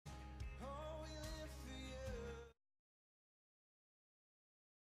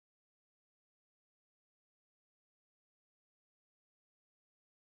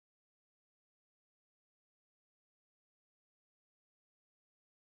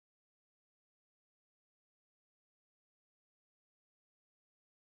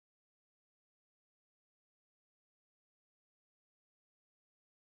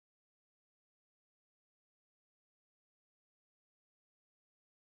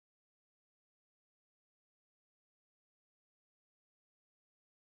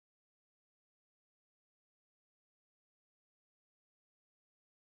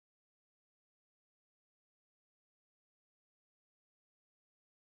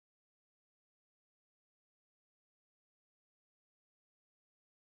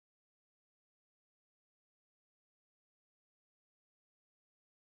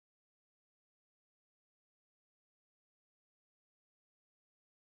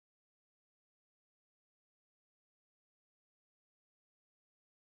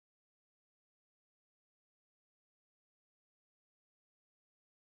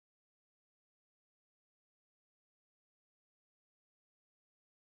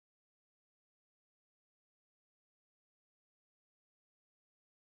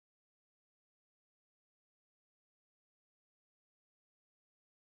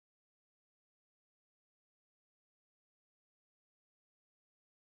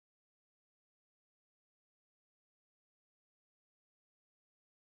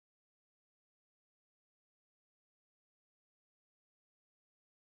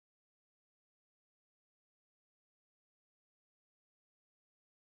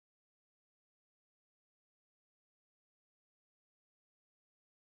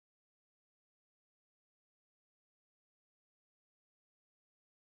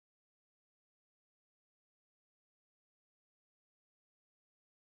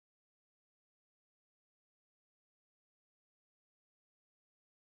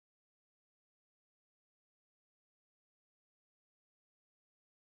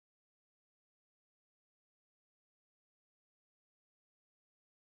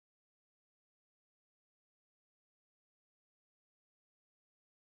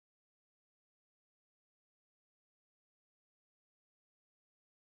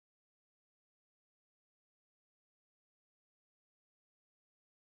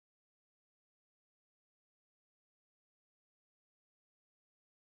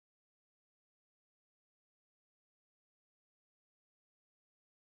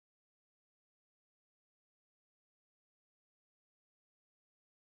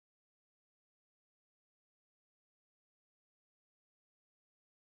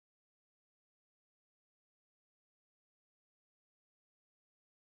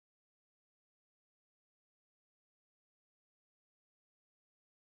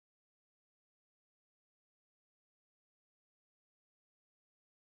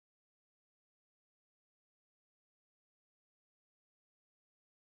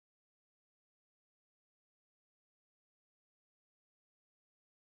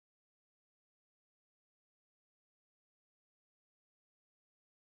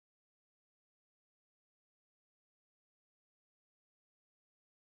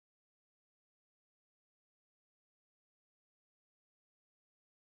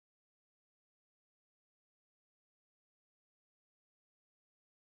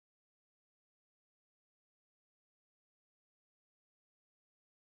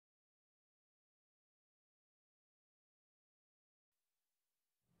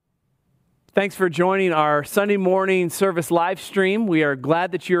Thanks for joining our Sunday morning service live stream. We are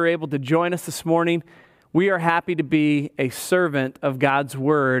glad that you are able to join us this morning. We are happy to be a servant of God's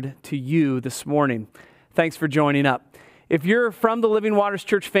Word to you this morning. Thanks for joining up. If you're from the Living Waters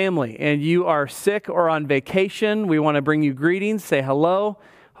Church family and you are sick or on vacation, we want to bring you greetings, say hello.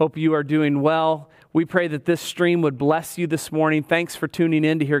 Hope you are doing well. We pray that this stream would bless you this morning. Thanks for tuning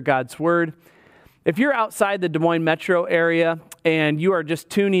in to hear God's Word. If you're outside the Des Moines metro area and you are just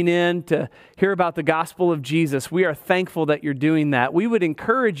tuning in to hear about the gospel of Jesus, we are thankful that you're doing that. We would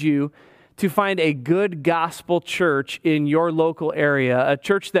encourage you to find a good gospel church in your local area, a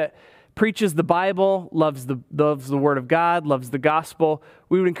church that preaches the Bible, loves the Word of God, loves the gospel.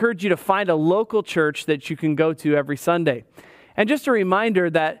 We would encourage you to find a local church that you can go to every Sunday. And just a reminder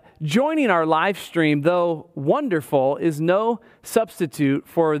that joining our live stream, though wonderful, is no substitute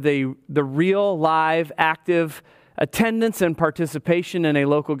for the real, live, active attendance and participation in a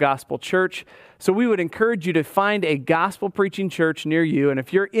local gospel church. So we would encourage you to find a gospel-preaching church near you. And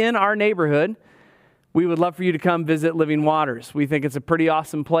if you're in our neighborhood, we would love for you to come visit Living Waters. We think it's a pretty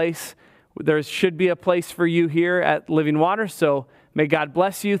awesome place. There should be a place for you here at Living Waters. So may God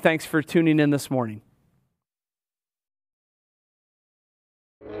bless you. Thanks for tuning in this morning.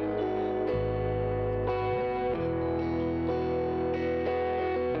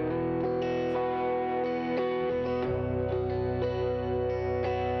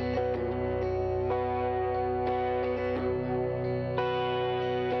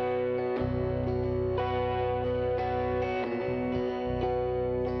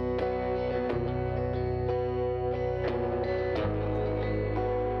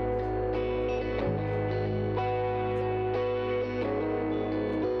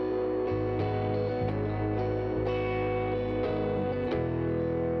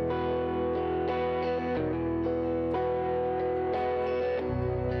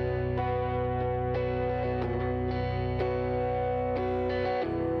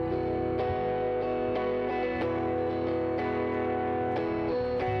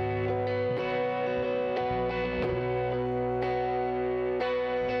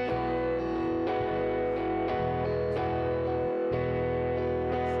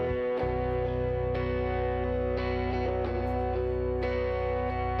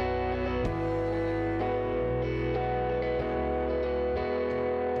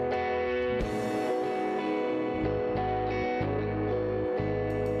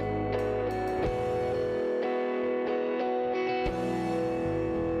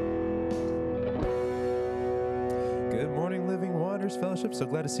 Fellowship. So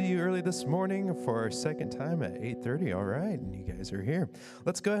glad to see you early this morning for our second time at 8:30. All right, and you guys are here.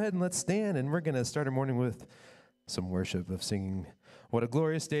 Let's go ahead and let's stand, and we're going to start our morning with some worship of singing, "What a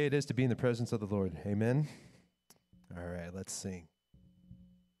glorious day it is to be in the presence of the Lord." Amen. All right, let's sing.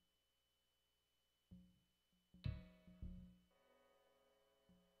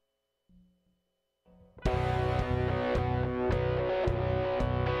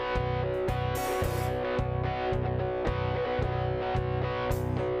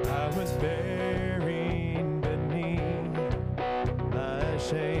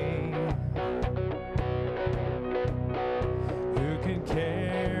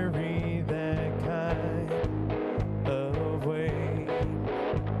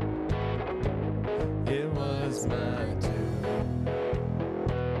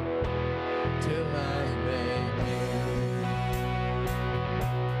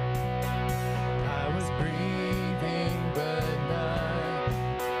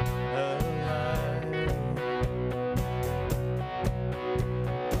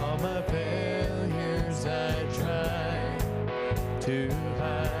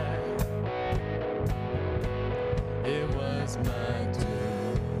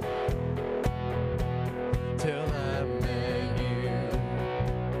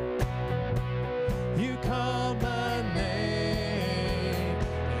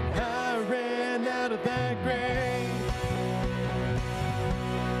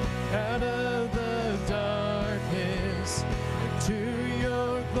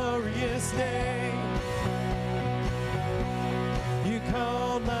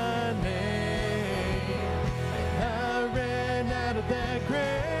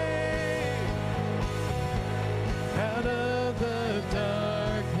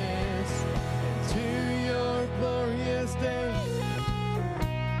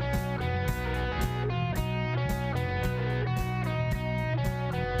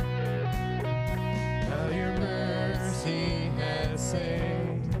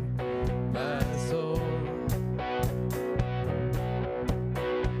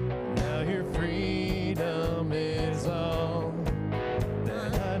 freedom is all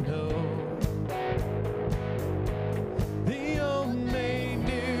that I know.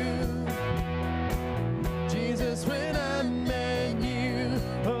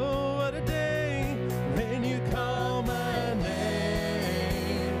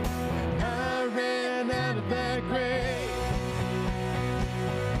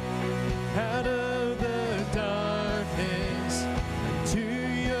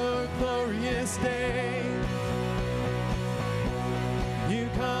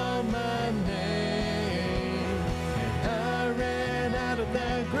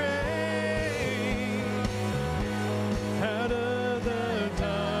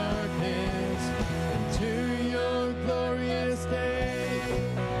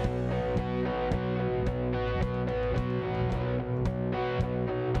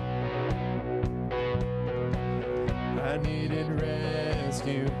 needed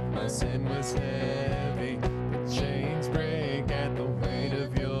rescue. My sin was heavy, but chains break at the weight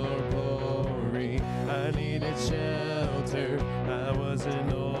of your glory. I needed shelter, I was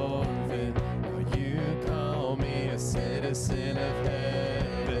an orphan. Now you call me a citizen of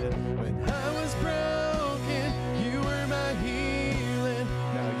heaven. When I was broken, you were my healing.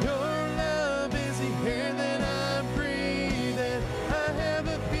 Now your love is the air that I'm breathing. I have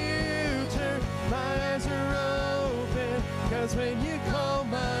a future, my eyes are open, 'cause when you call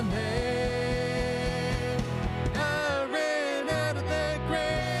my name, I ran out of that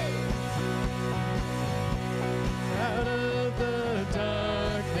grave, out of the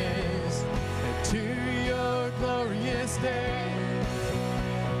darkness, and to your glorious day.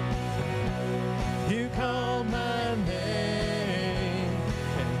 You called my name,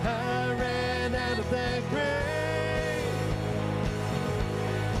 and I ran out of that grave,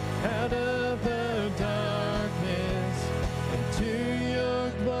 out of the darkness, and to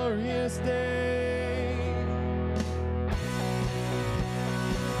your glorious day.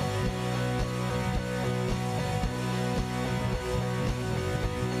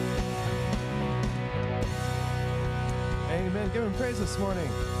 Amen. Give him praise this morning.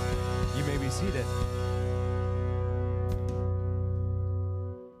 You may be seated.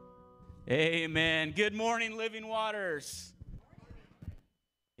 Amen. Good morning, Living Waters.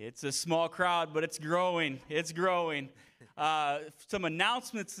 It's a small crowd, but it's growing. It's growing. Some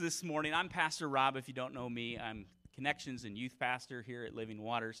announcements this morning. I'm Pastor Rob, if you don't know me. I'm Connections and Youth Pastor here at Living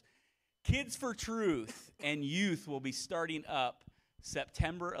Waters. Kids for Truth and Youth will be starting up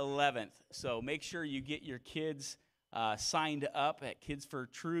September 11th. So make sure you get your kids signed up at Kids for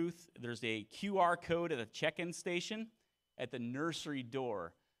Truth. There's a QR code at the check-in station at the nursery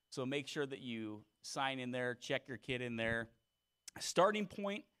door. So make sure that you sign in there, check your kid in there. Starting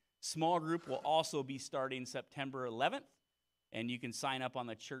Point small group will also be starting September 11th, and you can sign up on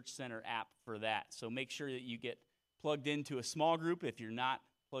the Church Center app for that. So make sure that you get plugged into a small group if you're not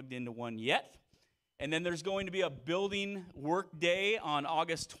plugged into one yet. And then there's going to be a building work day on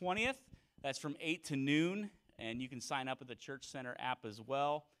August 20th. That's from 8 to noon, and you can sign up at the Church Center app as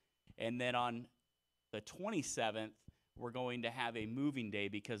well. And then on the 27th, we're going to have a moving day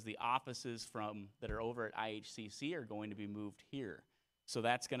because the offices that are over at IHCC are going to be moved here. So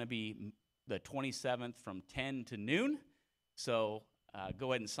that's going to be the 27th from 10 to noon. So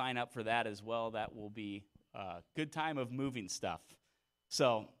go ahead and sign up for that as well. That will be a good time of moving stuff.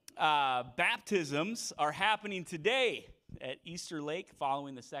 So baptisms are happening today at Easter Lake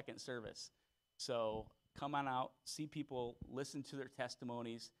following the second service. So come on out, see people, listen to their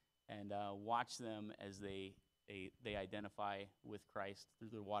testimonies, and watch them as they identify with Christ through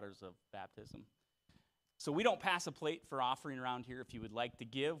the waters of baptism. So we don't pass a plate for offering around here. If you would like to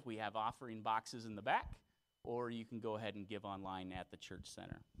give, we have offering boxes in the back, or you can go ahead and give online at the Church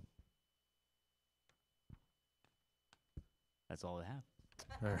Center. That's all I have.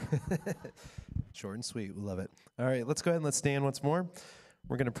 All right. Short and sweet. We love it. All right, let's go ahead and let's stand once more.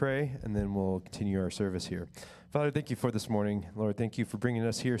 We're going to pray, and then we'll continue our service here. Father, thank you for this morning. Lord, thank you for bringing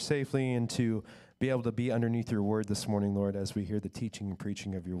us here safely and to be able to be underneath your word this morning, Lord, as we hear the teaching and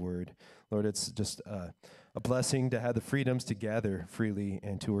preaching of your word. Lord, it's just a blessing to have the freedoms to gather freely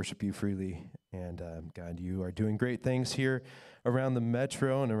and to worship you freely. And God, you are doing great things here around the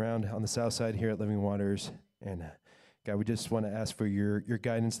metro and around on the south side here at Living Waters. And God, we just want to ask for your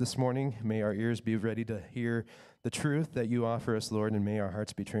guidance this morning. May our ears be ready to hear the truth that you offer us, Lord, and may our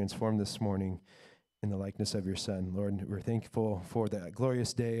hearts be transformed this morning in the likeness of your Son. Lord, we're thankful for that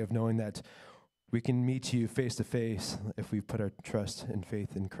glorious day of knowing that we can meet you face to face if we put our trust and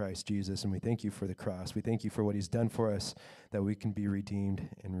faith in Christ Jesus. And we thank you for the cross. We thank you for what he's done for us, that we can be redeemed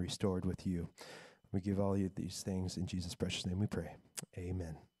and restored with you. We give all of these things in Jesus' precious name we pray.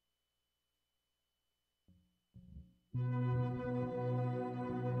 Amen.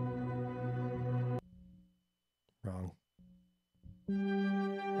 Wrong.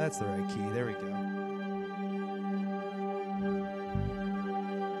 That's the right key. There we go.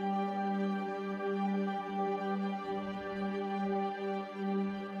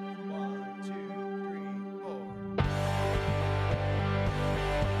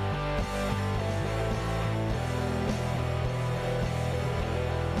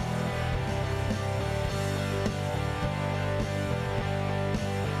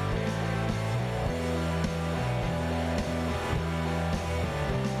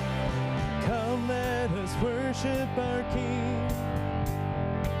 Worship our King.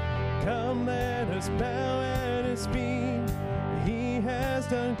 Come, let us bow at his feet. He has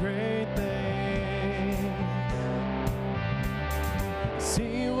done great things.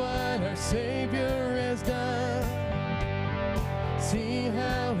 See what our Savior has done. See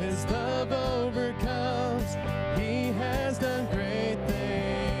how his love overcomes. He has done great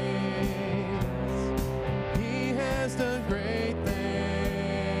things. He has done great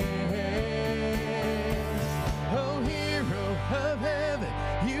things. Oh, hero of heaven,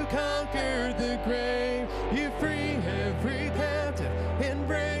 you conquered the grave. You free every captive and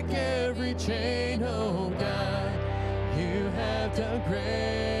break every chain. Oh, God, you have done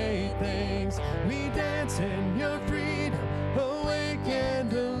great things. We dance in your freedom, awake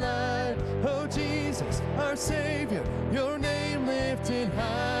and alive. Oh, Jesus, our Savior, your name lifted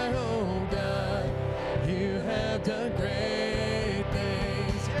high. Oh, God, you have done great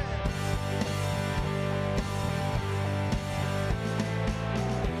things.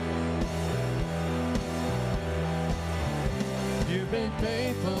 You've been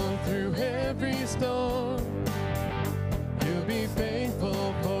faithful through every storm. You'll be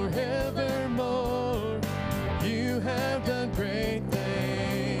faithful forevermore. You have done great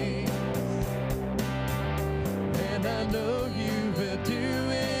things, and I know you will do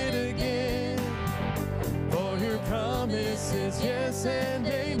it again. For your promise is yes and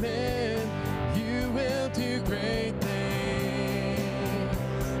amen. You will do great things.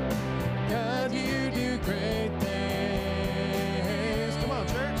 God, you do great things. Come on,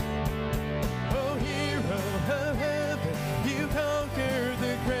 church. Oh, hero of heaven, you conquer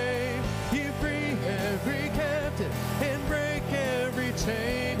the grave. You free every captive and break every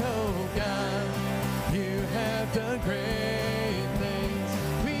chain. Oh, God, you have done great things.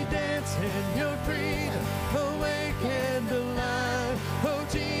 We dance in your freedom, awake and alive. Oh,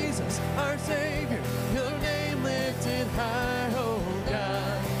 Jesus, our Savior, your name lifted high. Oh,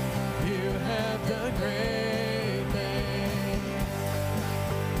 God, you have done great things.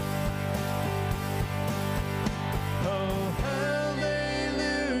 Oh,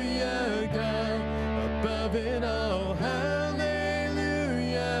 hallelujah, God, above it all. Hallelujah,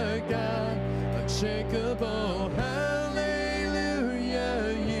 God, unshakable.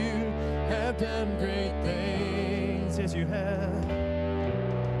 Hallelujah, you have done great things. Yes, you have.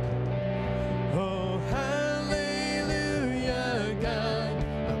 Oh, hallelujah, God,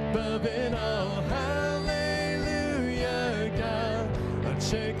 above it all. Hallelujah, God,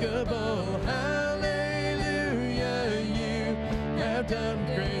 unshakable. Hallelujah, you have done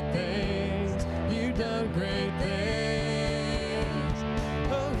great things. You've done great things.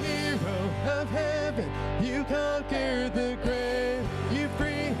 Oh, hero of heaven, you conquer the grave. You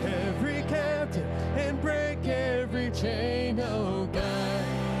free every captive and break every chain. Oh, God,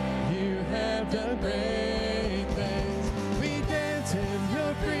 you have done great things. We dance in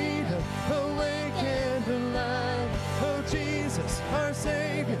your freedom, awake and alive. Oh, Jesus, our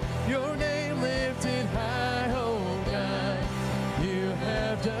Savior, your name lifted high. Oh, God, you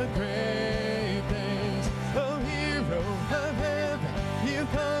have done great things. Oh, hero of heaven, you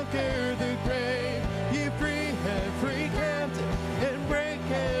conquer the grave. You free every captive and break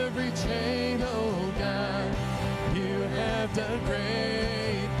every chain. Oh, God, you have done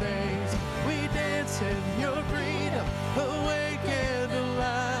great things. We dance in your freedom, awake and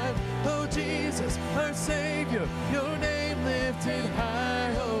alive. Oh, Jesus, our Savior, your name lifted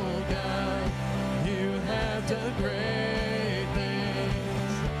high. Oh, God, you have done great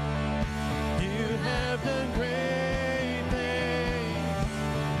things. You have done great things.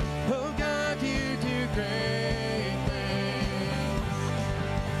 Oh, God, you do great things.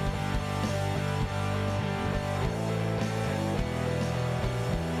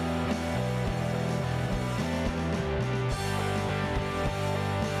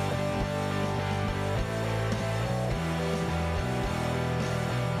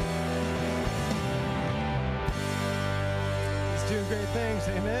 He's doing great things,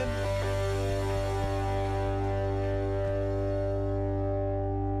 amen.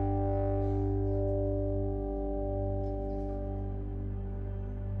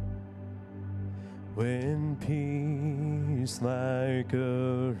 When peace like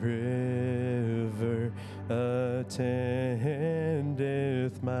a river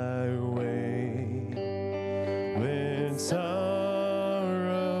attendeth my way, when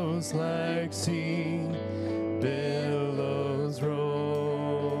sorrows like sea billows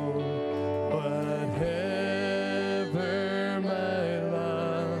roll, whatever my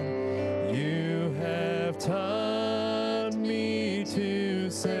lot, you have taught me to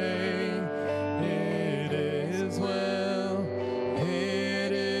say, it is well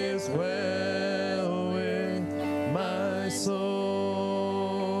with my soul.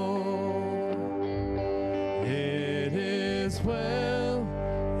 It is well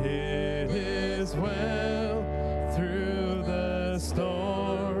through the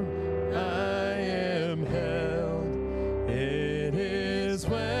storm I am held. It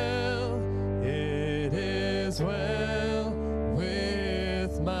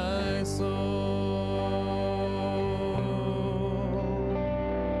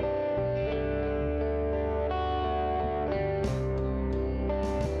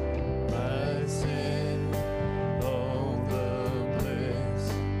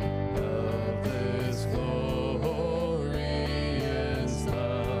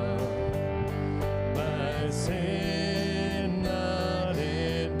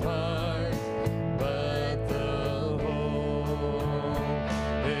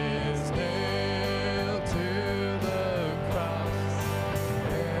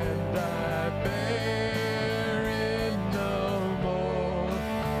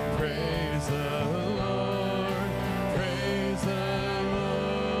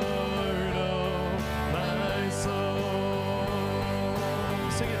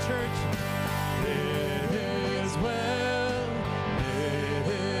Sing it, church. It is well, it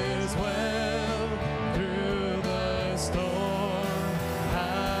is well, through the storm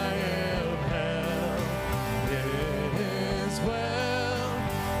I am held. It is well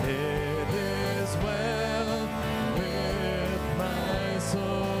with my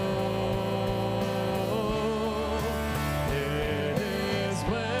soul. It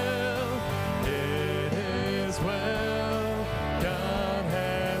is well, God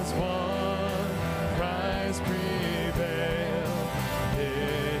has won, Christ prevailed.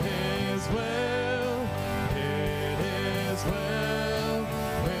 It is well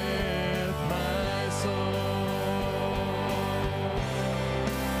with my soul.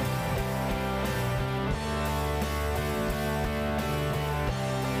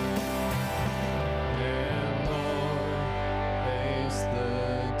 And Lord, face the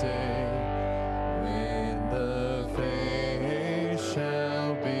day when the face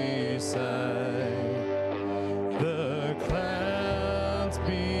shall be sight, the clouds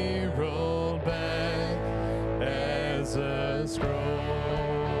be rolled back as a scroll,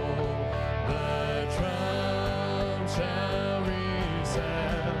 the trump shall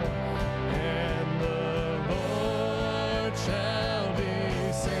resound, and the Lord shall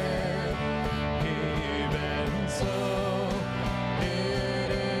descend. Even so, it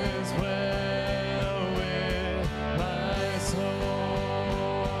is well with my soul.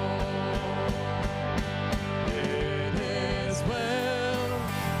 It is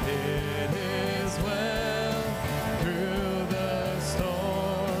well through the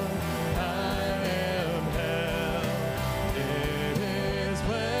storm I am held. It is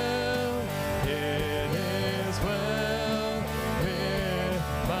well with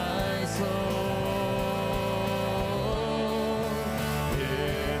my soul.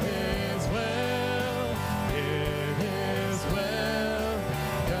 It is well,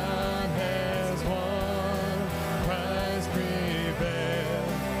 God has won, Christ prevailed.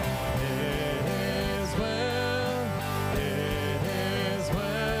 It is well with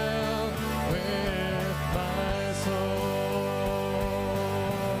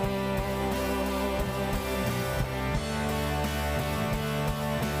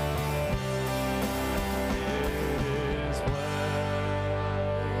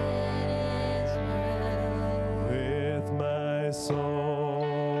my soul.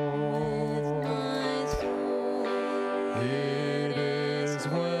 It is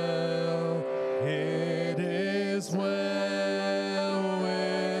well with my soul. It is well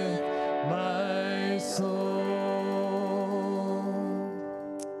with my soul.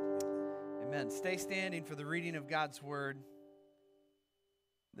 Amen. Stay standing for the reading of God's word.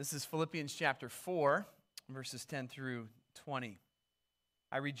 This is Philippians chapter 4, verses 10 through 20.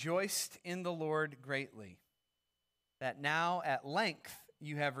 I rejoiced in the Lord greatly, that now at length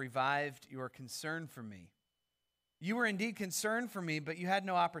you have revived your concern for me. You were indeed concerned for me, but you had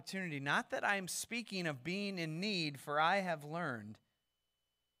no opportunity. Not that I am speaking of being in need, for I have learned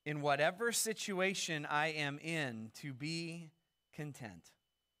in whatever situation I am in to be content.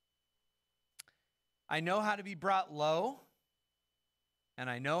 I know how to be brought low, and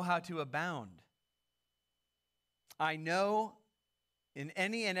I know how to abound. I know in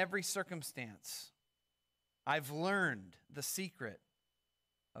any and every circumstance, I've learned the secret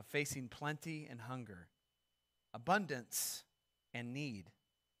of facing plenty and hunger, abundance and need.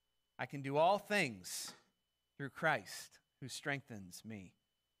 I can do all things through Christ who strengthens me.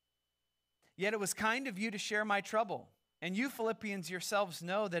 Yet it was kind of you to share my trouble. And you Philippians yourselves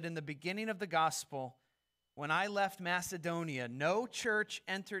know that in the beginning of the gospel, when I left Macedonia, no church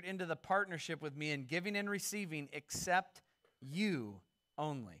entered into the partnership with me in giving and receiving except you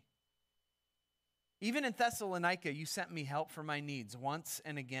only. Even in Thessalonica, you sent me help for my needs once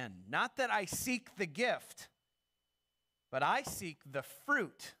and again. Not that I seek the gift, but I seek the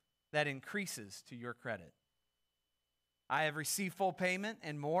fruit that increases to your credit. I have received full payment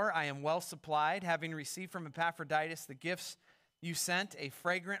and more. I am well supplied, having received from Epaphroditus the gifts you sent, a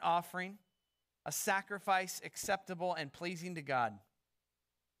fragrant offering, a sacrifice acceptable and pleasing to God.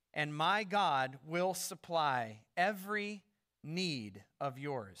 And my God will supply every need of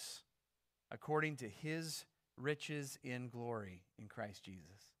yours according to his riches in glory in Christ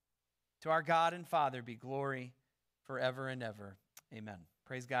Jesus. To our God and Father be glory forever and ever. Amen.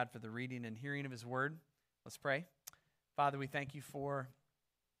 Praise God for the reading and hearing of his word. Let's pray. Father, we thank you for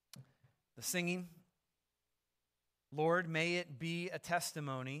the singing. Lord, may it be a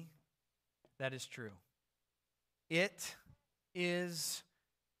testimony that is true. It is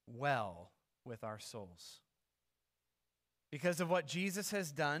well with our souls. Because of what Jesus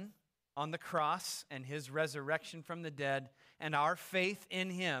has done, on the cross and his resurrection from the dead and our faith in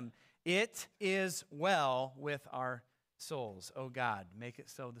him, it is well with our souls. Oh God, make it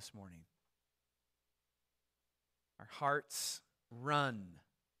so this morning. Our hearts run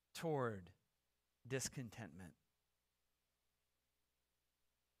toward discontentment.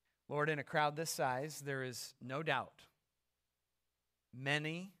 Lord, in a crowd this size, there is no doubt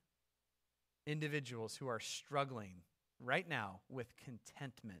many individuals who are struggling right now with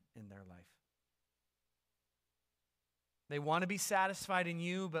contentment in their life. They want to be satisfied in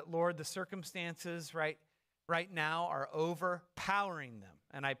you, but Lord, the circumstances right now are overpowering them.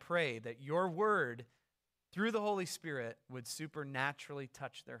 And I pray that your word, through the Holy Spirit, would supernaturally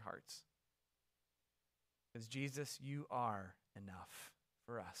touch their hearts. Because Jesus, you are enough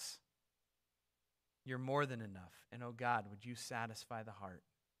for us. You're more than enough. And oh God, would you satisfy the heart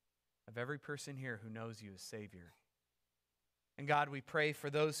of every person here who knows you as Savior. And God, we pray for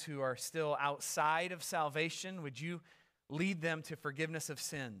those who are still outside of salvation. Would you lead them to forgiveness of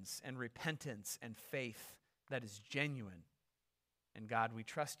sins and repentance and faith that is genuine. And God, we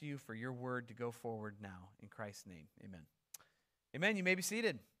trust you for your word to go forward now. In Christ's name, amen. Amen. You may be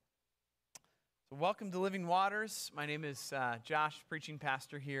seated. So welcome to Living Waters. My name is Josh, preaching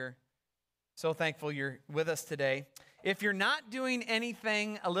pastor here. So thankful you're with us today. If you're not doing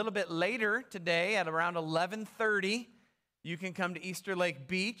anything a little bit later today at around 11:30, you can come to Easter Lake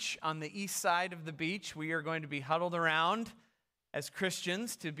Beach on the east side of the beach. We are going to be huddled around as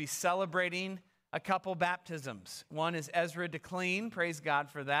Christians to be celebrating a couple baptisms. One is Ezra DeClean. Praise God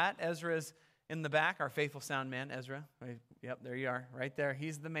for that. Ezra is in the back, our faithful sound man, Ezra. Yep, there you are, right there.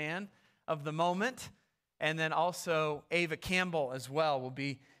 He's the man of the moment. And then also Ava Campbell as well will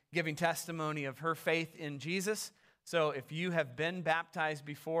be giving testimony of her faith in Jesus. So if you have been baptized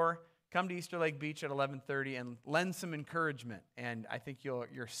before, come to Easter Lake Beach at 11:30 and lend some encouragement. And I think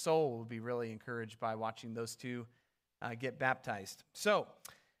your soul will be really encouraged by watching those two get baptized. So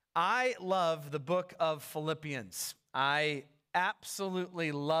I love the book of Philippians. I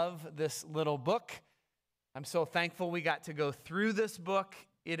absolutely love this little book. I'm so thankful we got to go through this book.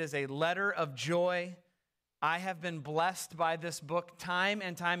 It is a letter of joy. I have been blessed by this book time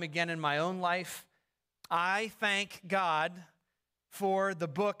and time again in my own life. I thank God for the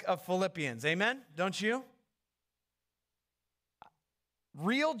book of Philippians. Amen? Don't you?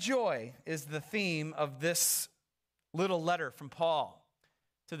 Real joy is the theme of this little letter from Paul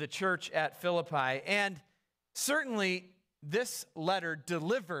to the church at Philippi. And certainly this letter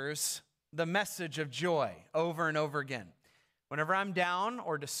delivers the message of joy over and over again. Whenever I'm down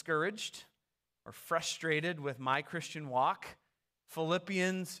or discouraged or frustrated with my Christian walk,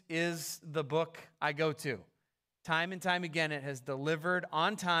 Philippians is the book I go to. Time and time again, it has delivered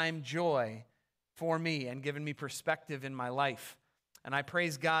on time joy for me and given me perspective in my life. And I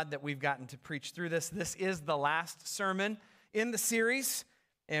praise God that we've gotten to preach through this. This is the last sermon in the series,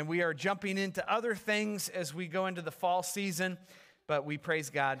 and we are jumping into other things as we go into the fall season, but we praise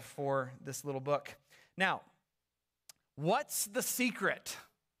God for this little book. Now, what's the secret?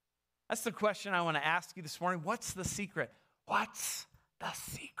 That's the question I want to ask you this morning. What's the secret? What's the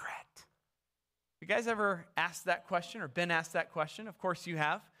secret? You guys ever asked that question or been asked that question? Of course you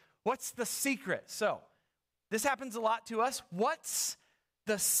have. What's the secret? So, this happens a lot to us. What's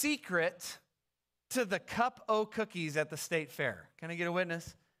the secret to the cup o' cookies at the state fair? Can I get a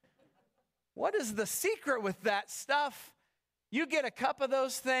witness? What is the secret with that stuff? You get a cup of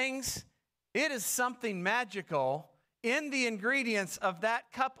those things, it is something magical in the ingredients of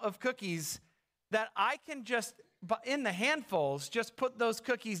that cup of cookies that I can just, in the handfuls, just put those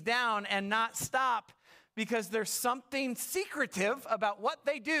cookies down and not stop because there's something secretive about what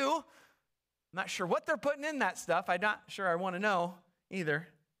they do. I'm not sure what they're putting in that stuff. I'm not sure I want to know either.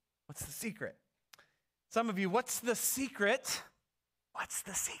 What's the secret? Some of you, what's the secret? What's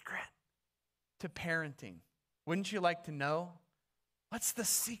the secret to parenting? Wouldn't you like to know? What's the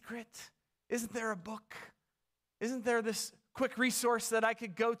secret? Isn't there a book? Isn't there this quick resource that I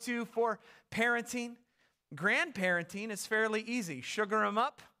could go to for parenting? Grandparenting is fairly easy. Sugar them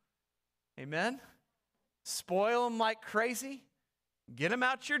up. Amen. Spoil them like crazy. Get them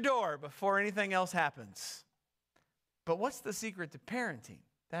out your door before anything else happens. But what's the secret to parenting?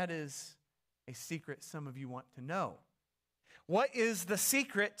 That is a secret some of you want to know. What is the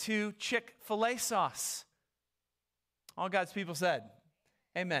secret to Chick-fil-A sauce? All God's people said,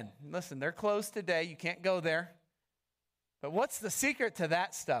 amen. Listen, they're closed today. You can't go there. But what's the secret to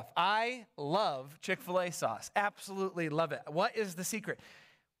that stuff? I love Chick-fil-A sauce. Absolutely love it. What is the secret?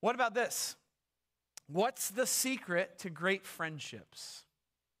 What about this? What's the secret to great friendships?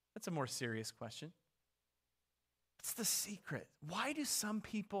 That's a more serious question. What's the secret? Why do some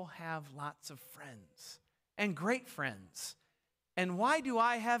people have lots of friends and great friends? And why do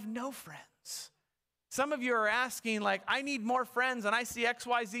I have no friends? Some of you are asking, like, I need more friends, and I see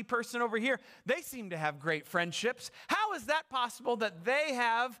XYZ person over here. They seem to have great friendships. How is that possible that they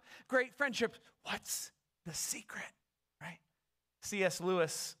have great friendships? What's the secret, right? C.S.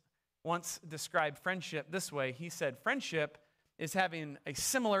 Lewis once described friendship this way. He said, friendship is having a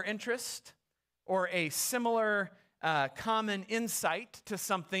similar interest or a similar common insight to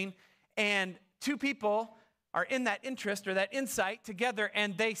something, and two people are in that interest or that insight together,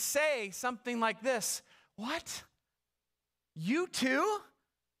 and they say something like this: what? You too?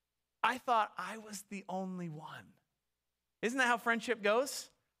 I thought I was the only one. Isn't that how friendship goes?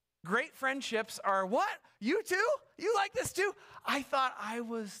 Great friendships are what? You too? You like this too? I thought I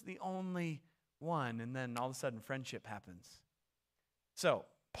was the only one. And then all of a sudden friendship happens. So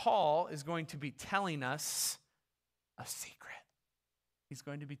Paul is going to be telling us a secret. He's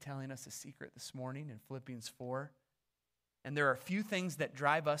going to be telling us a secret this morning in Philippians 4. And there are a few things that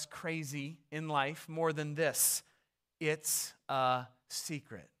drive us crazy in life more than this. It's a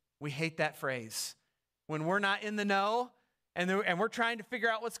secret. We hate that phrase. When we're not in the know and we're trying to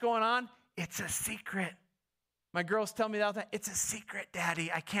figure out what's going on, it's a secret. My girls tell me that all the time. It's a secret, Daddy.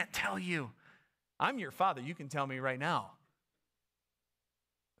 I can't tell you. I'm your father. You can tell me right now.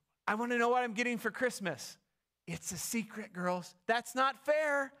 I want to know what I'm getting for Christmas. It's a secret, girls. That's not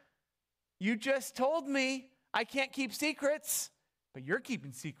fair. You just told me I can't keep secrets, but you're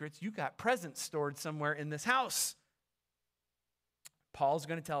keeping secrets. You got presents stored somewhere in this house. Paul's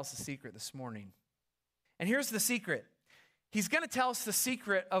going to tell us a secret this morning. And here's the secret. He's going to tell us the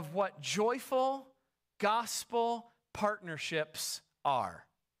secret of what joyful gospel partnerships are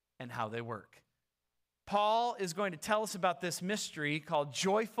and how they work. Paul is going to tell us about this mystery called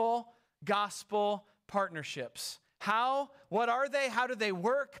joyful gospel partnerships. What are they? How do they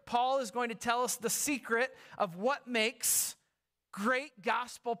work? Paul is going to tell us the secret of what makes great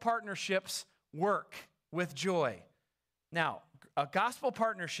gospel partnerships work with joy. Now, a gospel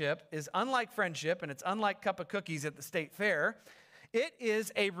partnership is unlike friendship, and it's unlike cup of cookies at the state fair. It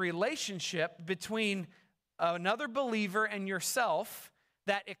is a relationship between another believer and yourself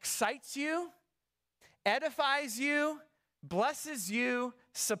that excites you, edifies you, blesses you,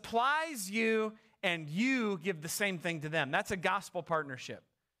 supplies you, and you give the same thing to them. That's a gospel partnership.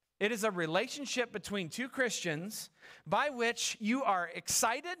 It is a relationship between two Christians by which you are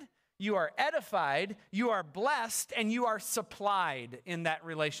excited, you are edified, you are blessed, and you are supplied in that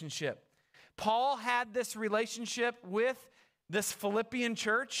relationship. Paul had this relationship with this Philippian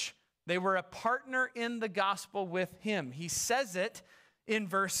church. They were a partner in the gospel with him. He says it in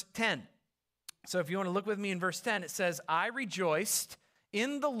verse 10. So if you want to look with me in verse 10, it says, I rejoiced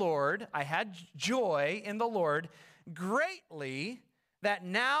in the Lord, I had joy in the Lord greatly, that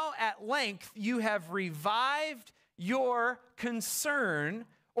now at length you have revived your concern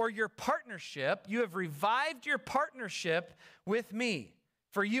or your partnership. You have revived your partnership with me.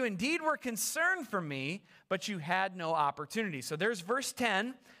 For you indeed were concerned for me, but you had no opportunity. So there's verse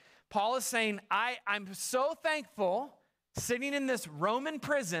 10. Paul is saying, I'm so thankful sitting in this Roman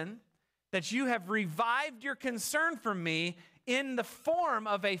prison that you have revived your concern for me in the form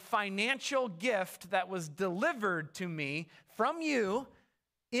of a financial gift that was delivered to me from you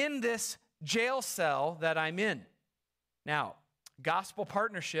in this jail cell that I'm in. Now, gospel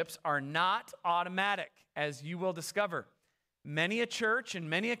partnerships are not automatic, as you will discover. Many a church and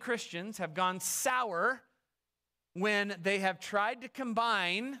many a Christians have gone sour when they have tried to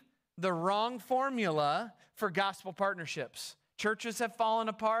combine the wrong formula for gospel partnerships. Churches have fallen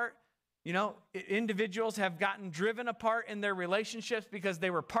apart. You know, individuals have gotten driven apart in their relationships because they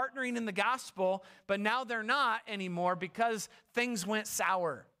were partnering in the gospel, but now they're not anymore because things went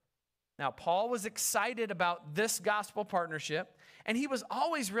sour. Now, Paul was excited about this gospel partnership, and he was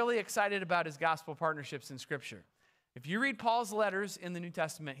always really excited about his gospel partnerships in Scripture. If you read Paul's letters in the New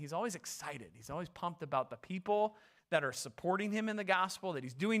Testament, he's always excited. He's always pumped about the people that are supporting him in the gospel, that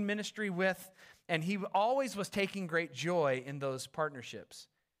he's doing ministry with, and he always was taking great joy in those partnerships.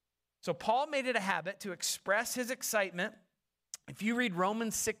 So Paul made it a habit to express his excitement. If you read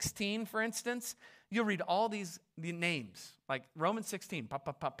Romans 16, for instance, you'll read all the names, like Romans 16, pop,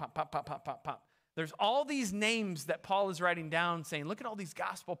 pop, pop, pop, pop, pop, pop, pop, pop. There's all these names that Paul is writing down saying, look at all these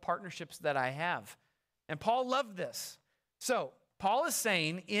gospel partnerships that I have. And Paul loved this. So Paul is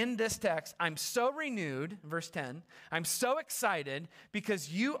saying in this text, I'm so renewed, verse 10, I'm so excited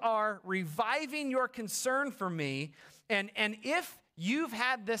because you are reviving your concern for me. And if you've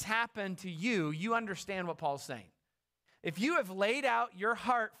had this happen to you, you understand what Paul's saying. If you have laid out your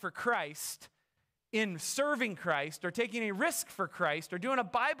heart for Christ, in serving Christ or taking a risk for Christ or doing a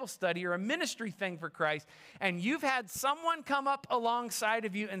Bible study or a ministry thing for Christ, and you've had someone come up alongside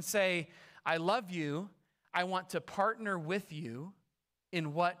of you and say, I love you, I want to partner with you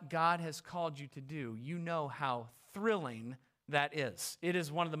in what God has called you to do, you know how thrilling that is. It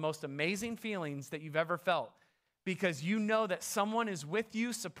is one of the most amazing feelings that you've ever felt, because you know that someone is with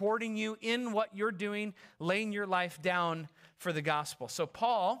you, supporting you in what you're doing, laying your life down for the gospel. So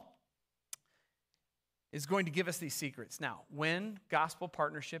Paul is going to give us these secrets. Now, when gospel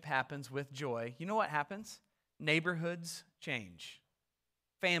partnership happens with joy, you know what happens? Neighborhoods change.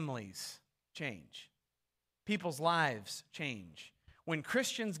 Families change. People's lives change. When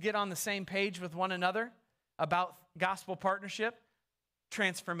Christians get on the same page with one another about gospel partnership,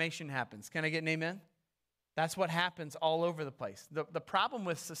 transformation happens. Can I get an amen? That's what happens all over the place. The problem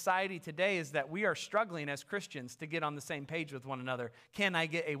with society today is that we are struggling as Christians to get on the same page with one another. Can I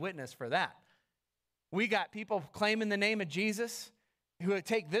get a witness for that? We got people claiming the name of Jesus who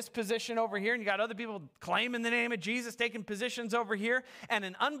take this position over here, and you got other people claiming the name of Jesus, taking positions over here, and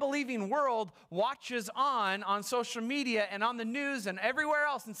an unbelieving world watches on social media and on the news and everywhere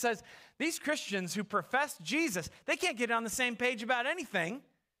else and says, these Christians who profess Jesus, they can't get on the same page about anything.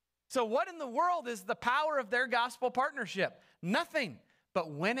 So what in the world is the power of their gospel partnership? Nothing.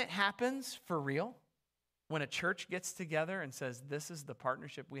 But when it happens for real, when a church gets together and says, this is the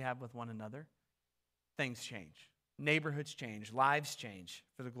partnership we have with one another, things change. Neighborhoods change. Lives change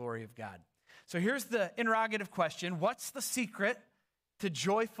for the glory of God. So here's the interrogative question. What's the secret to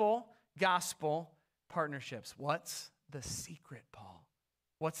joyful gospel partnerships? What's the secret, Paul?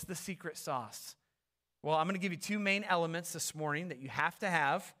 What's the secret sauce? Well, I'm going to give you two main elements this morning that you have to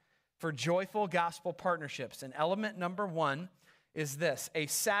have for joyful gospel partnerships. And element number one is this: a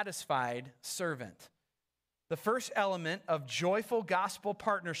satisfied servant. The first element of joyful gospel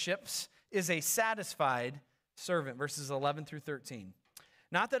partnerships is a satisfied servant, verses 11 through 13.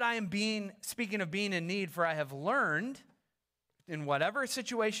 Not that I am speaking of being in need, for I have learned in whatever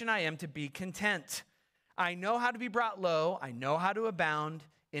situation I am to be content. I know how to be brought low. I know how to abound.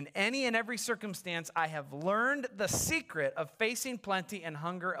 In any and every circumstance, I have learned the secret of facing plenty and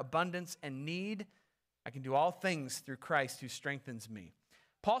hunger, abundance and need. I can do all things through Christ who strengthens me.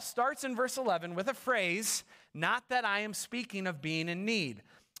 Paul starts in verse 11 with a phrase, not that I am speaking of being in need.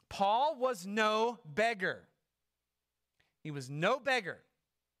 Paul was no beggar. He was no beggar.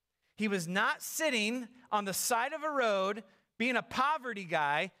 He was not sitting on the side of a road being a poverty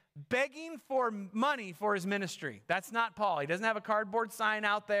guy, begging for money for his ministry. That's not Paul. He doesn't have a cardboard sign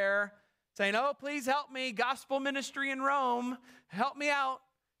out there saying, oh, please help me, gospel ministry in Rome, help me out.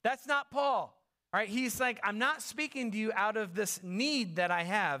 That's not Paul. All right, he's like, I'm not speaking to you out of this need that I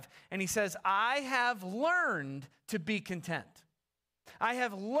have. And he says, I have learned to be content. I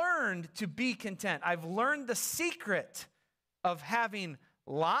have learned to be content. I've learned the secret of having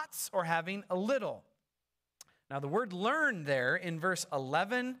lots or having a little. Now, the word learn there in verse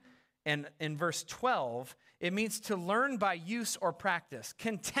 11 and in verse 12, it means to learn by use or practice.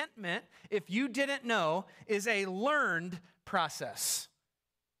 Contentment, if you didn't know, is a learned process.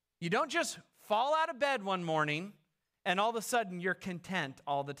 You don't just fall out of bed one morning and all of a sudden you're content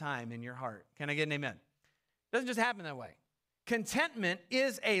all the time in your heart. Can I get an amen? It doesn't just happen that way. Contentment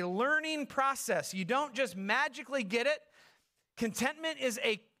is a learning process. You don't just magically get it. Contentment is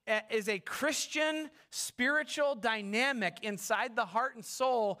a Christian spiritual dynamic inside the heart and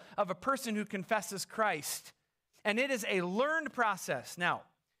soul of a person who confesses Christ. And it is a learned process. Now,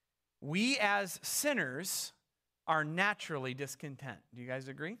 we as sinners are naturally discontent. Do you guys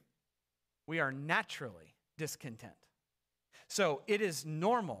agree? We are naturally discontent. So it is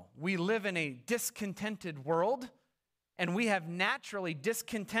normal. We live in a discontented world, and we have naturally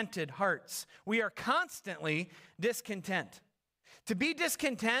discontented hearts. We are constantly discontent. To be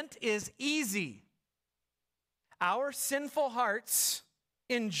discontent is easy. Our sinful hearts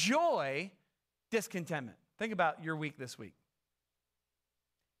enjoy discontentment. Think about your week this week.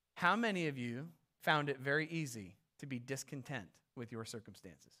 How many of you found it very easy to be discontent with your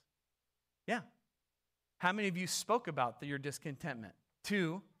circumstances? Yeah. How many of you spoke about your discontentment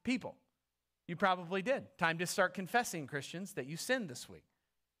to people? You probably did. Time to start confessing, Christians, that you sinned this week.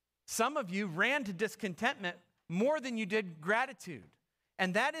 Some of you ran to discontentment more than you did gratitude.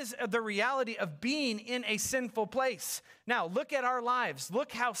 And that is the reality of being in a sinful place. Now, look at our lives.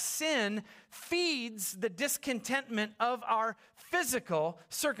 Look how sin feeds the discontentment of our physical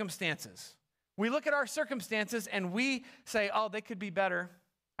circumstances. We look at our circumstances and we say, oh, they could be better.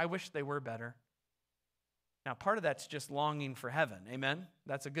 I wish they were better. Now, part of that's just longing for heaven. Amen?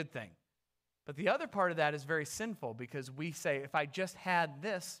 That's a good thing. But the other part of that is very sinful because we say, if I just had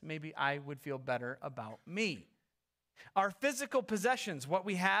this, maybe I would feel better about me. Our physical possessions, what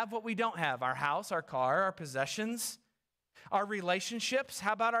we have, what we don't have, our house, our car, our possessions, our relationships.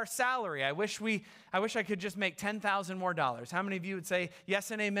 How about our salary? I wish I could just make $10,000 more. How many of you would say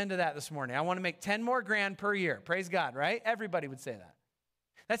yes and amen to that this morning? I want to make 10 more grand per year. Praise God, right? Everybody would say that.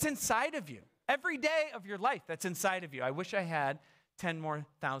 That's inside of you. Every day of your life, that's inside of you. I wish I had $10,000 more.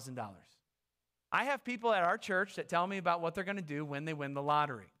 I have people at our church that tell me about what they're going to do when they win the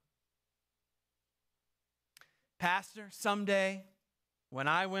lottery. Pastor, someday when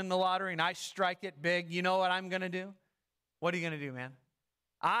I win the lottery and I strike it big, you know what I'm going to do? What are you going to do, man?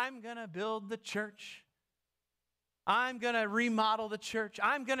 I'm going to build the church. I'm going to remodel the church.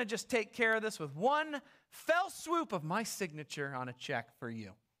 I'm going to just take care of this with one fell swoop of my signature on a check for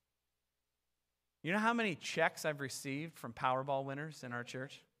you. You know how many checks I've received from Powerball winners in our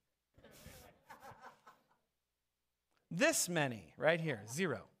church? This many right here,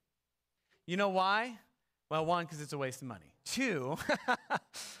 0. You know why? Well, one, because it's a waste of money. Two,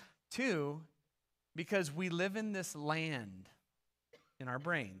 because we live in this land in our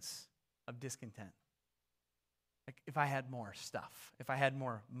brains of discontent. Like if I had more stuff, if I had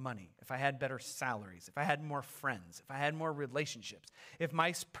more money, if I had better salaries, if I had more friends, if I had more relationships, if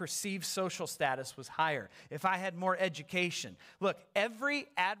my perceived social status was higher, if I had more education. Look, every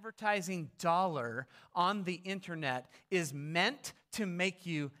advertising dollar on the internet is meant to make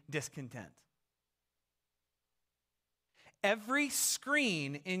you discontent. Every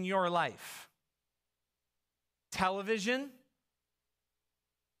screen in your life, television,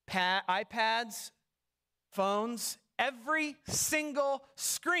 iPads, phones, every single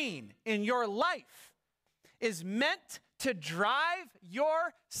screen in your life is meant to drive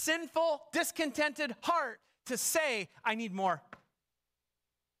your sinful, discontented heart to say, I need more.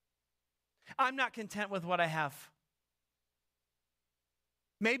 I'm not content with what I have.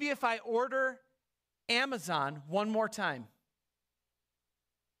 Maybe if I order Amazon one more time,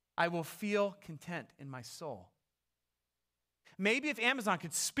 I will feel content in my soul. Maybe if Amazon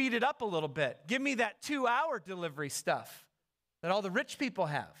could speed it up a little bit, give me that 2-hour delivery stuff that all the rich people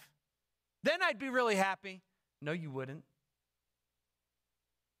have, then I'd be really happy. No, you wouldn't.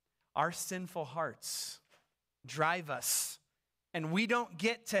 Our sinful hearts drive us, and we don't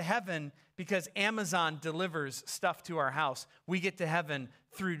get to heaven because Amazon delivers stuff to our house. We get to heaven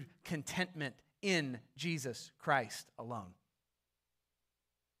through contentment in Jesus Christ alone.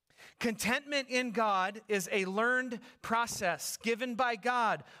 Contentment in God is a learned process given by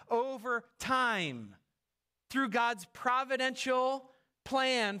God over time through God's providential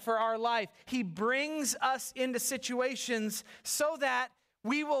plan for our life. He brings us into situations so that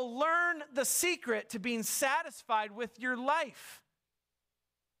we will learn the secret to being satisfied with your life.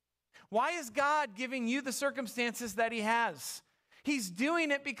 Why is God giving you the circumstances that He has? He's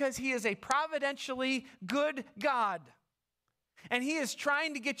doing it because He is a providentially good God. And He is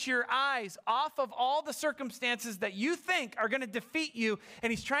trying to get your eyes off of all the circumstances that you think are going to defeat you.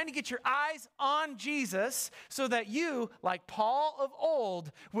 And He's trying to get your eyes on Jesus so that you, like Paul of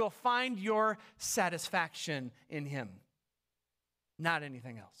old, will find your satisfaction in Him, not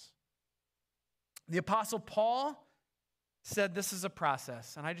anything else. The Apostle Paul said this is a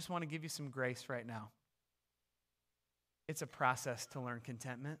process, and I just want to give you some grace right now. It's a process to learn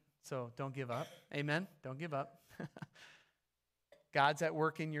contentment, so don't give up. Amen? Don't give up. God's at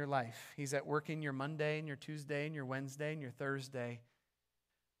work in your life. He's at work in your Monday and your Tuesday and your Wednesday and your Thursday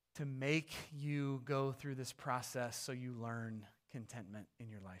to make you go through this process so you learn contentment in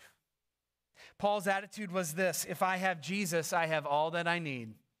your life. Paul's attitude was this: if I have Jesus, I have all that I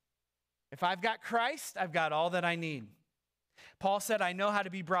need. If I've got Christ, I've got all that I need. Paul said, I know how to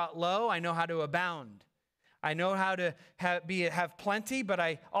be brought low. I know how to abound. I know how to have plenty, but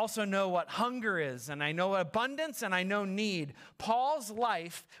I also know what hunger is, and I know abundance, and I know need. Paul's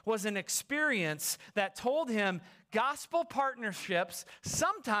life was an experience that told him gospel partnerships,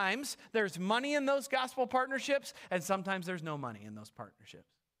 sometimes there's money in those gospel partnerships, and sometimes there's no money in those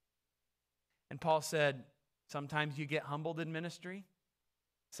partnerships. And Paul said, sometimes you get humbled in ministry.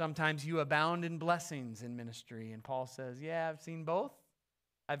 Sometimes you abound in blessings in ministry. And Paul says, yeah, I've seen both.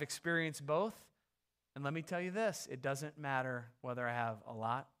 I've experienced both. And let me tell you this, it doesn't matter whether I have a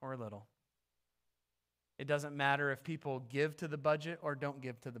lot or a little. It doesn't matter if people give to the budget or don't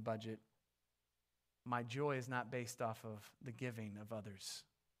give to the budget. My joy is not based off of the giving of others.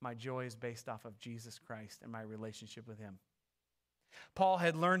 My joy is based off of Jesus Christ and my relationship with Him. Paul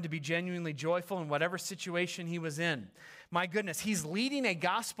had learned to be genuinely joyful in whatever situation he was in. My goodness, he's leading a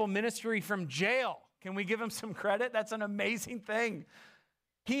gospel ministry from jail. Can we give him some credit? That's an amazing thing.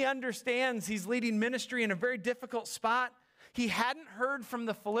 He understands he's leading ministry in a very difficult spot. He hadn't heard from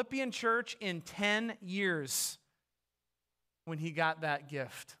the Philippian church in 10 years when he got that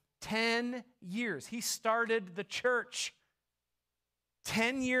gift. 10 years. He started the church.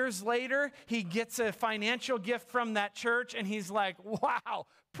 10 years later, he gets a financial gift from that church, and he's like, wow,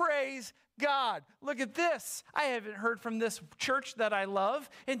 praise God. Look at this. I haven't heard from this church that I love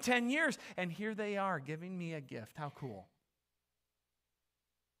in 10 years, and here they are giving me a gift. How cool.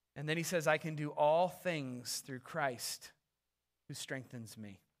 And then he says, I can do all things through Christ who strengthens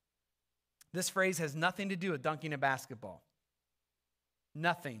me. This phrase has nothing to do with dunking a basketball.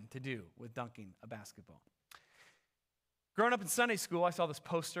 Nothing to do with dunking a basketball. Growing up in Sunday school, I saw this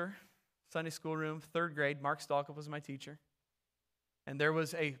poster, Sunday school room, 3rd grade. Mark Stalkup was my teacher. And there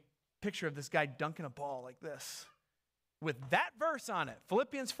was a picture of this guy dunking a ball like this with that verse on it,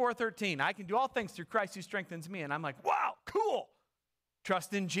 Philippians 4:13. I can do all things through Christ who strengthens me. And I'm like, wow, cool.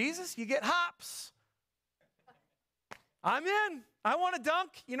 Trust in Jesus, you get hops. I'm in. I want to dunk.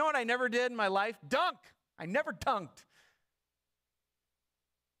 You know what I never did in my life? Dunk. I never dunked.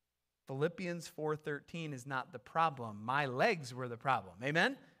 Philippians 4:13 is not the problem. My legs were the problem.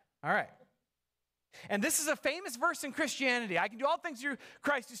 Amen? All right. And this is a famous verse in Christianity. I can do all things through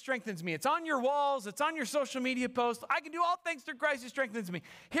Christ who strengthens me. It's on your walls. It's on your social media posts. I can do all things through Christ who strengthens me.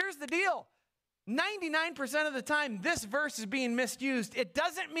 Here's the deal. 99% of the time, this verse is being misused. It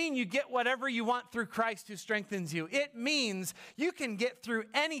doesn't mean you get whatever you want through Christ who strengthens you. It means you can get through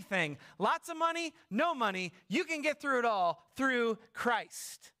anything. Lots of money, no money. You can get through it all through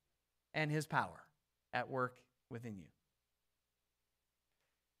Christ and his power at work within you.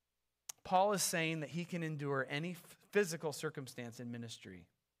 Paul is saying that he can endure any physical circumstance in ministry,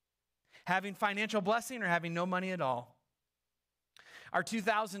 having financial blessing or having no money at all. Our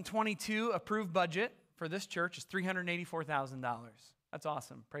 2022 approved budget for this church is $384,000. That's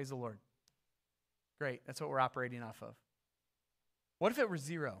awesome. Praise the Lord. Great. That's what we're operating off of. What if it were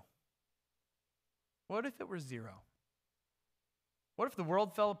zero? What if it were zero? What if the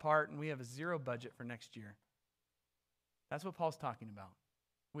world fell apart and we have a zero budget for next year? That's what Paul's talking about.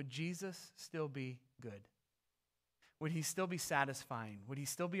 Would Jesus still be good? Would he still be satisfying? Would he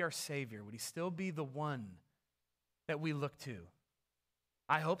still be our Savior? Would he still be the one that we look to?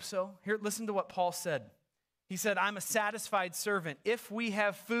 I hope so. Here, listen to what Paul said. He said, I'm a satisfied servant if we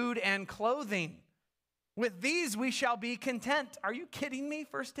have food and clothing. With these we shall be content. Are you kidding me?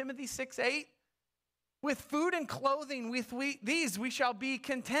 1 Timothy 6:8. With food and clothing, with these we shall be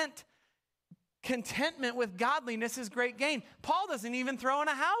content. Contentment with godliness is great gain. Paul doesn't even throw in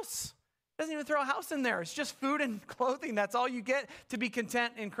a house. Doesn't even throw a house in there. It's just food and clothing. That's all you get to be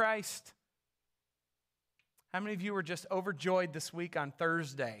content in Christ. How many of you were just overjoyed this week on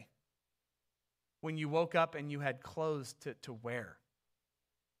Thursday when you woke up and you had clothes to wear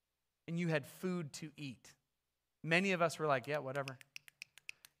and you had food to eat? Many of us were like, yeah, whatever.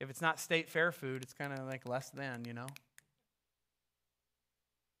 If it's not state fair food, it's kind of like less than, you know.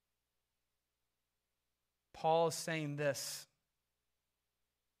 Paul is saying this.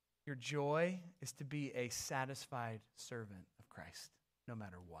 Your joy is to be a satisfied servant of Christ, no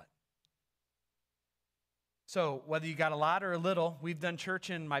matter what. So whether you got a lot or a little, we've done church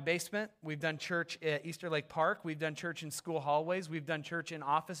in my basement. We've done church at Easter Lake Park. We've done church in school hallways. We've done church in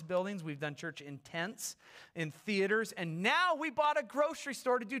office buildings. We've done church in tents, in theaters. And now we bought a grocery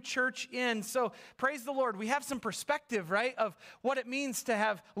store to do church in. So praise the Lord. We have some perspective, right, of what it means to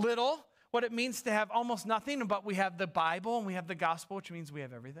have little, what it means to have almost nothing, but we have the Bible and we have the gospel, which means we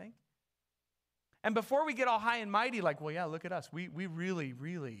have everything. And before we get all high and mighty, like, well, yeah, look at us. We really,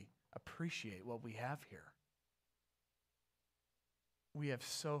 really appreciate what we have here. We have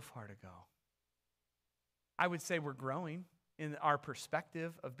so far to go. I would say we're growing in our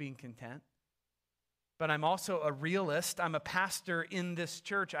perspective of being content. But I'm also a realist. I'm a pastor in this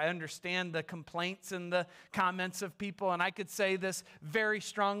church. I understand the complaints and the comments of people, and I could say this very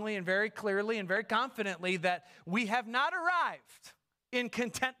strongly and very clearly and very confidently that we have not arrived in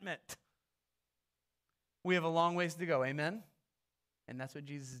contentment. We have a long ways to go, amen? And that's what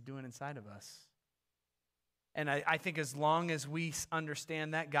Jesus is doing inside of us. And I think as long as we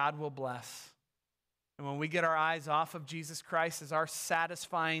understand that, God will bless. And when we get our eyes off of Jesus Christ as our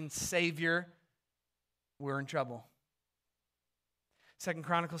satisfying Savior, we're in trouble. 2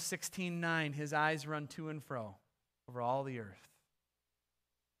 Chronicles 16:9, his eyes run to and fro over all the earth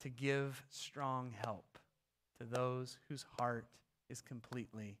to give strong help to those whose heart is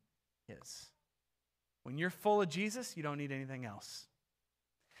completely his. When you're full of Jesus, you don't need anything else.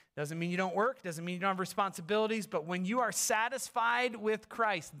 Doesn't mean you don't work, doesn't mean you don't have responsibilities, but when you are satisfied with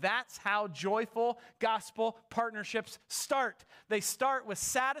Christ, that's how joyful gospel partnerships start. They start with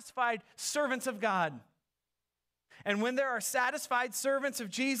satisfied servants of God. And when there are satisfied servants of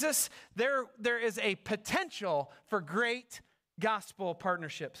Jesus, there is a potential for great gospel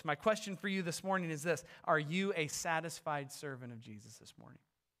partnerships. My question for you this morning is this: are you a satisfied servant of Jesus this morning?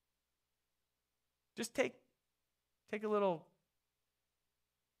 Just take a little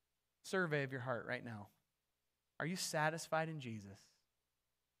survey of your heart right now. Are you satisfied in Jesus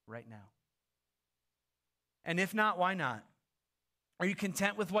right now? And if not, why not? Are you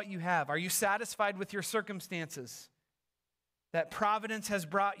content with what you have? Are you satisfied with your circumstances that providence has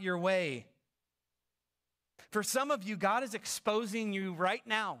brought your way? For some of you, God is exposing you right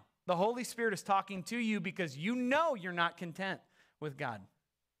now. The Holy Spirit is talking to you because you know you're not content with God.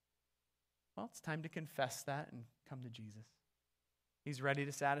 Well, it's time to confess that and come to Jesus. He's ready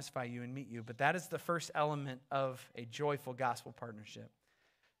to satisfy you and meet you. But that is the first element of a joyful gospel partnership.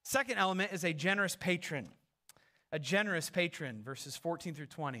 Second element is a generous patron. A generous patron, verses 14 through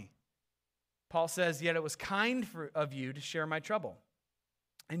 20. Paul says, "Yet it was kind of you to share my trouble.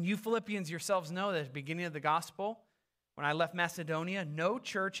 And you Philippians yourselves know that at the beginning of the gospel, when I left Macedonia, no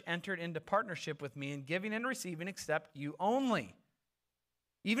church entered into partnership with me in giving and receiving except you only.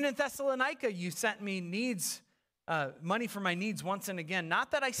 Even in Thessalonica, you sent me money for my needs once and again.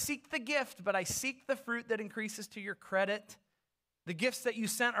 Not that I seek the gift, but I seek the fruit that increases to your credit. The gifts that you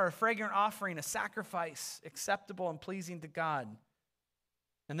sent are a fragrant offering, a sacrifice, acceptable and pleasing to God."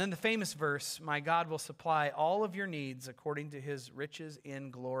 And then the famous verse, "My God will supply all of your needs according to his riches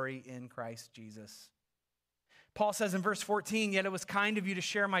in glory in Christ Jesus." Paul says in verse 14, "Yet it was kind of you to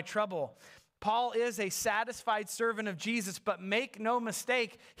share my trouble." Paul is a satisfied servant of Jesus, but make no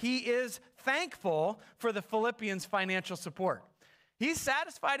mistake, he is thankful for the Philippians' financial support. He's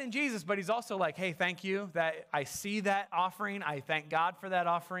satisfied in Jesus, but he's also like, hey, thank you that I see that offering. I thank God for that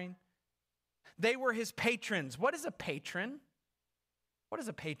offering. They were his patrons. What is a patron? What is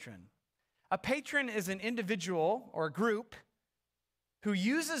a patron? A patron is an individual or a group who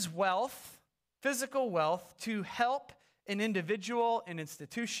uses wealth, physical wealth, to help an individual, an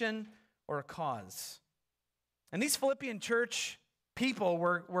institution, or a cause. And these Philippian church people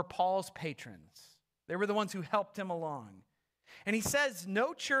were Paul's patrons. They were the ones who helped him along. And he says,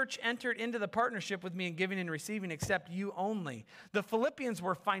 no church entered into the partnership with me in giving and receiving except you only. The Philippians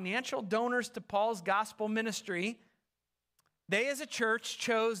were financial donors to Paul's gospel ministry. They as a church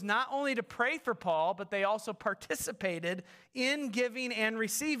chose not only to pray for Paul, but they also participated in giving and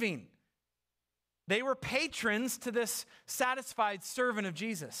receiving. They were patrons to this satisfied servant of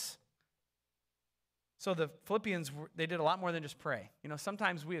Jesus. So the Philippians, they did a lot more than just pray. You know,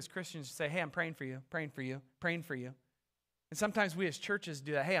 sometimes we as Christians say, hey, I'm praying for you, praying for you, praying for you. And sometimes we as churches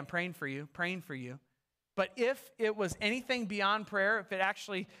do that. Hey, I'm praying for you, praying for you. But if it was anything beyond prayer, if it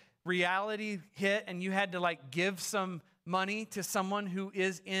actually reality hit and you had to like give some money to someone who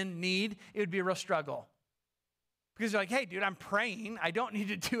is in need, it would be a real struggle. Because you're like, hey, dude, I'm praying. I don't need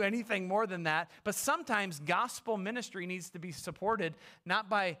to do anything more than that. But sometimes gospel ministry needs to be supported not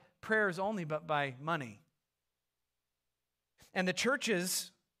by prayers only, but by money. And the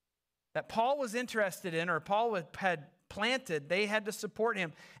churches that Paul was interested in, or Paul had planted, they had to support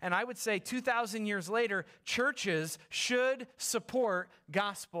him. And I would say 2,000 years later, churches should support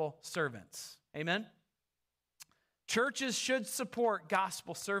gospel servants. Amen? Churches should support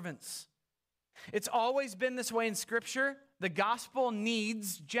gospel servants. It's always been this way in Scripture. The gospel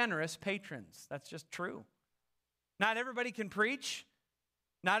needs generous patrons. That's just true. Not everybody can preach.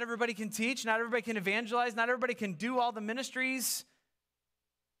 Not everybody can teach. Not everybody can evangelize. Not everybody can do all the ministries.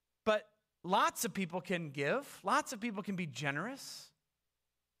 But lots of people can give. Lots of people can be generous.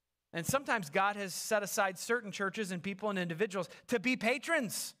 And sometimes God has set aside certain churches and people and individuals to be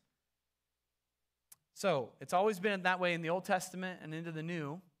patrons. So it's always been that way in the Old Testament and into the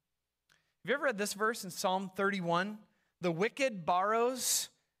New. Have you ever read this verse in Psalm 31? The wicked borrows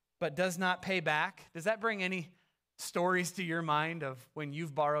but does not pay back. Does that bring any stories to your mind of when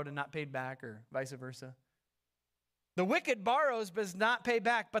you've borrowed and not paid back, or vice versa? The wicked borrows but does not pay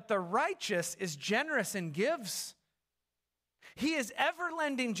back, but the righteous is generous and gives. He is ever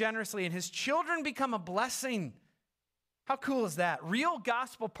lending generously, and his children become a blessing. How cool is that? Real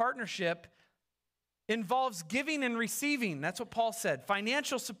gospel partnership involves giving and receiving. That's what Paul said.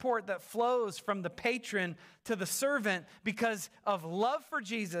 Financial support that flows from the patron to the servant because of love for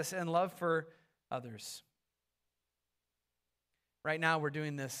Jesus and love for others. Right now we're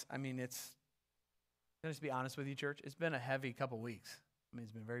doing this. I mean, I'll just be honest with you, church. It's been a heavy couple weeks. I mean,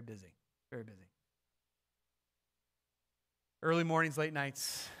 it's been very busy, very busy. Early mornings, late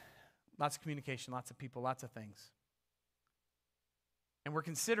nights, lots of communication, lots of people, lots of things. And we're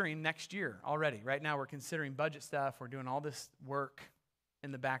considering next year already. Right now, we're considering budget stuff. We're doing all this work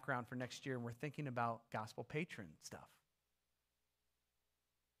in the background for next year, and we're thinking about gospel patron stuff.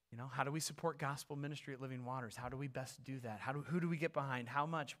 You know, how do we support gospel ministry at Living Waters? How do we best do that? Who do we get behind? How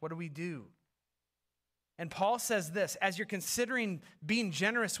much? What do we do? And Paul says this, as you're considering being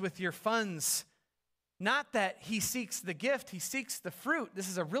generous with your funds, not that he seeks the gift, he seeks the fruit. This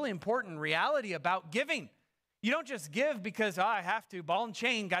is a really important reality about giving. You don't just give because, I have to, ball and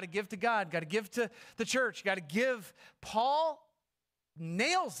chain, got to give to God, got to give to the church, got to give. Paul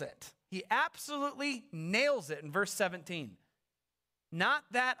nails it. He absolutely nails it in verse 17. Not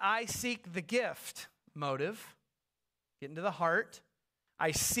that I seek the gift, motive, get into the heart.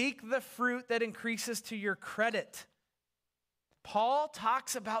 I seek the fruit that increases to your credit. Paul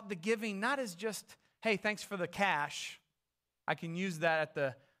talks about the giving not as just, hey, thanks for the cash. I can use that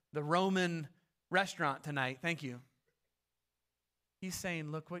at the Roman restaurant tonight. Thank you. He's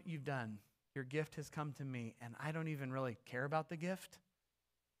saying, look what you've done. Your gift has come to me, and I don't even really care about the gift.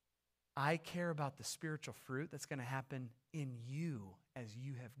 I care about the spiritual fruit that's going to happen in you as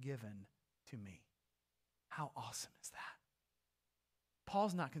you have given to me. How awesome is that?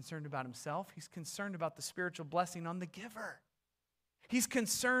 Paul's not concerned about himself. He's concerned about the spiritual blessing on the giver. He's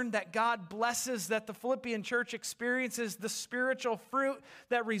concerned that God blesses, that the Philippian church experiences the spiritual fruit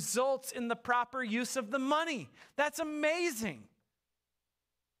that results in the proper use of the money. That's amazing.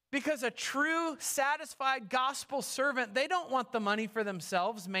 Because a true, satisfied gospel servant, they don't want the money for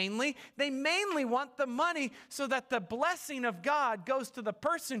themselves mainly. They mainly want the money so that the blessing of God goes to the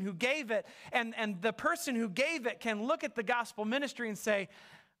person who gave it. And the person who gave it can look at the gospel ministry and say,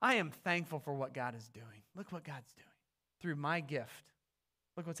 I am thankful for what God is doing. Look what God's doing through my gift.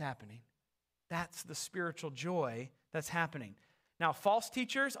 Look what's happening. That's the spiritual joy that's happening. Now, false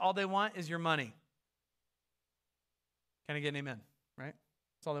teachers, all they want is your money. Can I get an amen? Right?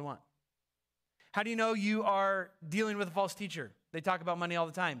 That's all they want. How do you know you are dealing with a false teacher? They talk about money all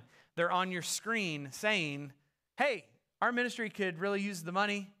the time. They're on your screen saying, hey, our ministry could really use the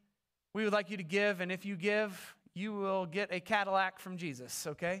money. We would like you to give, and if you give, you will get a Cadillac from Jesus,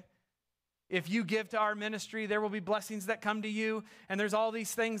 okay? If you give to our ministry, there will be blessings that come to you, and there's all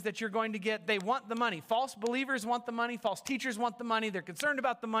these things that you're going to get. They want the money. False believers want the money. False teachers want the money. They're concerned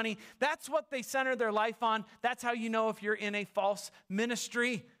about the money. That's what they center their life on. That's how you know if you're in a false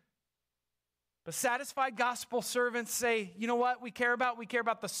ministry. But satisfied gospel servants say, you know what we care about? We care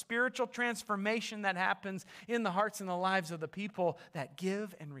about the spiritual transformation that happens in the hearts and the lives of the people that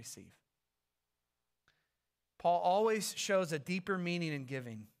give and receive. Paul always shows a deeper meaning in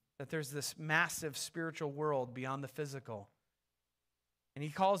giving. That there's this massive spiritual world beyond the physical. And he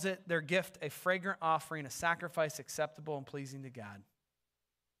calls it their gift a fragrant offering, a sacrifice acceptable and pleasing to God.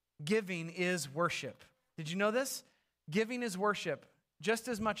 Giving is worship. Did you know this? Giving is worship just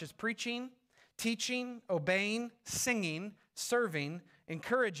as much as preaching, teaching, obeying, singing, serving,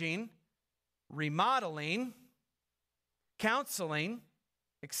 encouraging, remodeling, counseling,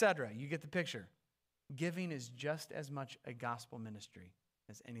 etc. You get the picture. Giving is just as much a gospel ministry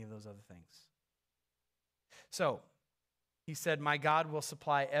as any of those other things. So, he said, my God will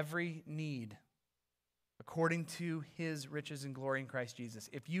supply every need according to his riches and glory in Christ Jesus.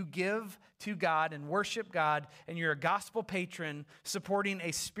 If you give to God and worship God, and you're a gospel patron supporting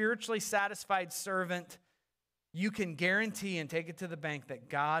a spiritually satisfied servant, you can guarantee and take it to the bank that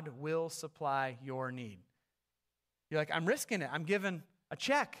God will supply your need. You're like, I'm risking it. I'm giving a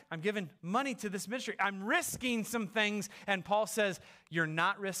check. I'm giving money to this ministry. I'm risking some things. And Paul says, you're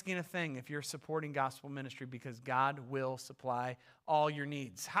not risking a thing if you're supporting gospel ministry because God will supply all your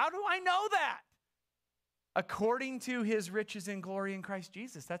needs. How do I know that? According to his riches and glory in Christ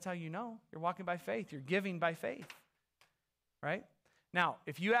Jesus. That's how you know. You're walking by faith. You're giving by faith. Right? Now,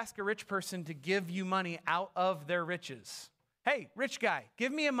 if you ask a rich person to give you money out of their riches, hey, rich guy,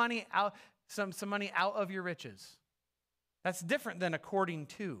 give me some money out of your riches. That's different than according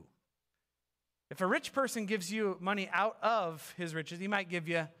to. If a rich person gives you money out of his riches, he might give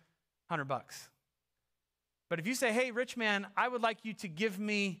you $100. But if you say, hey, rich man, I would like you to give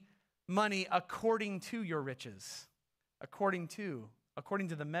me money according to your riches, according to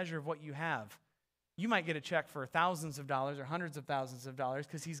the measure of what you have, you might get a check for thousands of dollars or hundreds of thousands of dollars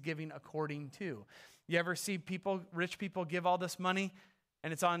because he's giving according to. You ever see rich people give all this money?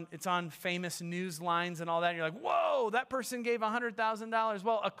 And it's on famous news lines and all that. And you're like, whoa, that person gave $100,000.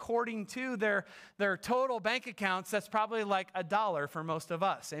 Well, according to their total bank accounts, that's probably like $1 for most of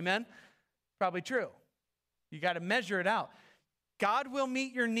us. Amen? Probably true. You got to measure it out. God will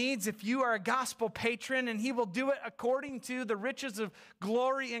meet your needs if you are a gospel patron, and he will do it according to the riches of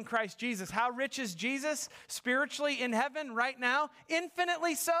glory in Christ Jesus. How rich is Jesus spiritually in heaven right now?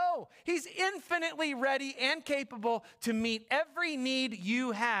 Infinitely so. He's infinitely ready and capable to meet every need you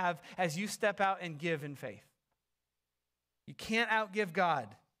have as you step out and give in faith. You can't outgive God.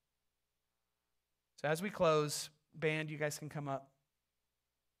 So as we close, band, you guys can come up.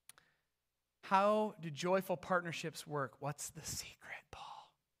 How do joyful partnerships work? What's the secret,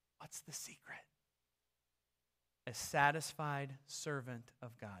 Paul? What's the secret? A satisfied servant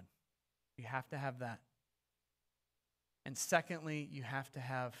of God. You have to have that. And secondly, you have to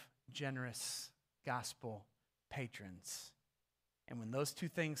have generous gospel patrons. And when those two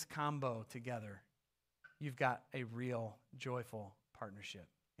things combo together, you've got a real joyful partnership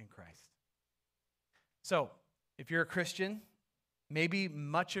in Christ. So, if you're a Christian, maybe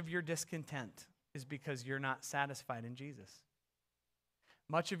much of your discontent is because you're not satisfied in Jesus.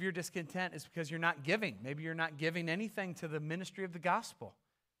 Much of your discontent is because you're not giving. Maybe you're not giving anything to the ministry of the gospel.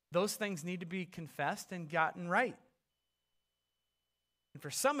 Those things need to be confessed and gotten right. And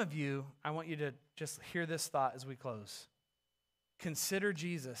for some of you, I want you to just hear this thought as we close. Consider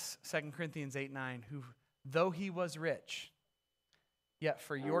Jesus, 2 Corinthians 8:9, who, though he was rich, yet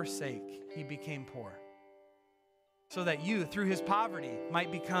for your sake he became poor, so that you, through his poverty, might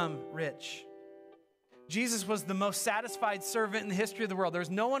become rich. Jesus was the most satisfied servant in the history of the world. There's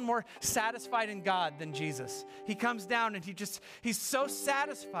no one more satisfied in God than Jesus. He comes down and he's so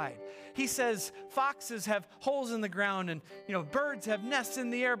satisfied. He says, foxes have holes in the ground and, birds have nests in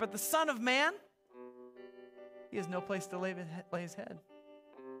the air, but the Son of Man, he has no place to lay his head.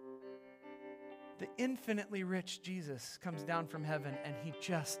 The infinitely rich Jesus comes down from heaven, and he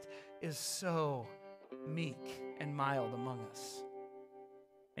just is so meek and mild among us.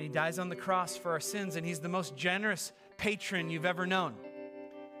 And he dies on the cross for our sins, and he's the most generous patron you've ever known.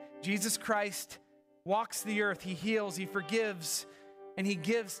 Jesus Christ walks the earth. He heals, he forgives, and he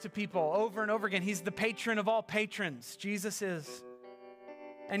gives to people over and over again. He's the patron of all patrons. Jesus is.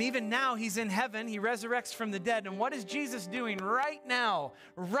 And even now, he's in heaven. He resurrects from the dead. And what is Jesus doing right now,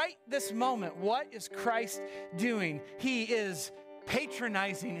 right this moment? What is Christ doing? He is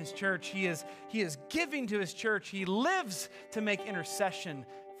patronizing his church. He is giving to his church. He lives to make intercession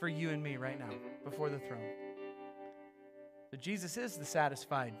for you and me right now before the throne. So Jesus is the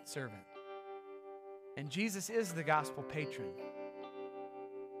satisfied servant. And Jesus is the gospel patron.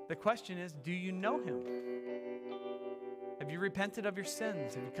 The question is, do you know him? Have you repented of your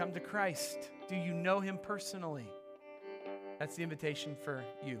sins? Have you come to Christ? Do you know him personally? That's the invitation for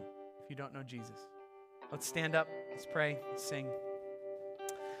you if you don't know Jesus. Let's stand up. Let's pray. Let's sing.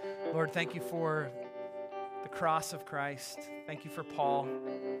 Lord, thank you for the cross of Christ. Thank you for Paul,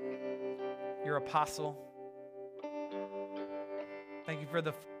 your apostle. Thank you for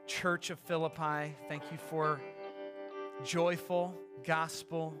the church of Philippi. Thank you for joyful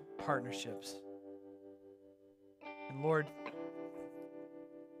gospel partnerships. And Lord,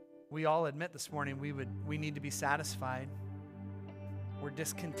 we all admit this morning we need to be satisfied. We're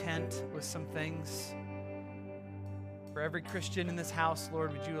discontent with some things. For every Christian in this house,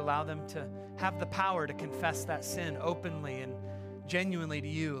 Lord, would you allow them to have the power to confess that sin openly and genuinely to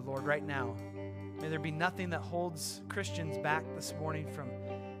you, Lord, right now. May there be nothing that holds Christians back this morning from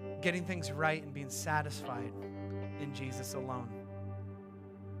getting things right and being satisfied in Jesus alone.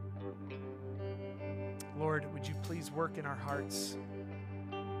 Lord, would you please work in our hearts?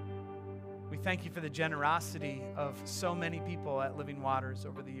 We thank you for the generosity of so many people at Living Waters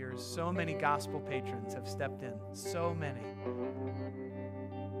over the years. So many gospel patrons have stepped in. So many.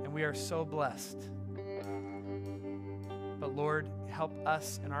 And we are so blessed. But Lord, help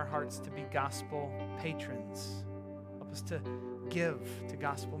us in our hearts to be gospel patrons. Help us to give to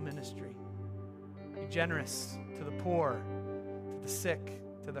gospel ministry. Be generous to the poor, to the sick,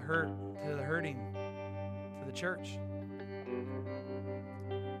 to the hurting, to the church.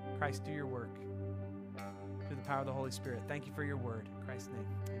 Christ, do your work through the power of the Holy Spirit. Thank you for your word. In Christ's name,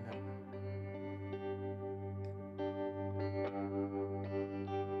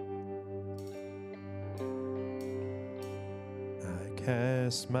 I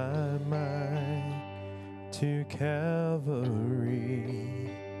cast my mind to Calvary,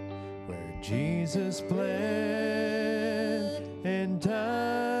 where Jesus bled and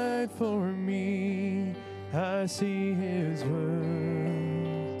died for me. I see his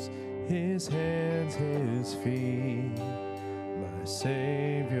wounds, his hands, his feet, my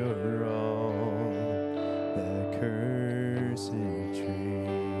Savior on that cursed tree.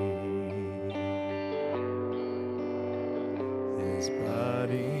 His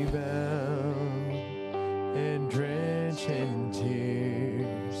body bound and drenched in tears,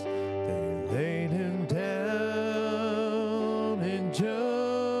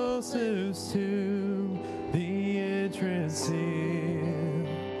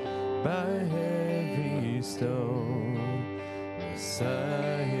 by every stone.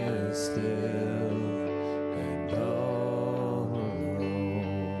 Messiah is still and all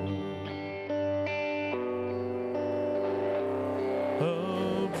alone.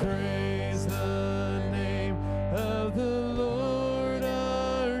 Oh, praise the name of the Lord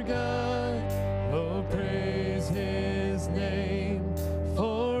our God. Oh, praise his name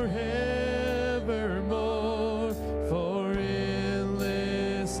forevermore. For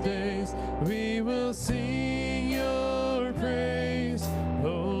endless days we will sing your praise,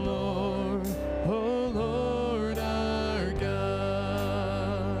 O Lord our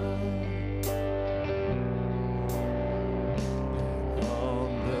God.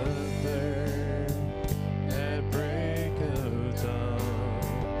 On the third, at break of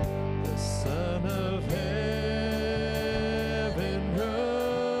dawn, the Son of Heaven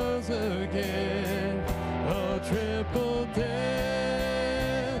rose again. Oh, triple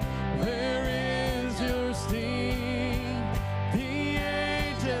death, where is your sting? The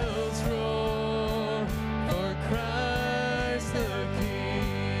angels roar for Christ the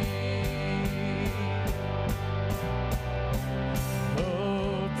King.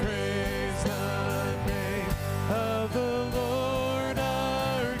 Oh, praise the name of the Lord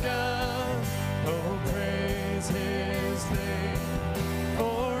our God. Oh, praise his name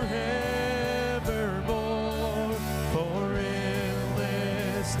forevermore. For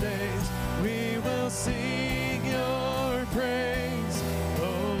endless days we will sing your praise, O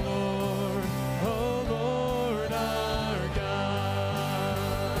Lord our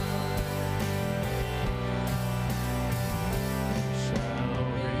God. Shall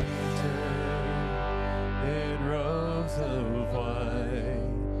return in robes of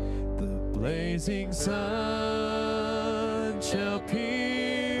white. The blazing sun shall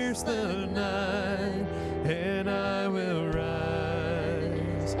pierce the night, and I will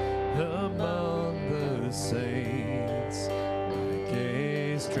rise among the saints, my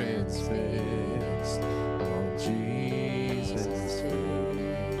gaze transfixed on Jesus' face.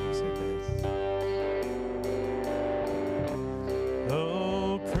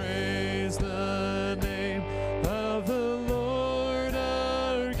 Oh, praise the name of the Lord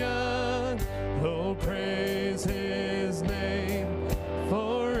our God. Oh, praise his name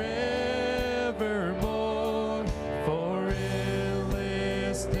forevermore. For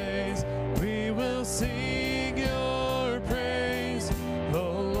endless days we will sing your praise,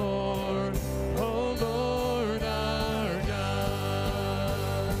 O Lord our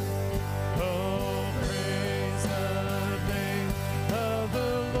God. Oh, praise the name of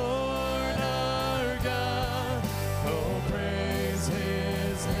the Lord our God. Oh, praise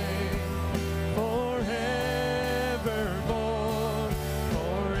his name forevermore.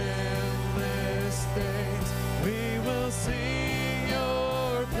 For endless days we will sing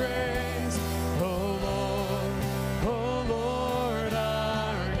your praise, O Lord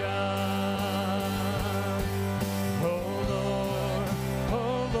our God. O Lord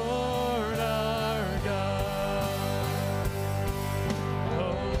our God.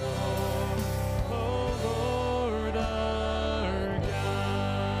 O Lord our God.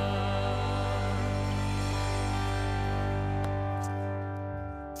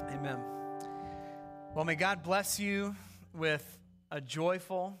 Amen. Well, may God bless you with a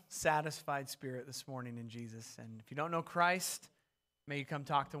joyful, satisfied spirit this morning in Jesus. And if you don't know Christ, may you come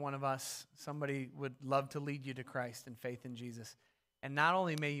talk to one of us. Somebody would love to lead you to Christ and faith in Jesus. And not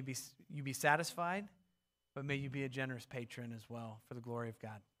only may you be satisfied, but may you be a generous patron as well for the glory of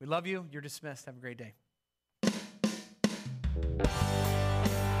God. We love you. You're dismissed. Have a great day.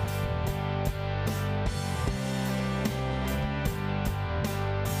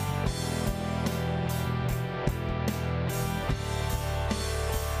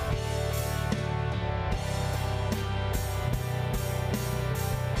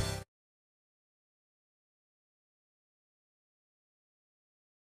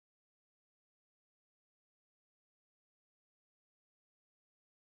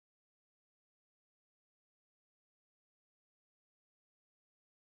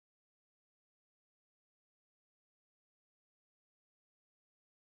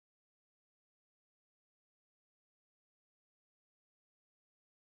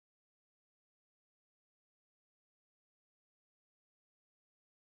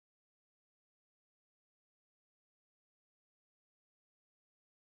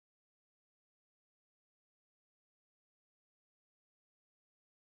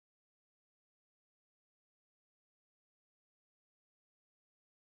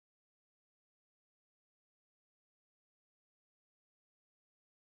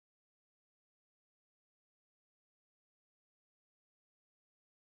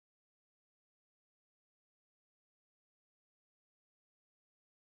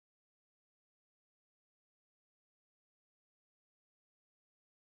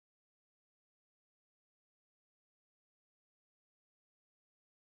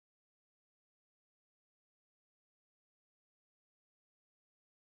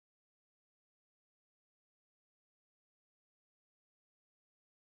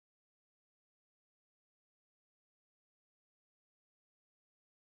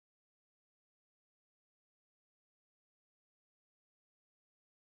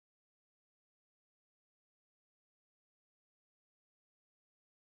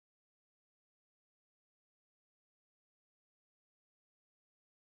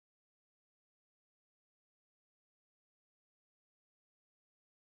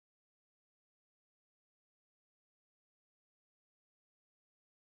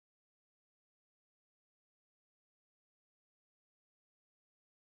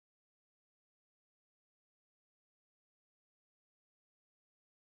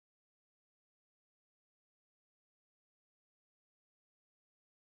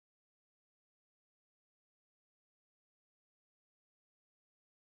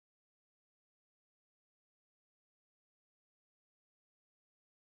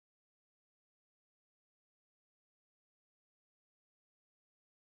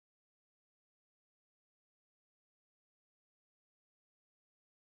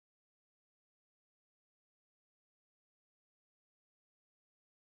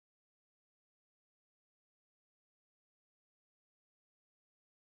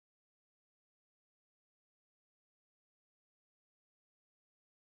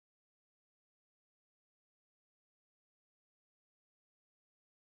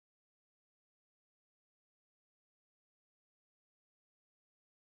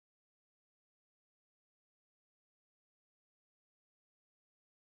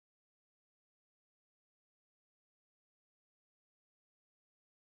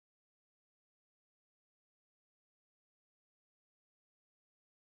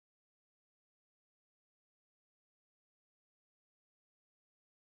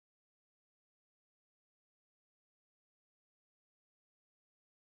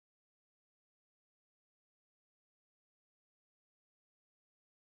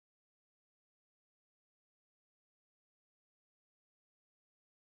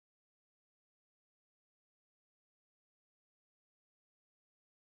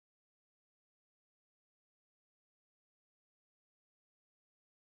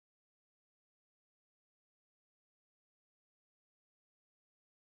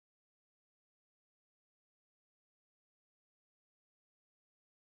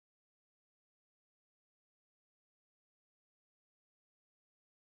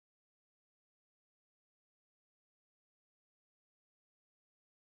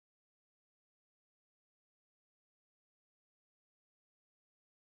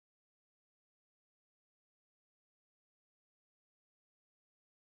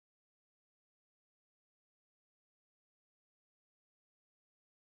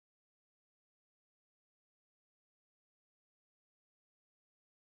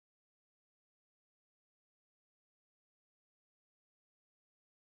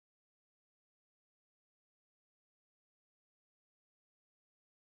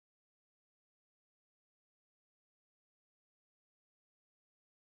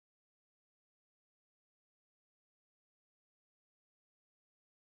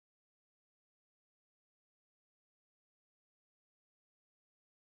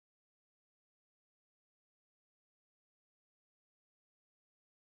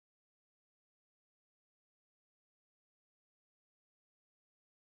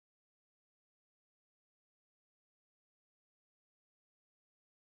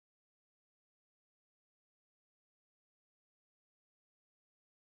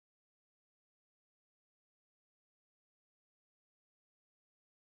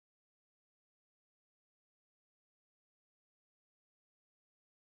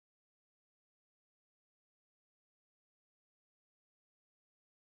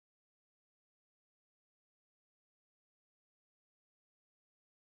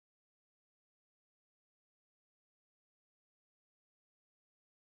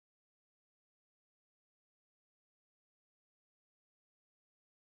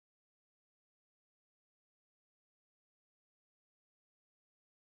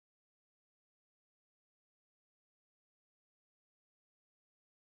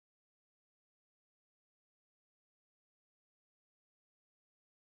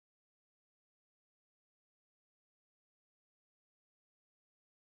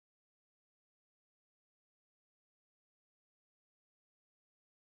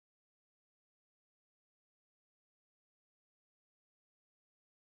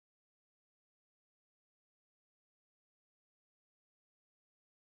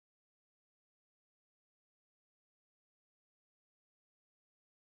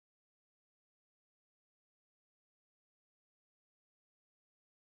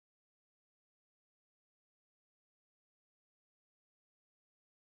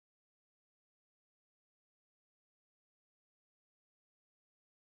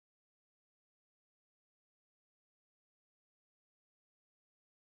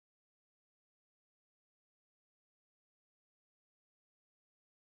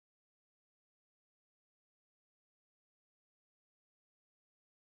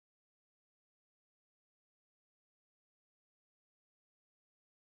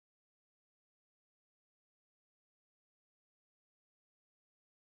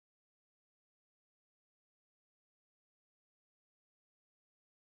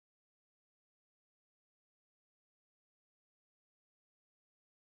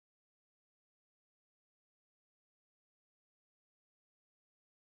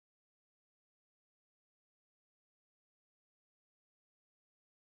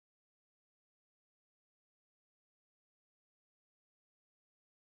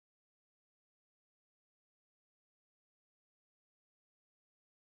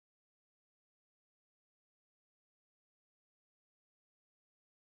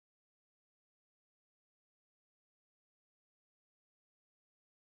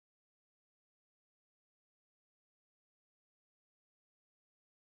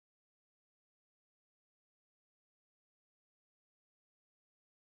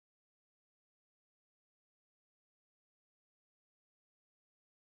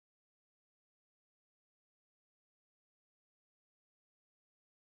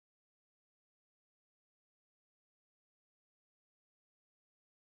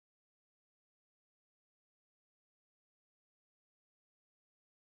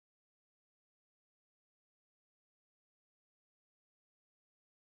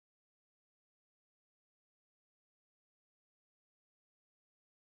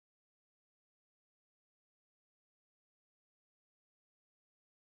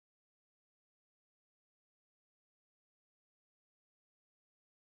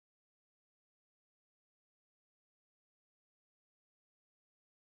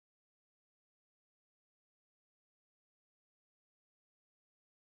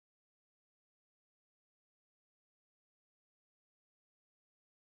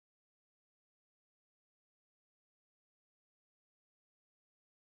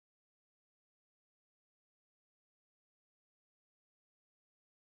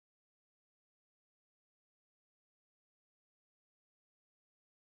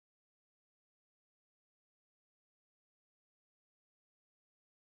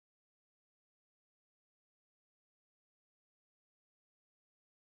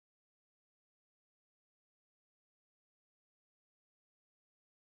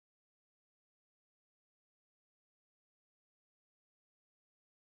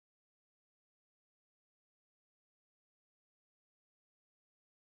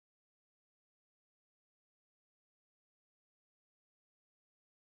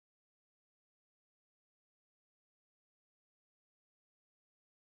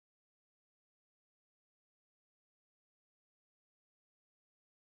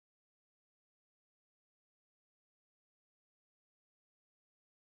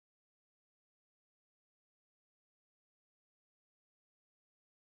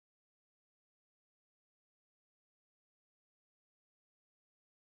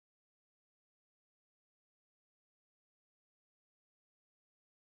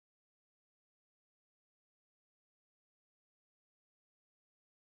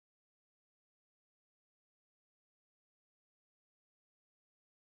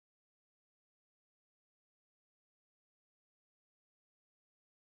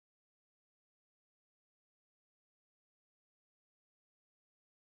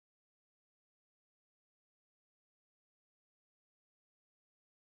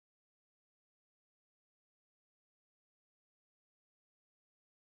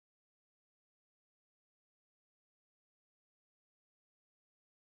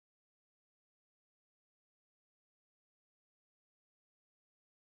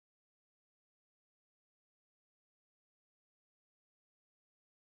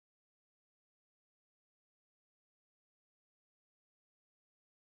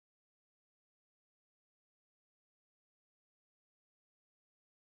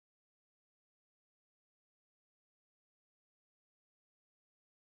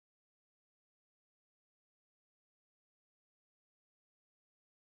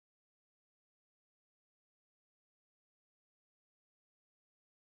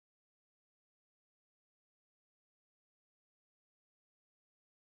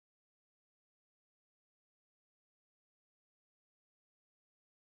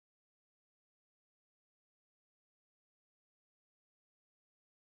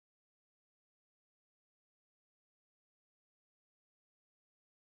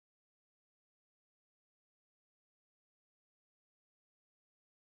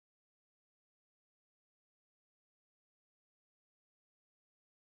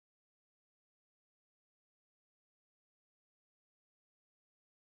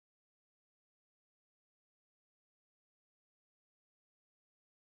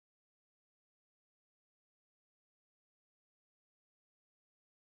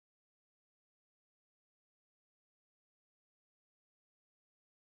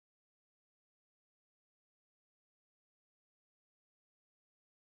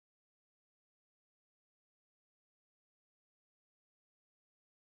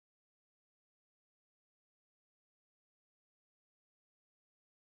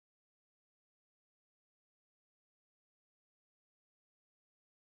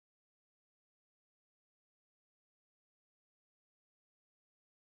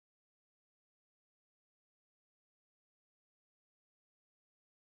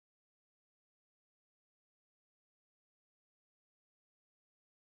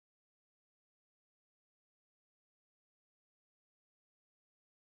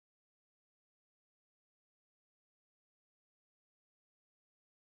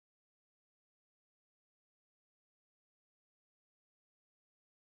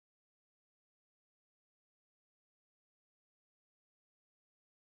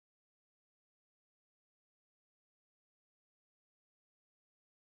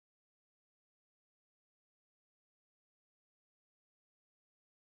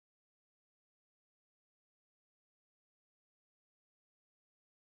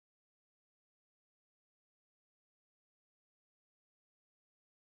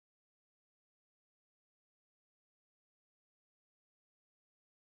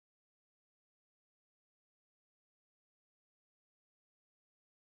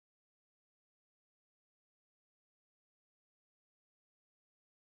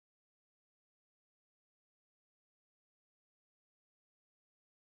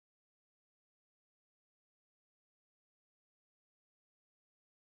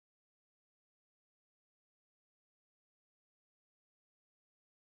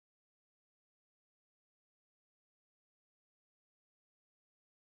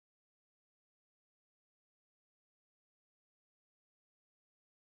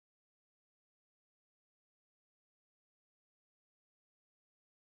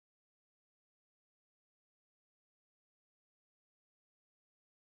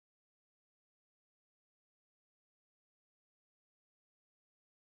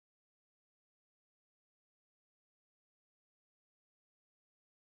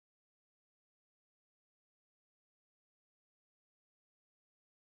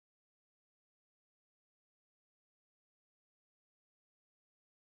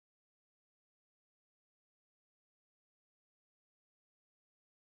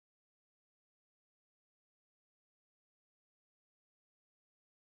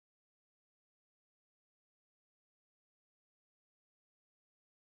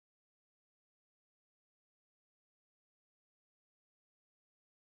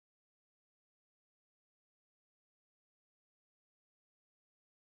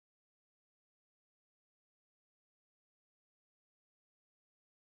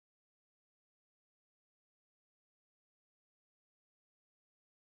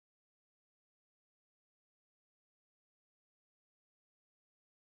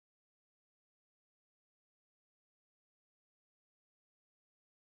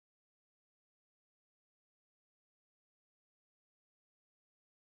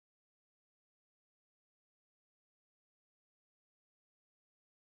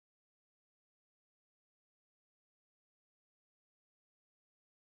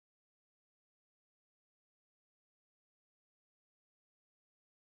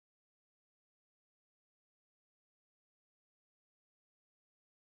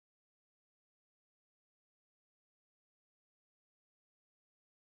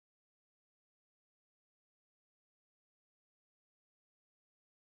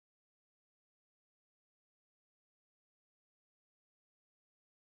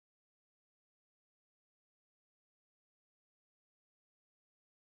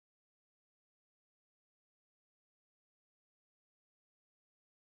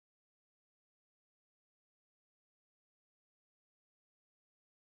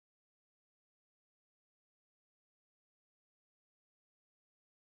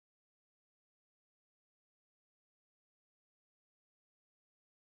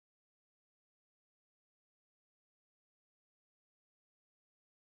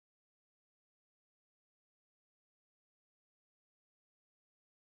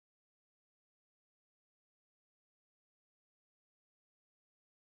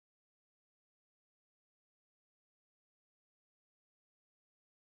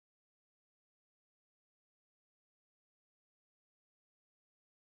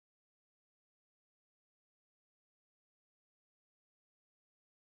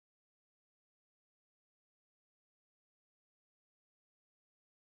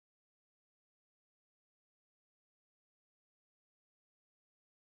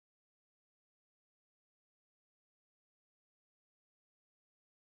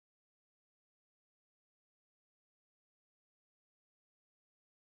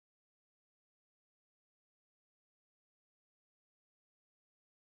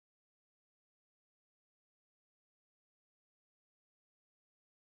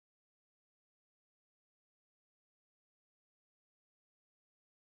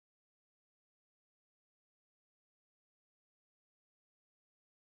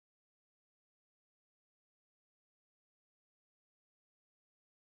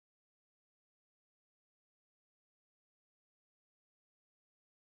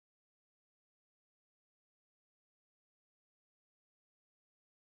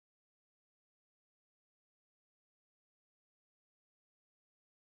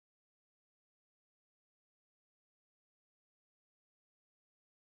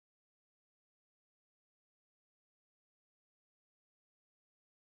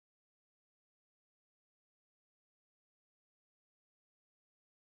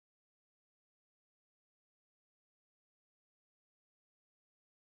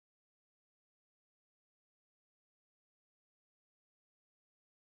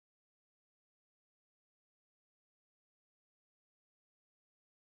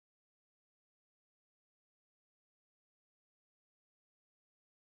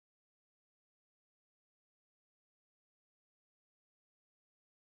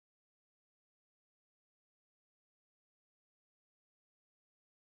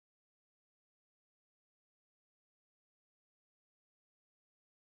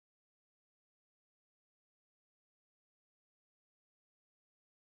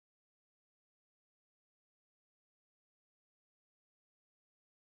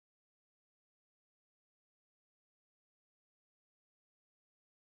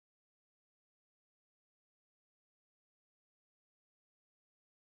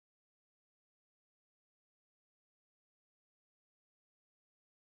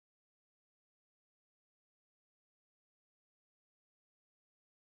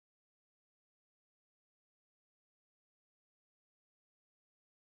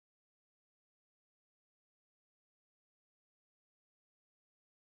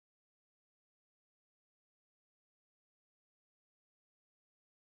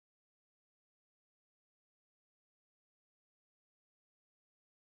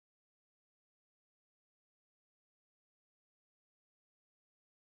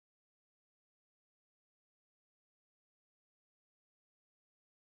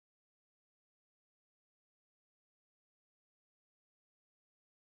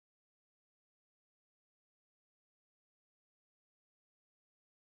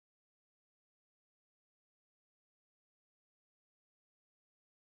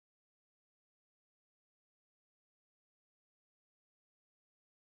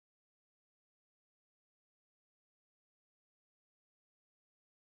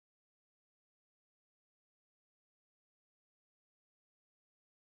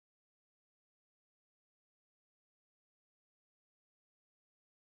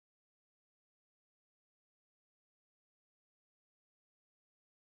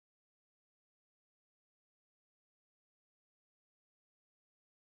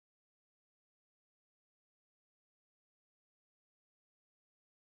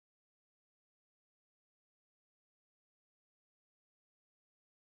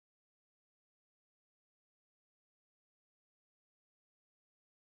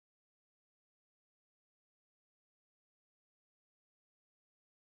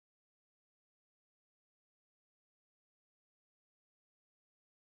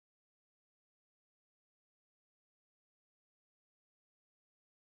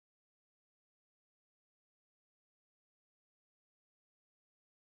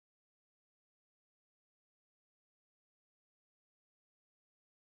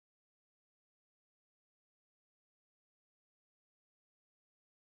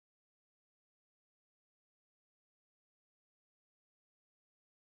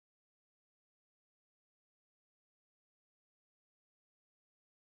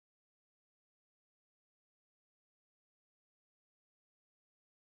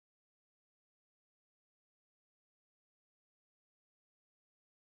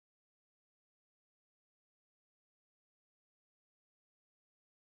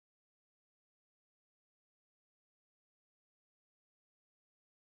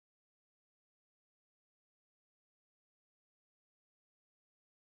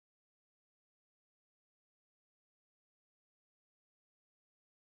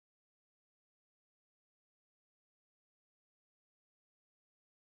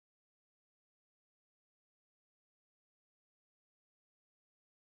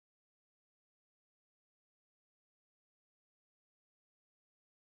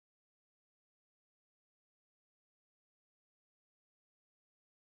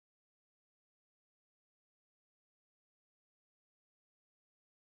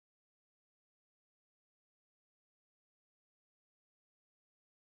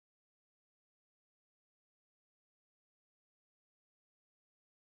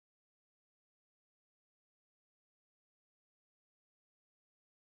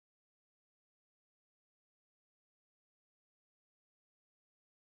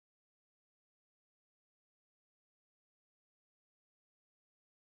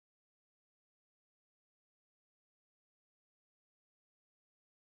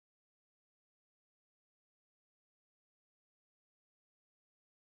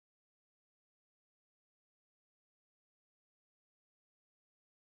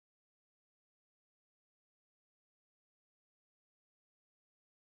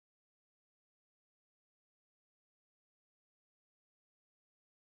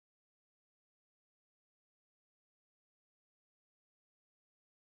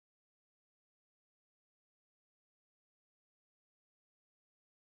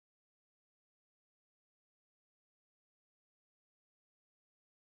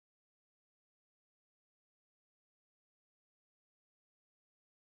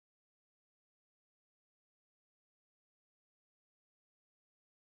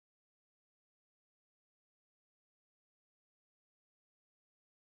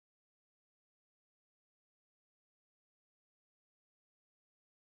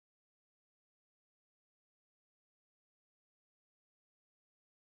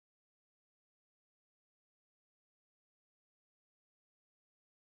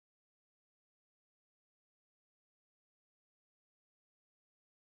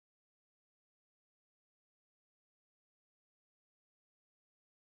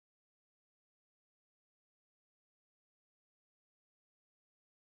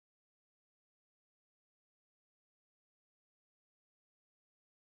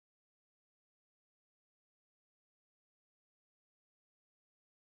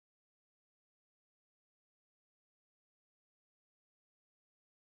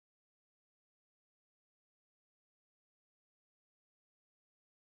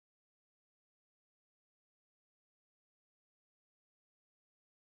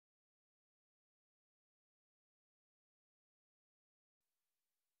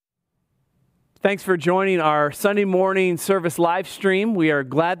 Thanks for joining our Sunday morning service live stream. We are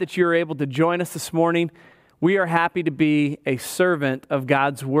glad that you are able to join us this morning. We are happy to be a servant of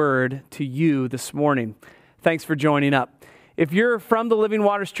God's Word to you this morning. Thanks for joining up. If you're from the Living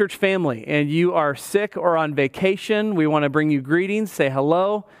Waters Church family and you are sick or on vacation, we want to bring you greetings, say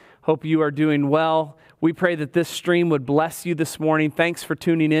hello. Hope you are doing well. We pray that this stream would bless you this morning. Thanks for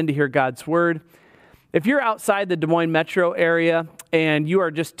tuning in to hear God's Word. If you're outside the Des Moines metro area and you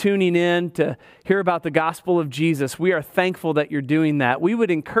are just tuning in to hear about the gospel of Jesus, we are thankful that you're doing that. We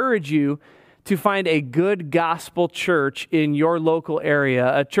would encourage you to find a good gospel church in your local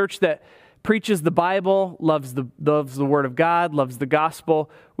area, a church that preaches the Bible, loves the Word of God, loves the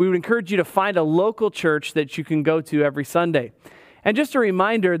gospel. We would encourage you to find a local church that you can go to every Sunday. And just a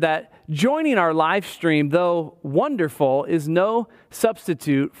reminder that joining our live stream, though wonderful, is no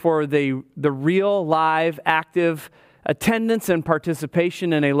substitute for the real, live, active attendance and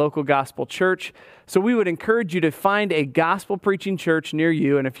participation in a local gospel church. So we would encourage you to find a gospel preaching church near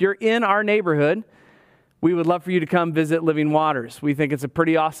you. And if you're in our neighborhood, we would love for you to come visit Living Waters. We think it's a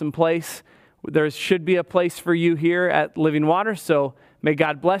pretty awesome place. There should be a place for you here at Living Waters. So may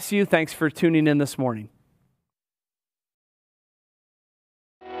God bless you. Thanks for tuning in this morning.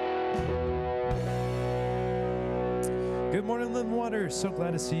 Good morning, Living Waters. So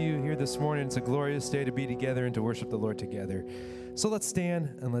glad to see you here this morning. It's a glorious day to be together and to worship the Lord together. So let's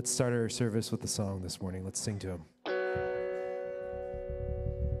stand and let's start our service with a song this morning. Let's sing to Him.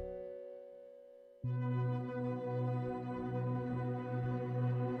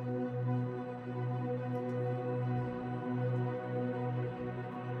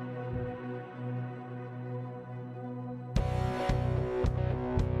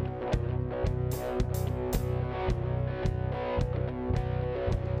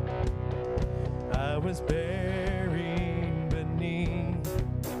 Was buried beneath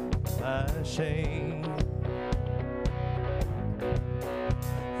my shame.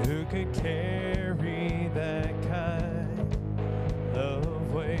 Who could carry that kind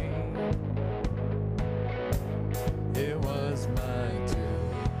of weight? It was my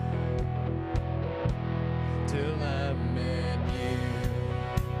tomb till I met you.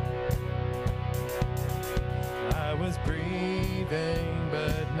 I was breathing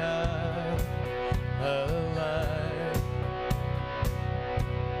but not alive.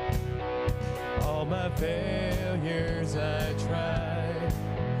 All my failures I tried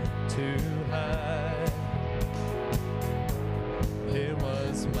to hide. It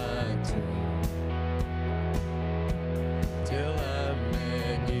was my tomb till I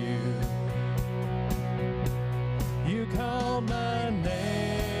met you. You called my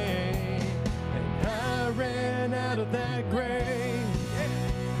name and I ran out of that grave.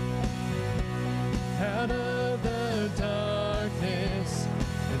 Out of the darkness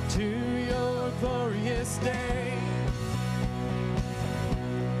into your glorious day.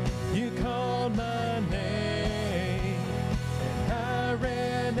 You called my name and I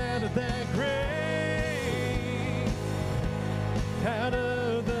ran out of that grave. Out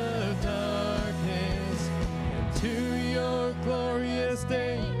of the darkness into your glorious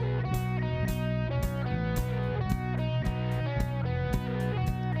day.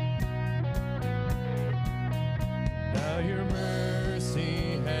 Your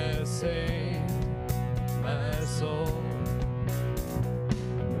mercy has saved my soul.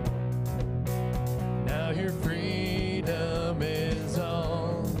 Now your freedom is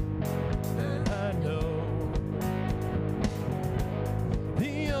all that I know.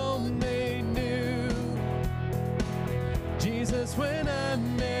 The only knew Jesus when I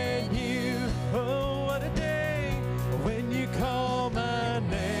met you. Oh, what a day when you call my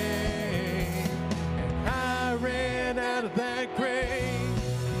name and I ran out of that grave,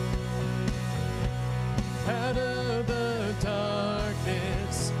 out of the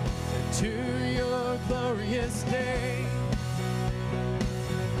darkness into your glorious day.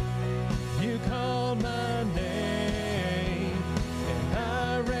 You called my name and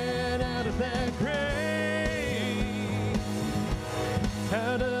I ran out of that grave,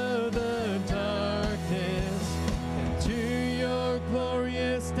 out of the darkness into your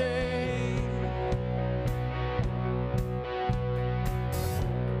glorious day.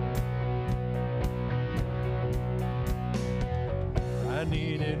 I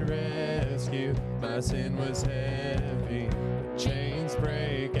needed rescue, my sin was heavy. Chains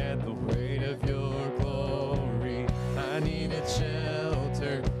break at the weight of your glory. I needed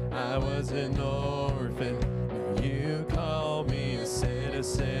shelter, I was an orphan. Now you call me a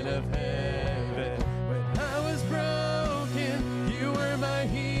citizen of heaven. When I was broken, you were my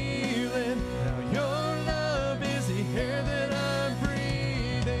healing. Now your love is the air that I'm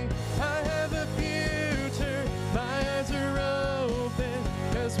breathing. I have a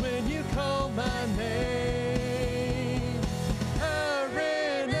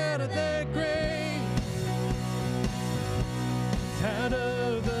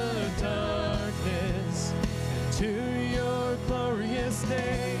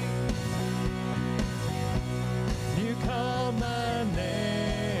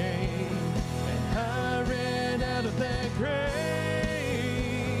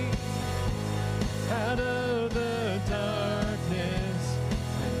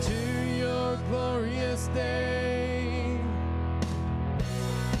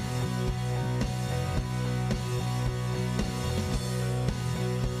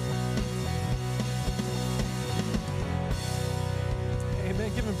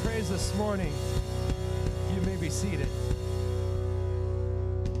Amen. Give him praise this morning. You may be seated.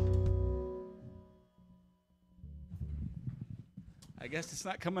 I guess it's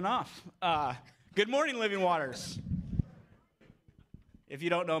not coming off. Good morning, Living Waters. If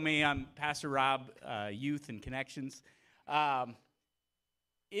you don't know me, I'm Pastor Rob, Youth and Connections.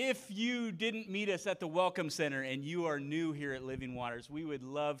 If you didn't meet us at the Welcome Center and you are new here at Living Waters, we would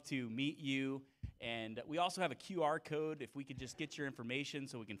love to meet you. And we also have a QR code. If we could just get your information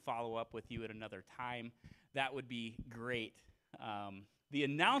so we can follow up with you at another time, that would be great. The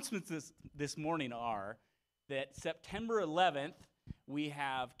announcements this morning are that September 11th, we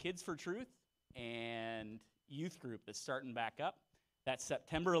have Kids for Truth and youth group that's starting back up. That's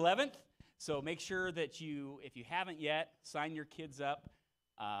September 11th. So make sure that if you haven't yet, sign your kids up.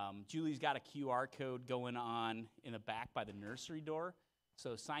 Julie's got a QR code going on in the back by the nursery door.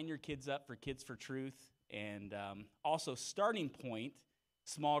 So sign your kids up for Kids for Truth. And also Starting Point,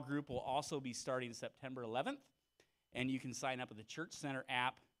 small group, will also be starting September 11th. And you can sign up with the Church Center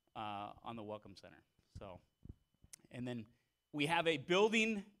app on the Welcome Center. And then we have a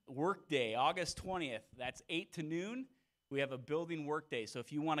building work day, August 20th. That's 8 to noon. We have a building work day. So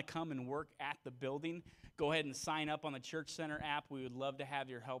if you want to come and work at the building, go ahead and sign up on the Church Center app. We would love to have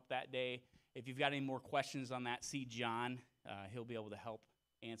your help that day. If you've got any more questions on that, see John. He'll be able to help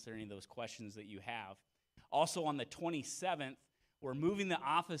answer any of those questions that you have. Also on the 27th, we're moving the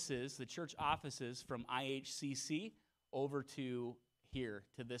offices, the church offices, from IHCC over to here,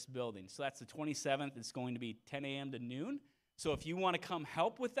 to this building. So that's the 27th. It's going to be 10 a.m. to noon. So if you want to come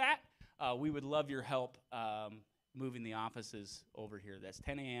help with that, we would love your help moving the offices over here. That's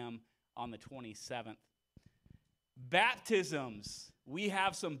 10 a.m. on the 27th. Baptisms. We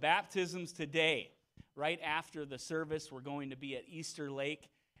have some baptisms today. Right after the service, we're going to be at Easter Lake,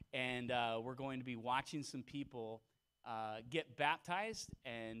 and we're going to be watching some people get baptized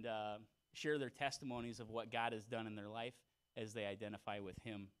and share their testimonies of what God has done in their life as they identify with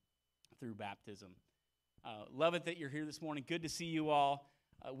Him through baptism. Love it that you're here this morning. Good to see you all.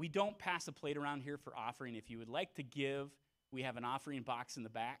 We don't pass a plate around here for offering. If you would like to give, we have an offering box in the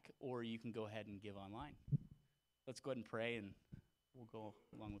back, or you can go ahead and give online. Let's go ahead and pray, and we'll go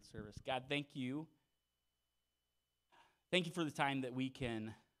along with service. God, thank you. Thank you for the time that we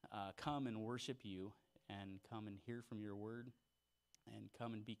can come and worship you and come and hear from your word and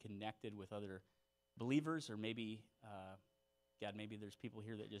come and be connected with other believers, or maybe, God, maybe there's people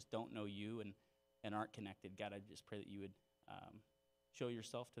here that just don't know you and aren't connected. God, I just pray that you would show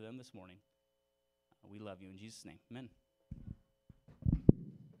yourself to them this morning. We love you in Jesus' name. Amen.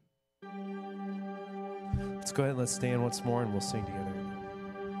 Let's go ahead and let's stand once more and we'll sing together.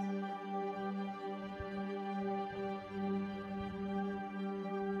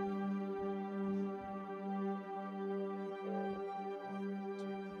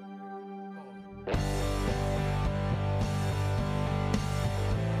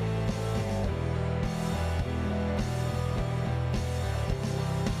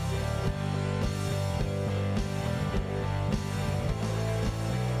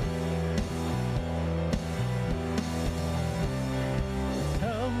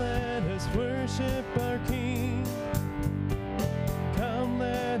 Worship our King. Come,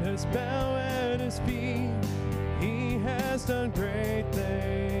 let us bow at His feet. He has done great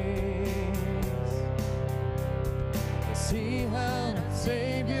things. See how the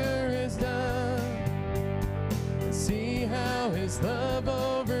Savior has done. See how His love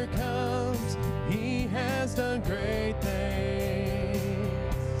overcomes. He has done great things.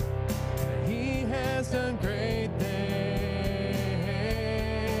 He has done great things.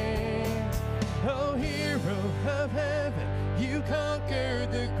 Oh, hero of heaven, you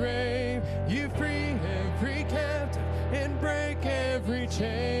conquered the grave. You free every captive and break every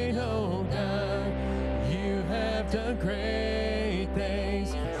chain. Oh God, you have done great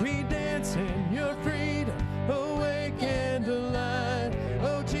things. We dance in your freedom, awake and alive.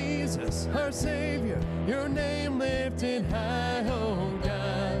 Oh Jesus, our Savior, your name lifted high. Oh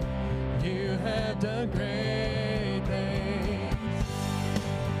God, you have done great things.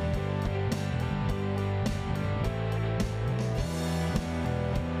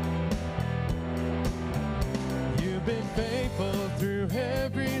 You've been faithful through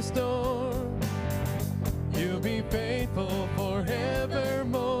every storm. You'll be faithful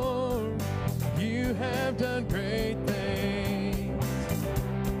forevermore. You have done great things,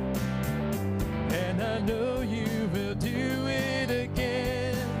 and I know you will do it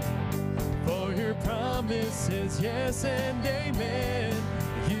again. For your promise is yes and amen.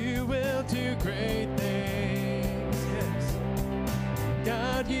 You will do great things. Yes,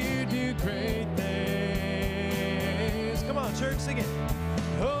 God, you do great things. Come on, church, sing it.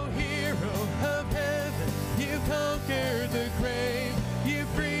 Oh, hero of heaven, you conquered the grave. You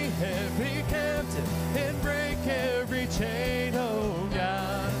free every captive and break every chain. Oh,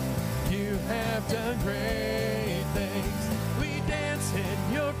 God, you have done great things. We dance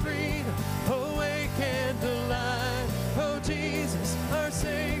in your freedom, awaken the light. Oh, Jesus, our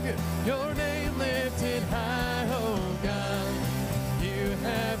Savior, your name lifted high. Oh, God, you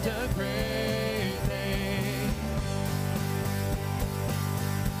have done great things.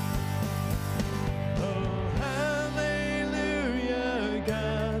 Oh, hallelujah,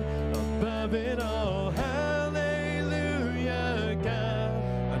 God, above it all. Hallelujah, God,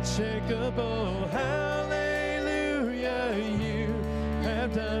 unshakable. Hallelujah, you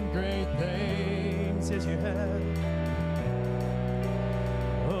have done great things. Yes, you have.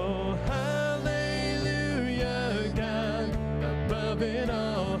 Oh, hallelujah, God, above it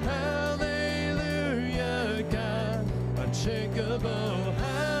all. Hallelujah, God, unshakable.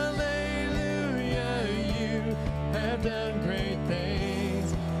 Hallelujah, you have done great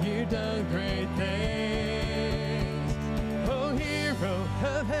things. You've done great things. Oh, hero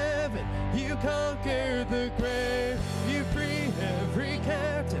of heaven, you conquered the grave. You free every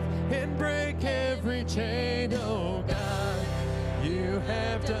captive and break every chain. Oh, God, you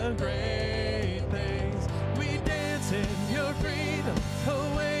have done great things. We dance in your freedom,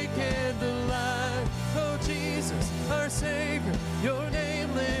 awaken the light. Oh, Jesus, our Savior, your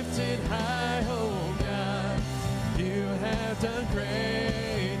name lifted high. Oh, God, you have done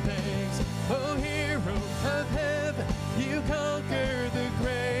great things. Oh, hero of heaven, you conquer the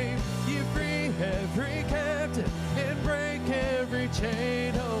grave. You free every captive and break every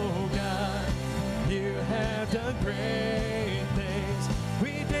chain. Oh, God, you have done great things.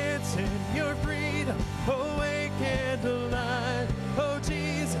 We dance in your freedom, awaken the light. Oh,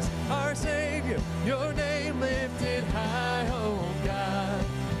 Jesus, our Savior, your name lifted high. Oh, God,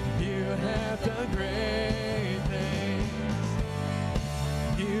 you have done great things.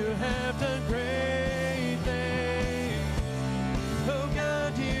 You have done great things. Oh,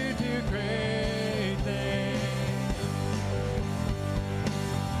 God, you do great things.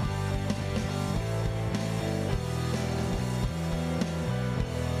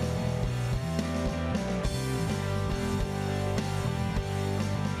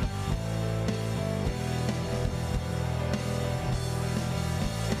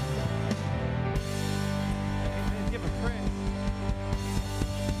 Give a praise.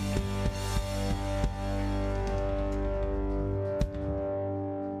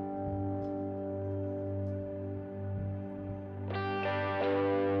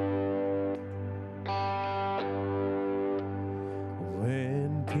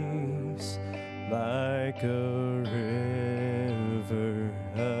 When peace like a river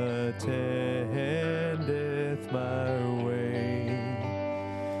attendeth my way,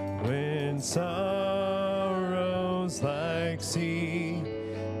 when sorrows like sea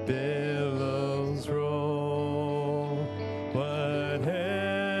billows roll, whatever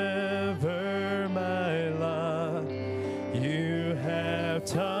my lot, you have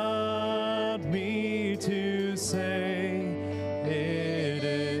taught me to say, it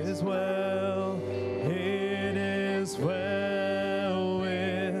is well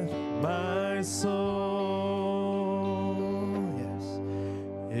with my soul. Yes,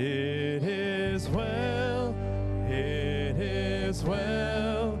 it is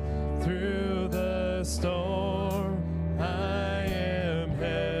well through the storm I am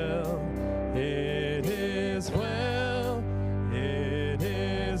held. It is well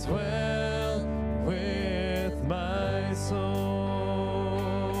with my soul.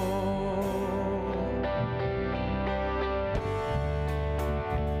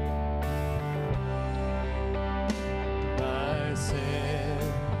 My sin,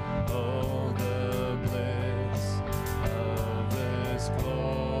 oh, the bliss of this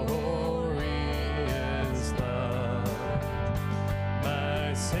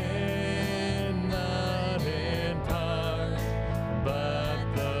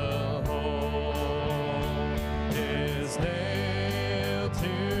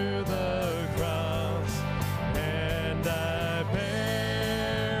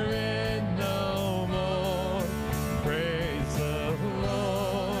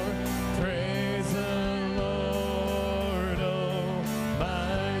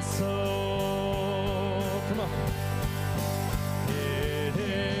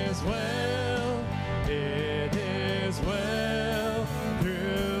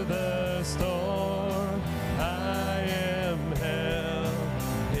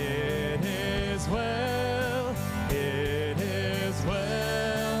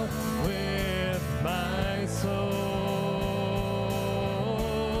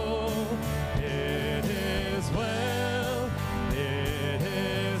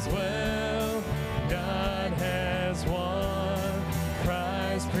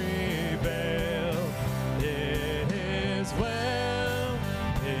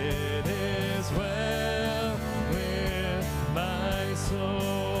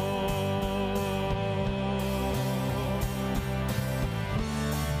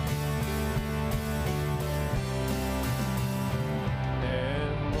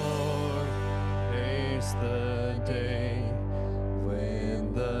is the day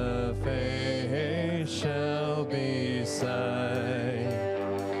when the face shall be sight.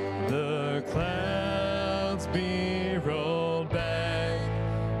 The clouds be rolled back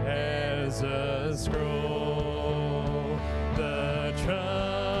as a scroll. The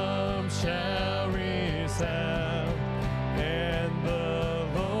trump shall resound, and the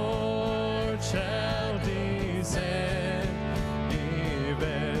Lord shall descend.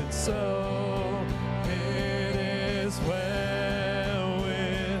 Even so, it is well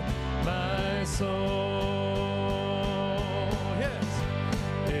with my soul. Yes,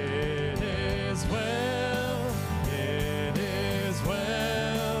 it is well, it is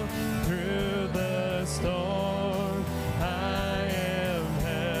well. Through the storm I am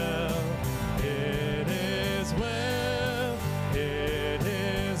held. It is well, it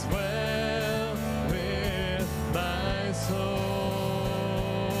is well with my soul.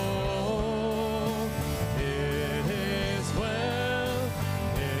 It is well,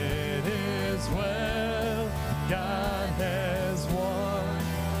 it is well. God has won,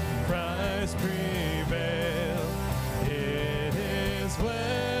 Christ prevailed. It is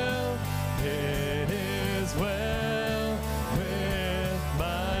well, it is well with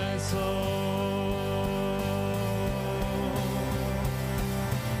my soul.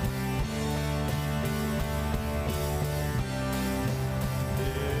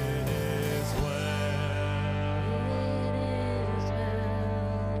 It is well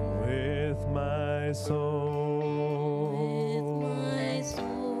with my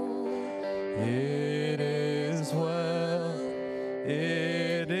soul. It is well,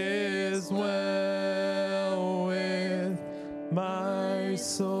 it is well with my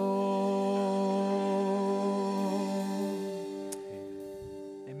soul.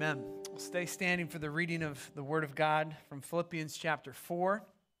 Amen. We'll stay standing for the reading of the Word of God from Philippians chapter 4.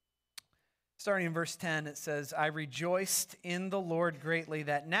 Starting in verse 10, it says, I rejoiced in the Lord greatly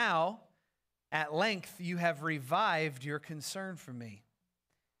that now, at length, you have revived your concern for me.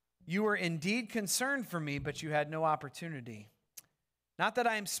 You were indeed concerned for me, but you had no opportunity. Not that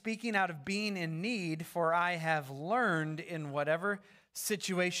I am speaking out of being in need, for I have learned in whatever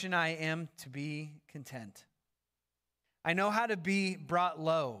situation I am to be content. I know how to be brought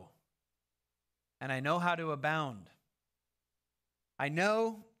low, and I know how to abound. I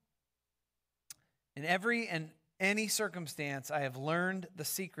know in every and any circumstance I have learned the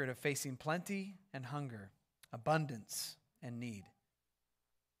secret of facing plenty and hunger, abundance and need.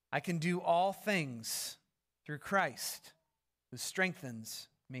 I can do all things through Christ who strengthens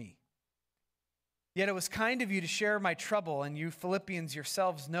me. Yet it was kind of you to share my trouble, and you Philippians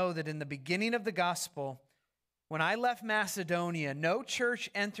yourselves know that in the beginning of the gospel, when I left Macedonia, no church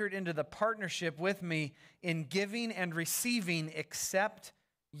entered into the partnership with me in giving and receiving except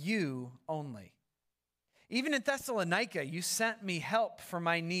you only. Even in Thessalonica, you sent me help for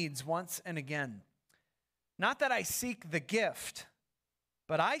my needs once and again. Not that I seek the gift,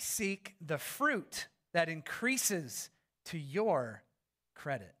 but I seek the fruit that increases to your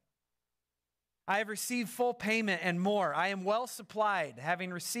credit. I have received full payment and more. I am well supplied,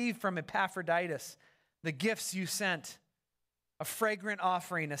 having received from Epaphroditus the gifts you sent, a fragrant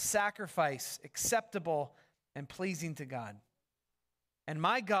offering, a sacrifice acceptable and pleasing to God. And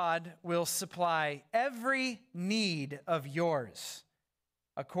my God will supply every need of yours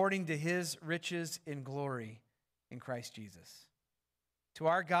according to his riches in glory in Christ Jesus. To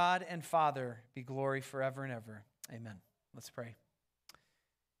our God and Father be glory forever and ever. Amen. Let's pray.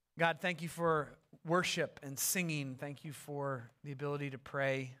 God, thank you for worship and singing. Thank you for the ability to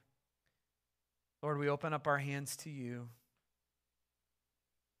pray. Lord, we open up our hands to you,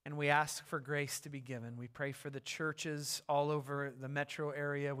 and we ask for grace to be given. We pray for the churches all over the metro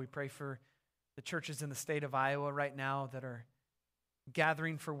area. We pray for the churches in the state of Iowa right now that are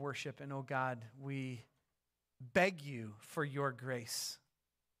gathering for worship. And oh God, we beg you for your grace.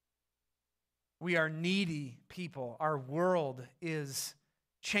 We are needy people. Our world is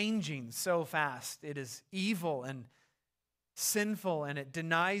changing so fast. It is evil and sinful, and it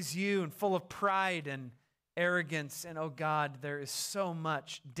denies you and full of pride and arrogance. And oh God, there is so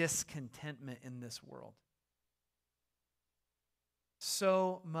much discontentment in this world.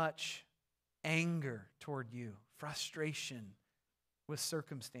 So much anger toward you, frustration with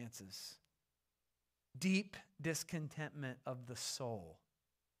circumstances, deep discontentment of the soul.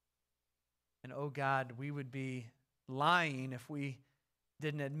 And oh God, we would be lying if we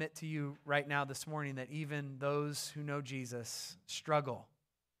didn't admit to you right now this morning that even those who know Jesus struggle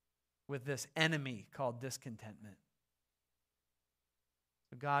with this enemy called discontentment.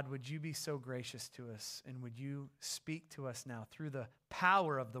 So God, would you be so gracious to us, and would you speak to us now through the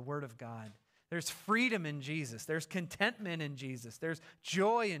power of the Word of God, There's freedom in Jesus. There's contentment in Jesus. There's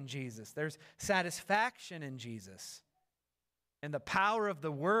joy in Jesus. There's satisfaction in Jesus. And the power of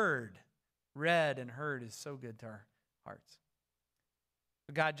the word read and heard is so good to our hearts.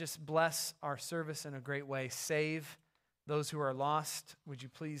 God, just bless our service in a great way. Save those who are lost. Would you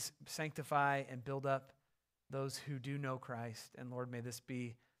please sanctify and build up those who do know Christ? And Lord, may this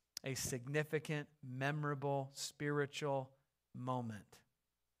be a significant, memorable, spiritual moment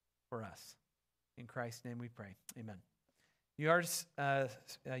for us. In Christ's name we pray. Amen. You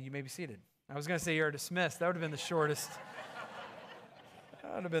may be seated. I was going to say you are dismissed. That would have been the shortest.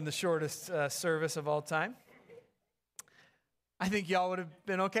 That would have been the shortest service of all time. I think y'all would have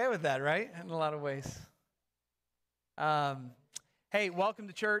been okay with that, right? In a lot of ways. Hey, welcome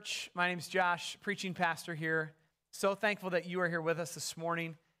to church. My name is Josh, preaching pastor here. So thankful that you are here with us this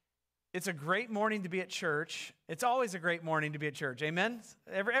morning. It's a great morning to be at church. It's always a great morning to be at church. Amen?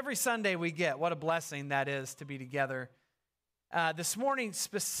 Every Sunday we get. What a blessing that is to be together. This morning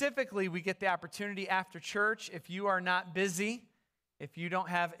specifically, we get the opportunity after church. If you are not busy, if you don't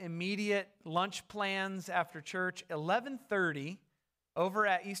have immediate lunch plans after church, 11:30 over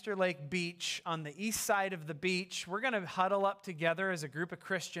at Easter Lake Beach on the east side of the beach, we're going to huddle up together as a group of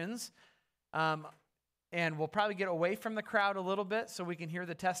Christians. And we'll probably get away from the crowd a little bit so we can hear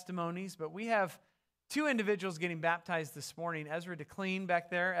the testimonies. But we have two individuals getting baptized this morning. Ezra DeClean back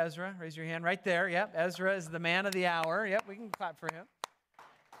there. Ezra, raise your hand right there. Yep, Ezra is the man of the hour. Yep, we can clap for him.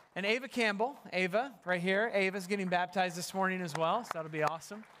 And Ava Campbell, Ava, right here. Ava's getting baptized this morning as well, so that'll be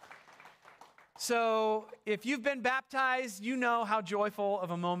awesome. So if you've been baptized, you know how joyful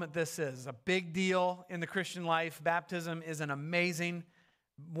of a moment this is. It's a big deal in the Christian life. Baptism is an amazing,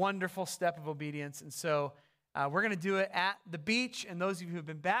 wonderful step of obedience. And so we're going to do it at the beach. And those of you who have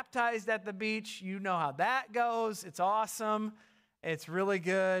been baptized at the beach, you know how that goes. It's awesome. It's really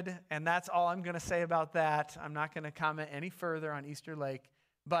good. And that's all I'm going to say about that. I'm not going to comment any further on Easter Lake.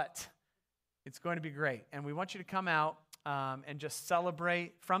 But it's going to be great. And we want you to come out and just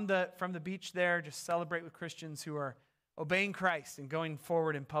celebrate from the beach there. Just celebrate with Christians who are obeying Christ and going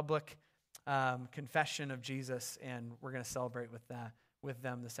forward in public confession of Jesus. And we're going to celebrate with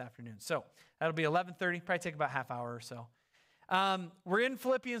them this afternoon. So that'll be 11:30. Probably take about half hour or so. We're in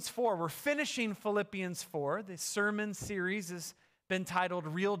Philippians 4. We're finishing Philippians 4. The sermon series has been titled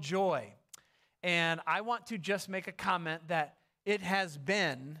Real Joy. And I want to just make a comment that it has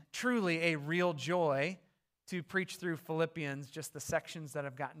been truly a real joy to preach through Philippians, just the sections that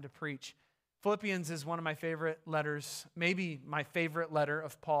I've gotten to preach. Philippians is one of my favorite letters, maybe my favorite letter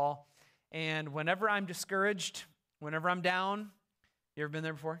of Paul. And whenever I'm discouraged, whenever I'm down, you ever been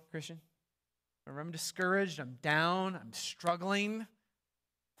there before, Christian? Whenever I'm discouraged, I'm down, I'm struggling,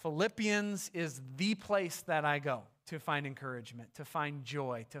 Philippians is the place that I go to find encouragement, to find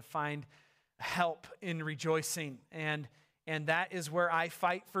joy, to find help in rejoicing. And that is where I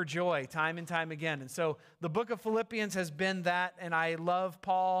fight for joy time and time again. And so the book of Philippians has been that, and I love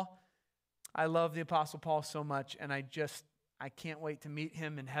Paul. I love the Apostle Paul so much, and I can't wait to meet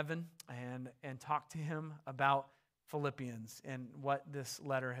him in heaven and talk to him about Philippians and what this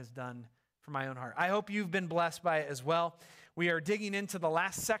letter has done for my own heart. I hope you've been blessed by it as well. We are digging into the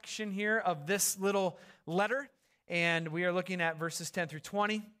last section here of this little letter, and we are looking at verses 10 through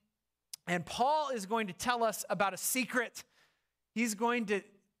 20. And Paul is going to tell us about a secret. He's going to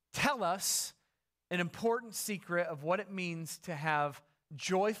tell us an important secret of what it means to have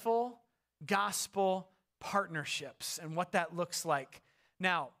joyful gospel partnerships and what that looks like.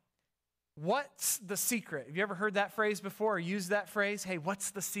 Now, what's the secret? Have you ever heard that phrase before or used that phrase? Hey,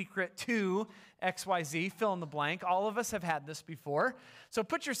 what's the secret to XYZ? Fill in the blank. All of us have had this before. So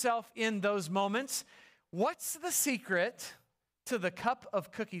put yourself in those moments. What's the secret to the cup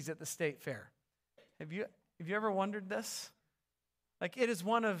of cookies at the state fair? Have you ever wondered this? Like, it is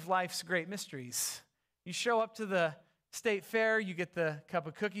one of life's great mysteries. You show up to the state fair, you get the cup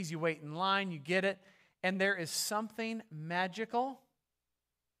of cookies, you wait in line, you get it, and there is something magical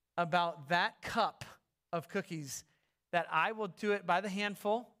about that cup of cookies that I will do it by the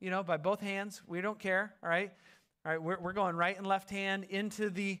handful, by both hands. We don't care, all right? All right, we're going right and left hand into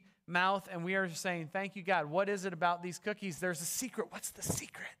the mouth, and we are saying, thank you, God. What is it about these cookies? There's a secret. What's the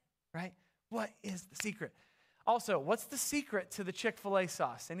secret, right? What is the secret? Also, what's the secret to the Chick-fil-A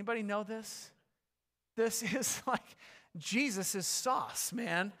sauce? Anybody know this? This is like Jesus' sauce,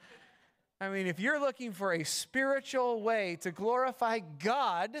 man. I mean, if you're looking for a spiritual way to glorify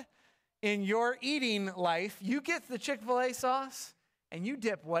God in your eating life, you get the Chick-fil-A sauce and you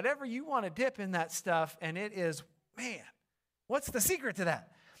dip whatever you want to dip in that stuff, and it is, man, what's the secret to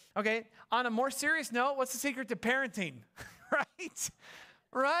that? Okay, on a more serious note, what's the secret to parenting, right?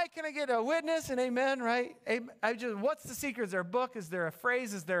 right? Can I get a witness and amen, right? What's the secret? Is there a book? Is there a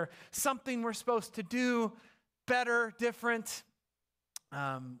phrase? Is there something we're supposed to do better, different?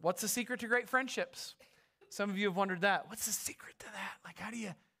 What's the secret to great friendships? Some of you have wondered that. What's the secret to that? Like,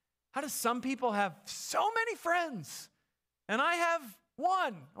 how do some people have so many friends and I have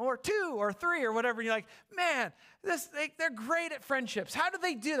one or two or three or whatever? And you're like, man, they're great at friendships. How do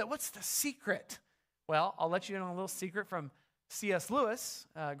they do that? What's the secret? Well, I'll let you in on a little secret from C.S. Lewis,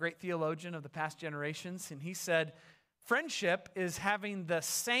 a great theologian of the past generations. And he said, friendship is having the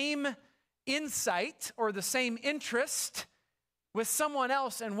same insight or the same interest with someone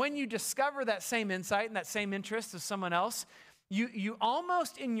else. And when you discover that same insight and that same interest of someone else, you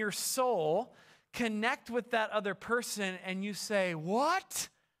almost in your soul connect with that other person and you say, what?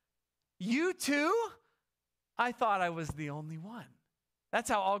 You too? I thought I was the only one. That's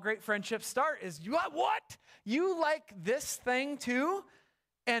how all great friendships start is, what? You like this thing too?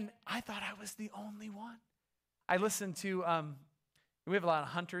 And I thought I was the only one. I listened to, we have a lot of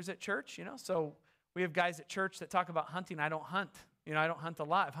hunters at church, so we have guys at church that talk about hunting. I don't hunt. I don't hunt a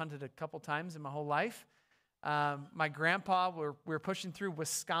lot. I've hunted a couple times in my whole life. My grandpa, we were pushing through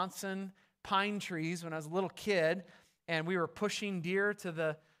Wisconsin pine trees when I was a little kid, and we were pushing deer to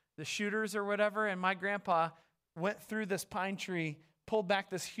the shooters or whatever, and my grandpa went through this pine tree, pulled back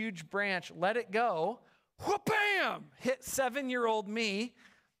this huge branch, let it go, whoop-bam! Hit 7-year-old me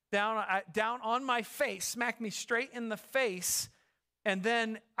down on my face, smacked me straight in the face, and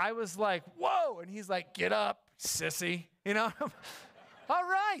then I was like, whoa! And he's like, get up, sissy. All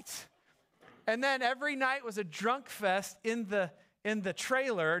right. And then every night was a drunk fest in the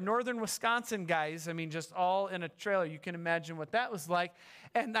trailer, northern Wisconsin guys, just all in a trailer. You can imagine what that was like.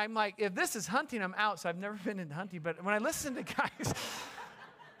 And I'm like, if this is hunting, I'm out. So I've never been into hunting. But when I listen to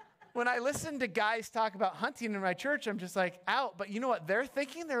guys, talk about hunting in my church, I'm just like, out. But you know what they're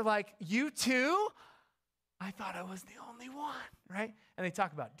thinking? They're like, you too? I thought I was the only one, right? And they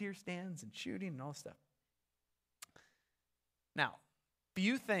talk about deer stands and shooting and all this stuff. Now,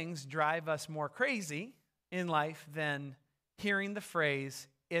 few things drive us more crazy in life than hearing the phrase,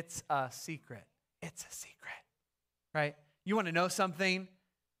 it's a secret. It's a secret, right? You want to know something?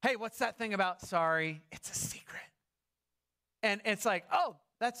 Hey, what's that thing about? Sorry, it's a secret. And it's like, oh,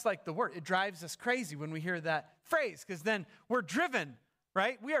 that's like the word. It drives us crazy when we hear that phrase because then we're driven,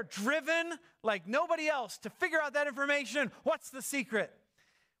 right? We are driven like nobody else to figure out that information. What's the secret?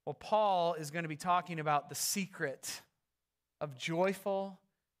 Well, Paul is going to be talking about the secret of joyful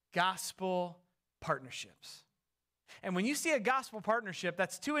gospel partnerships. And when you see a gospel partnership,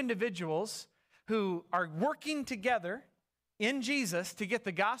 that's two individuals who are working together in Jesus to get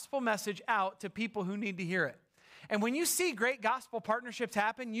the gospel message out to people who need to hear it. And when you see great gospel partnerships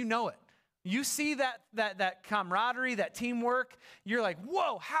happen, you know it. You see that camaraderie, that teamwork, you're like,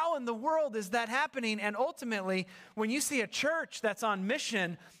 whoa, how in the world is that happening? And ultimately, when you see a church that's on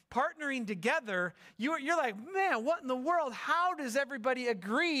mission, partnering together, you're like, man, what in the world? How does everybody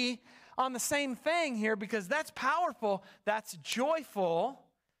agree on the same thing here? Because that's powerful. That's joyful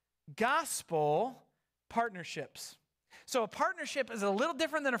gospel partnerships. So a partnership is a little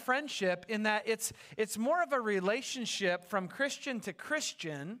different than a friendship in that it's more of a relationship from Christian to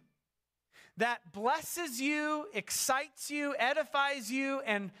Christian that blesses you, excites you, edifies you,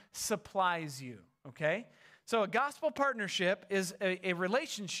 and supplies you, okay? So a gospel partnership is a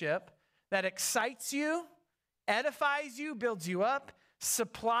relationship that excites you, edifies you, builds you up,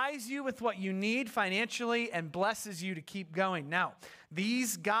 supplies you with what you need financially, and blesses you to keep going. Now,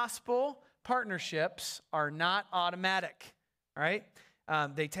 these gospel partnerships are not automatic, all right?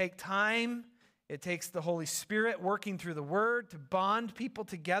 They take time. It takes the Holy Spirit working through the Word to bond people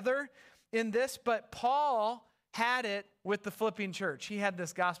together in this, but Paul had it with the Philippian church. He had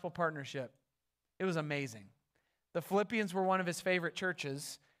this gospel partnership. It was amazing. The Philippians were one of his favorite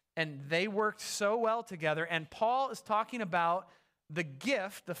churches, and they worked so well together, and Paul is talking about the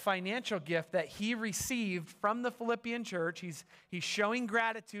gift, the financial gift that he received from the Philippian church. He's showing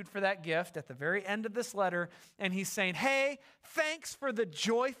gratitude for that gift at the very end of this letter, and he's saying, hey, thanks for the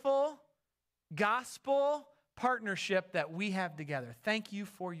joyful gospel partnership that we have together. Thank you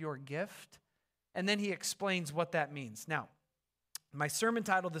for your gift. And then he explains what that means. Now, my sermon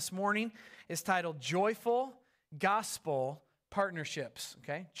title this morning is titled Joyful Gospel Partnerships,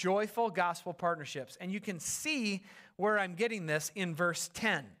 okay? Joyful Gospel Partnerships. And you can see where I'm getting this in verse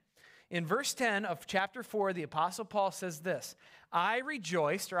 10. In verse 10 of chapter 4, the Apostle Paul says this, I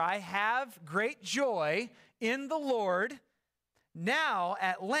rejoiced, or I have great joy in the Lord. Now,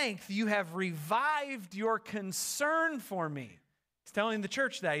 at length, you have revived your concern for me. He's telling the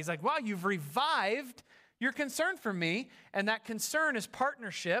church that. He's like, wow, you've revived You're concerned for me, and that concern is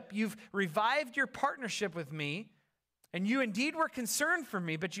partnership. You've revived your partnership with me, and you indeed were concerned for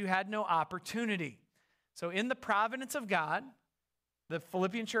me, but you had no opportunity. So in the providence of God, the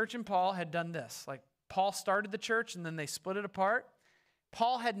Philippian church and Paul had done this. Like Paul started the church, and then they split it apart.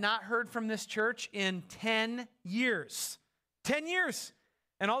 Paul had not heard from this church in 10 years. 10 years.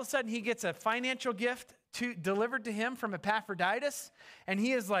 And all of a sudden, he gets a financial gift delivered to him from Epaphroditus, and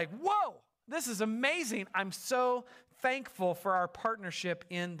he is like, whoa, this is amazing. I'm so thankful for our partnership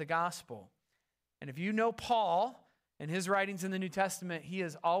in the gospel. And if you know Paul and his writings in the New Testament, he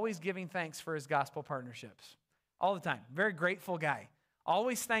is always giving thanks for his gospel partnerships. All the time. Very grateful guy.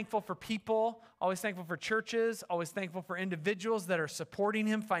 Always thankful for people, always thankful for churches, always thankful for individuals that are supporting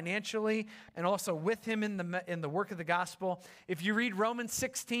him financially and also with him in the work of the gospel. If you read Romans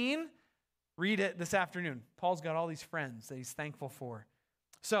 16, read it this afternoon. Paul's got all these friends that he's thankful for.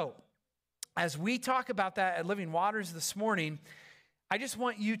 So, as we talk about that at Living Waters this morning, I just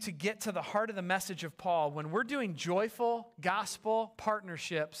want you to get to the heart of the message of Paul. When we're doing joyful gospel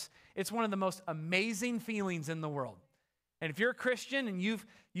partnerships, it's one of the most amazing feelings in the world. And if you're a Christian and you've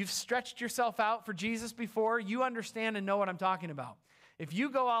stretched yourself out for Jesus before, you understand and know what I'm talking about. If you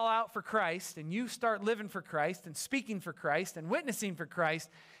go all out for Christ and you start living for Christ and speaking for Christ and witnessing for Christ,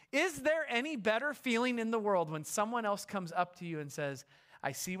 is there any better feeling in the world when someone else comes up to you and says,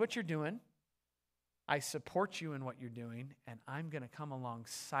 I see what you're doing, I support you in what you're doing, and I'm going to come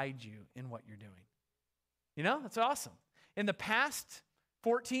alongside you in what you're doing? You know, that's awesome. In the past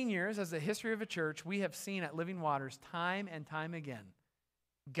 14 years as the history of a church, we have seen at Living Waters time and time again,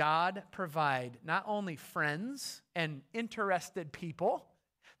 God provide not only friends and interested people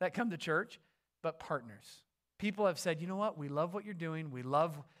that come to church, but partners. People have said, you know what, we love what you're doing. We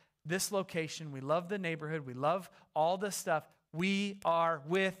love this location. We love the neighborhood. We love all this stuff. We are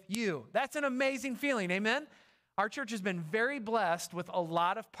with you. That's an amazing feeling, amen? Our church has been very blessed with a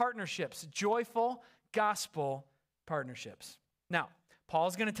lot of partnerships, joyful gospel partnerships. Now,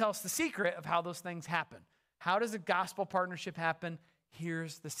 Paul's going to tell us the secret of how those things happen. How does a gospel partnership happen?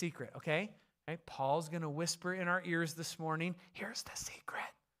 Here's the secret, okay? Paul's going to whisper in our ears this morning, here's the secret.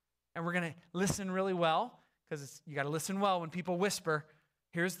 And we're going to listen really well, because you got to listen well when people whisper.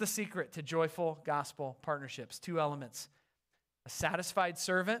 Here's the secret to joyful gospel partnerships. 2 elements: a satisfied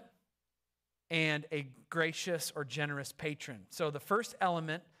servant and a gracious or generous patron. So the first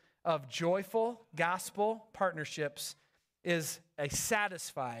element of joyful gospel partnerships is a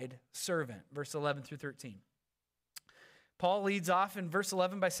satisfied servant, verse 11 through 13. Paul leads off in verse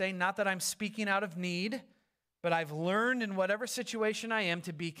 11 by saying, not that I'm speaking out of need, but I've learned in whatever situation I am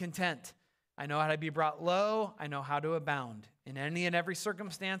to be content. I know how to be brought low. I know how to abound. In any and every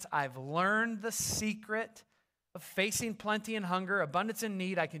circumstance, I've learned the secret of facing plenty and hunger, abundance and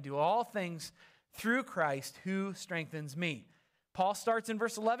need. I can do all things through Christ who strengthens me. Paul starts in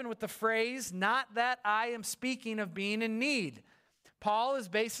verse 11 with the phrase, not that I am speaking of being in need. Paul is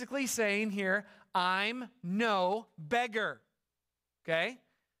basically saying here, I'm no beggar. Okay?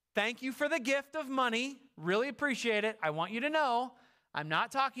 Thank you for the gift of money. Really appreciate it. I want you to know I'm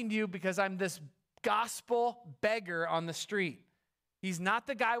not talking to you because I'm this gospel beggar on the street. He's not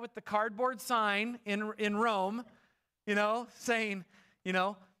the guy with the cardboard sign in Rome, saying,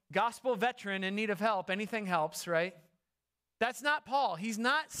 gospel veteran in need of help. Anything helps, right? That's not Paul. He's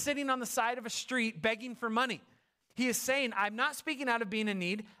not sitting on the side of a street begging for money. He is saying, I'm not speaking out of being in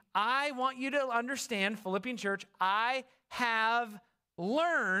need. I want you to understand, Philippian church, I have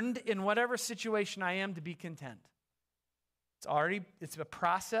learned in whatever situation I am to be content. It's a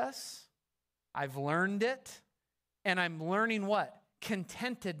process. I've learned it. And I'm learning what?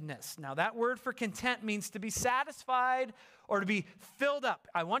 Contentedness. Now, that word for content means to be satisfied or to be filled up.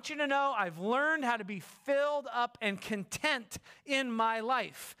 I want you to know I've learned how to be filled up and content in my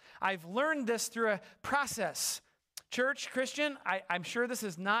life. I've learned this through a process. Church, Christian, I'm sure this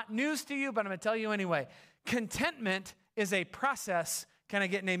is not news to you, but I'm going to tell you anyway. Contentment is a process. Can I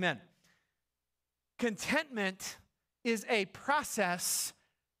get an amen? Contentment is a process.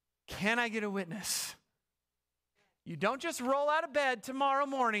 Can I get a witness? You don't just roll out of bed tomorrow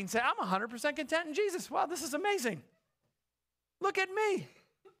morning and say, I'm 100% content in Jesus. Wow, this is amazing. Look at me.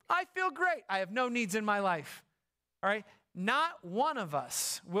 I feel great. I have no needs in my life. All right? Not one of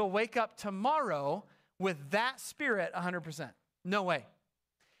us will wake up tomorrow with that spirit 100%. No way.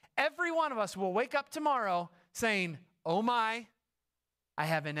 Every one of us will wake up tomorrow saying, oh my, I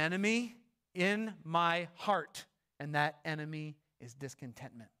have an enemy in my heart, and that enemy is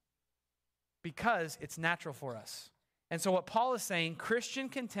discontentment. Because it's natural for us. And so what Paul is saying, Christian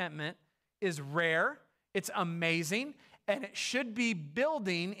contentment is rare, it's amazing, and it should be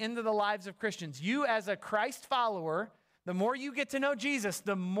building into the lives of Christians. You as a Christ follower, the more you get to know Jesus,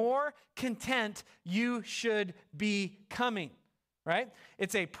 the more content you should be becoming, right?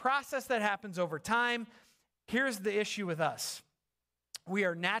 It's a process that happens over time. Here's the issue with us. We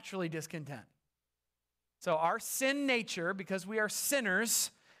are naturally discontent. So our sin nature, because we are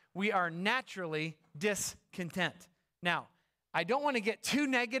sinners, we are naturally discontent. Now, I don't want to get too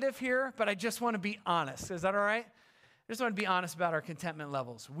negative here, but I just want to be honest. Is that all right? I just want to be honest about our contentment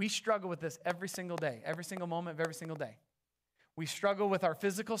levels. We struggle with this every single day, every single moment of every single day. We struggle with our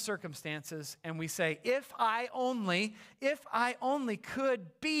physical circumstances, and we say, if I only could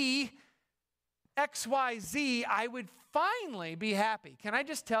be XYZ, I would finally be happy. Can I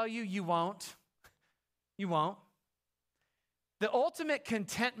just tell you, you won't. You won't. The ultimate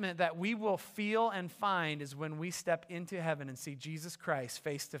contentment that we will feel and find is when we step into heaven and see Jesus Christ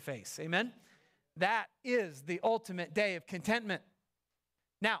face to face. Amen? That is the ultimate day of contentment.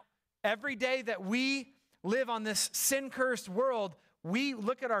 Now, every day that we live on this sin-cursed world, we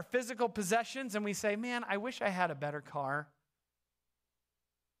look at our physical possessions and we say, man, I wish I had a better car.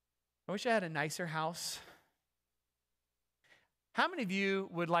 I wish I had a nicer house. How many of you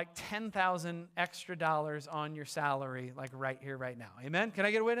would like $10,000 extra on your salary, like right here, right now? Amen? Can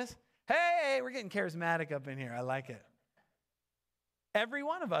I get a witness? Hey, we're getting charismatic up in here. I like it. Every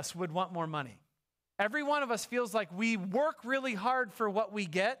one of us would want more money. Every one of us feels like we work really hard for what we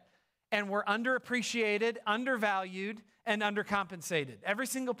get, and we're underappreciated, undervalued, and undercompensated. Every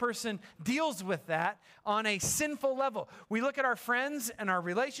single person deals with that on a sinful level. We look at our friends and our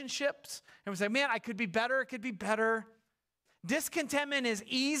relationships, and we say, man, I could be better, it could be better. Discontentment is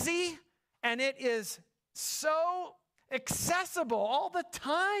easy, and it is so accessible all the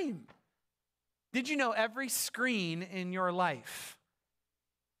time. Did you know every screen in your life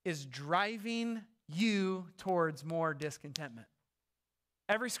is driving you towards more discontentment?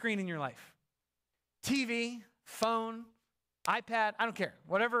 Every screen in your life. TV, phone, iPad, I don't care.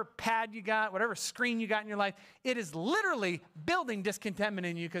 Whatever pad you got, whatever screen you got in your life, it is literally building discontentment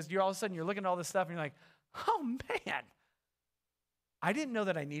in you because you're all of a sudden you're looking at all this stuff and you're like, oh man, I didn't know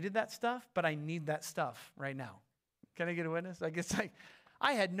that I needed that stuff, but I need that stuff right now. Can I get a witness? Like it's like,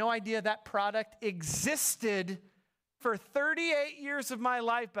 I had no idea that product existed for 38 years of my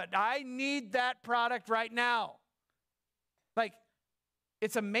life, but I need that product right now. Like,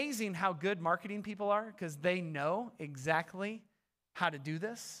 it's amazing how good marketing people are because they know exactly how to do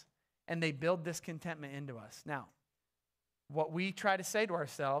this, and they build this contentment into us. Now, what we try to say to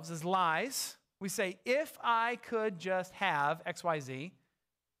ourselves is lies. We say, if I could just have XYZ,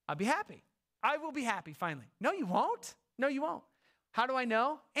 I'd be happy. I will be happy finally. No, you won't. No, you won't. How do I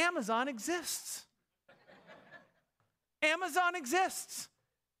know? Amazon exists. Amazon exists.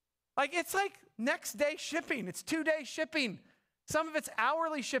 Like, it's like next day shipping. It's 2-day shipping. Some of it's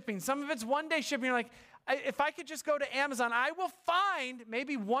hourly shipping. Some of it's 1-day shipping. You're like, if I could just go to Amazon, I will find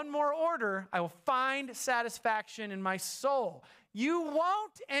maybe one more order. I will find satisfaction in my soul. You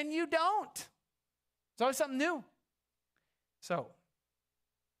won't, and you don't. It's always something new. So,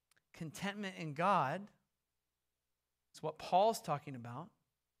 contentment in God is what Paul's talking about.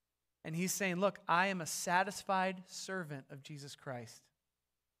 And he's saying, look, I am a satisfied servant of Jesus Christ.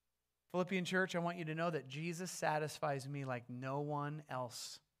 Philippian church, I want you to know that Jesus satisfies me like no one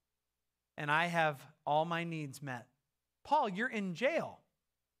else. And I have all my needs met. Paul, you're in jail.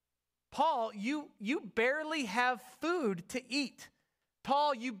 Paul, you barely have food to eat.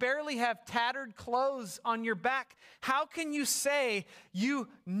 Paul, you barely have tattered clothes on your back. How can you say you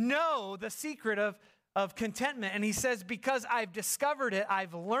know the secret of contentment? And he says, because I've discovered it,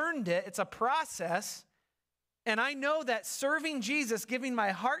 I've learned it, it's a process. And I know that serving Jesus, giving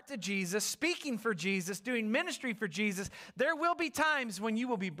my heart to Jesus, speaking for Jesus, doing ministry for Jesus, there will be times when you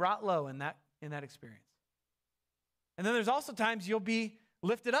will be brought low in that experience. And then there's also times you'll be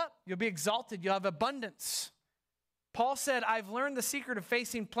lifted up, you'll be exalted, you'll have abundance. Paul said, I've learned the secret of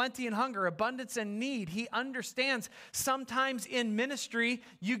facing plenty and hunger, abundance and need. He understands sometimes in ministry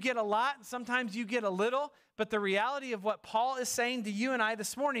you get a lot, and sometimes you get a little. But the reality of what Paul is saying to you and I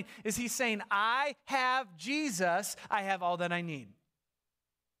this morning is he's saying, I have Jesus, I have all that I need.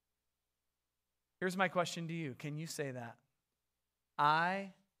 Here's my question to you. Can you say that?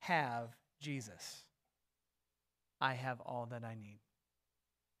 I have Jesus. I have all that I need.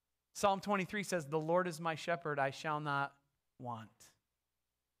 Psalm 23 says, the Lord is my shepherd, I shall not want.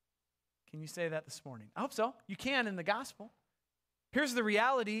 Can you say that this morning? I hope so. You can in the gospel. Here's the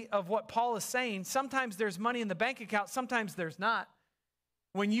reality of what Paul is saying. Sometimes there's money in the bank account, sometimes there's not.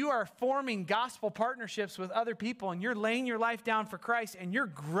 when you are forming gospel partnerships with other people and you're laying your life down for Christ and you're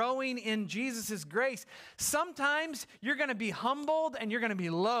growing in Jesus' grace, sometimes you're going to be humbled and you're going to be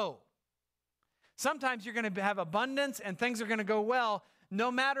low. Sometimes you're going to have abundance and things are going to go well. No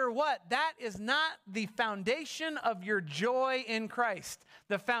matter what, that is not the foundation of your joy in Christ.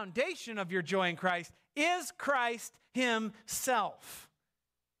 The foundation of your joy in Christ is Christ himself.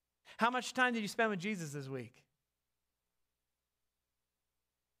 How much time did you spend with Jesus this week?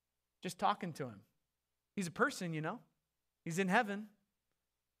 Just talking to him. He's a person, you know. He's in heaven.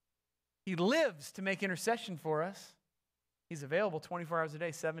 He lives to make intercession for us. He's available 24 hours a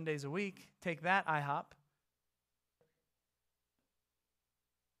day, 7 days a week. Take that, IHOP.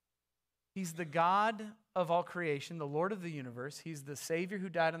 He's the God of all creation, the Lord of the universe. He's the Savior who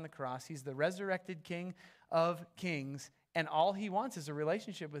died on the cross. He's the resurrected King of kings. And all he wants is a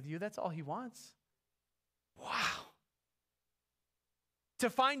relationship with you. That's all he wants. Wow. To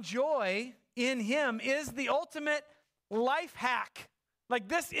find joy in him is the ultimate life hack. Like,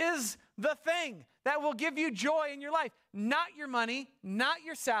 this is the thing that will give you joy in your life. Not your money, not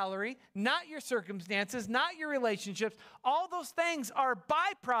your salary, not your circumstances, not your relationships. All those things are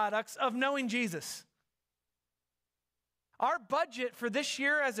byproducts of knowing Jesus. Our budget for this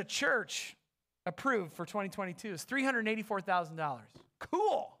year as a church, approved for 2022, is $384,000.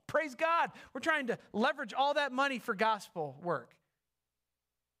 Cool. Praise God. We're trying to leverage all that money for gospel work.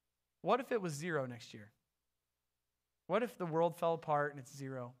 What if it was zero next year? What if the world fell apart and it's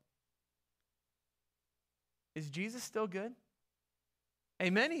zero? Is Jesus still good?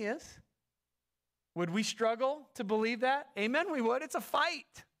 Amen, he is. Would we struggle to believe that? Amen, we would. It's a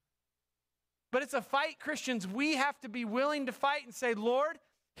fight. But it's a fight, Christians, we have to be willing to fight and say, Lord,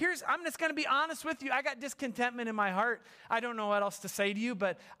 I'm just going to be honest with you. I got discontentment in my heart. I don't know what else to say to you,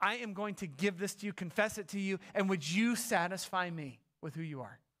 but I am going to give this to you, confess it to you, and would you satisfy me with who you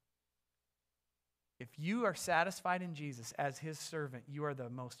are? If you are satisfied in Jesus as his servant, you are the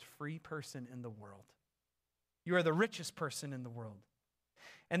most free person in the world. You are the richest person in the world.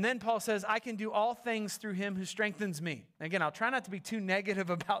 And then Paul says, I can do all things through him who strengthens me. Again, I'll try not to be too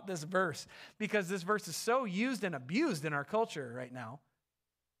negative about this verse because this verse is so used and abused in our culture right now.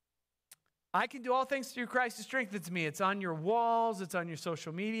 I can do all things through Christ who strengthens me. It's on your walls. It's on your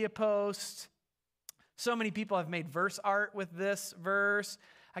social media posts. So many people have made verse art with this verse.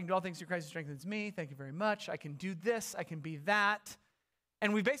 I can do all things through Christ who strengthens me. Thank you very much. I can do this. I can be that.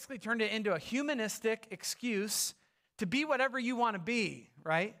 And we basically turned it into a humanistic excuse to be whatever you want to be,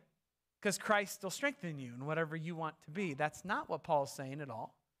 right? Because Christ will strengthen you in whatever you want to be. That's not what Paul's saying at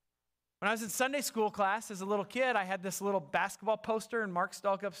all. When I was in Sunday school class as a little kid, I had this little basketball poster in Mark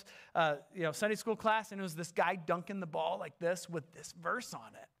Stalkup's Sunday school class, and it was this guy dunking the ball like this with this verse on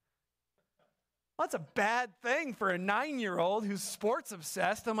it. Well, that's a bad thing for a 9-year-old who's sports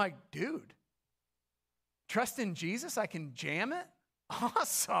obsessed. I'm like, dude, trust in Jesus, I can jam it?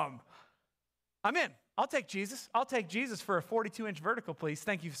 Awesome. I'm in. I'll take Jesus. I'll take Jesus for a 42-inch vertical, please.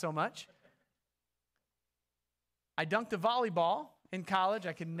 Thank you so much. I dunked a volleyball in college.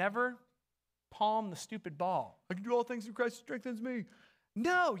 I could never palm the stupid ball. I can do all things through Christ who strengthens me.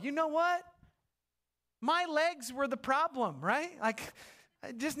 No, you know what? My legs were the problem, right? Like,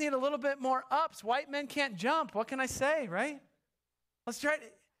 I just need a little bit more ups. White men can't jump. What can I say, right? Let's try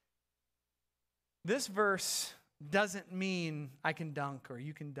it. This verse doesn't mean I can dunk or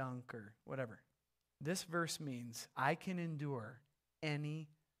you can dunk or whatever. This verse means I can endure any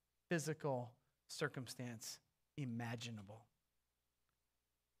physical circumstance imaginable.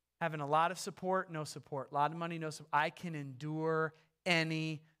 Having a lot of support, no support. A lot of money, no support. I can endure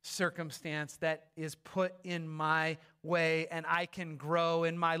any circumstance that is put in my way, and I can grow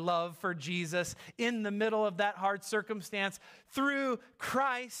in my love for Jesus in the middle of that hard circumstance through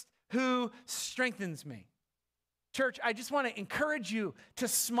Christ who strengthens me. Church, I just want to encourage you to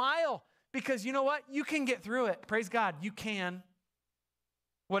smile because you know what? You can get through it. Praise God, you can.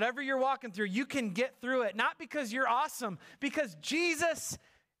 Whatever you're walking through, you can get through it. Not because you're awesome, because Jesus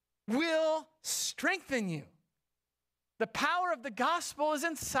will strengthen you. The power of the gospel is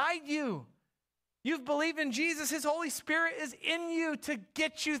inside you. You've believed in Jesus. His Holy Spirit is in you to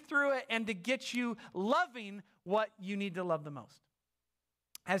get you through it and to get you loving what you need to love the most.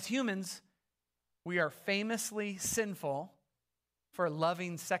 As humans, we are famously sinful for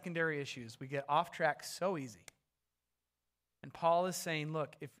loving secondary issues. We get off track so easy. And Paul is saying,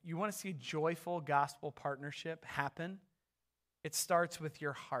 look, if you want to see joyful gospel partnership happen, it starts with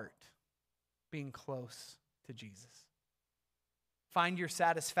your heart being close to Jesus. Find your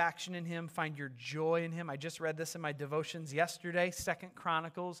satisfaction in him. Find your joy in him. I just read this in my devotions yesterday, 2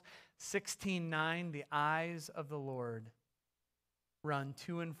 Chronicles 16:9, the eyes of the Lord run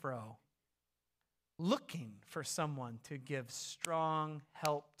to and fro, looking for someone to give strong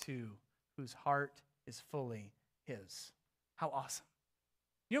help to, whose heart is fully his. How awesome.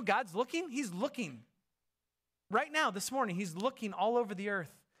 You know, God's looking. He's looking. Right now, this morning, he's looking all over the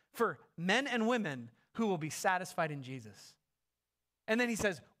earth for men and women who will be satisfied in Jesus. And then he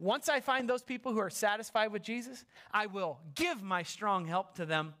says, once I find those people who are satisfied with Jesus, I will give my strong help to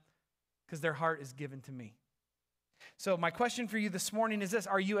them because their heart is given to me. So my question for you this morning is this: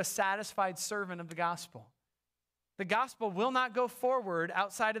 are you a satisfied servant of the gospel? The gospel will not go forward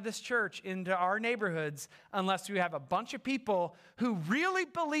outside of this church into our neighborhoods unless we have a bunch of people who really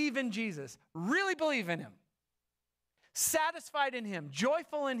believe in Jesus, really believe in him, satisfied in him,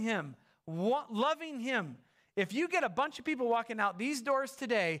 joyful in him, loving him. If you get a bunch of people walking out these doors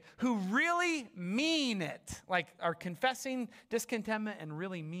today who really mean it, like are confessing discontentment and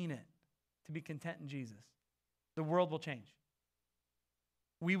really mean it, to be content in Jesus, the world will change.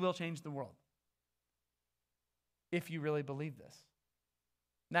 We will change the world if you really believe this.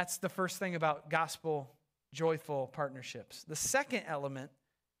 And that's the first thing about gospel joyful partnerships. The second element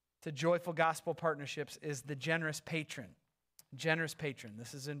to joyful gospel partnerships is the generous patron. Generous patron.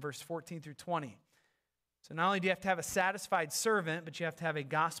 This is in verse 14 through 20. So not only do you have to have a satisfied servant, but you have to have a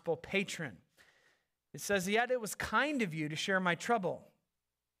gospel patron. It says, yet it was kind of you to share my trouble.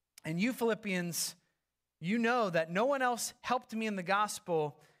 And you Philippians, you know that no one else helped me in the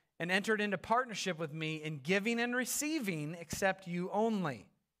gospel and entered into partnership with me in giving and receiving except you only.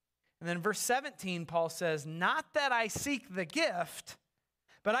 And then verse 17, Paul says, not that I seek the gift,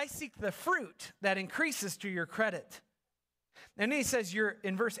 but I seek the fruit that increases to your credit. And then he says,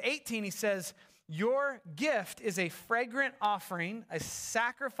 in verse 18, he says, your gift is a fragrant offering, a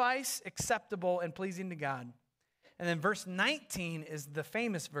sacrifice acceptable and pleasing to God. And then verse 19 is the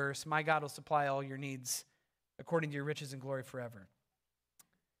famous verse, my God will supply all your needs according to your riches and glory forever.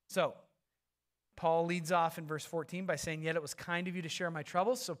 So, Paul leads off in verse 14 by saying, yet it was kind of you to share my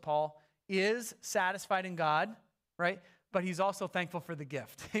troubles. So Paul is satisfied in God, right? But he's also thankful for the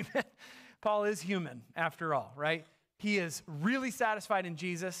gift. Amen. Paul is human after all, right? He is really satisfied in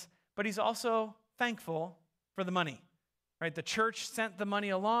Jesus, but he's also thankful for the money, right? The church sent the money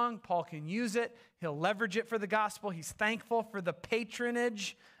along. Paul can use it. He'll leverage it for the gospel. He's thankful for the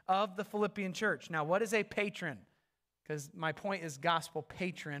patronage of the Philippian church. Now, what is a patron? Because my point is gospel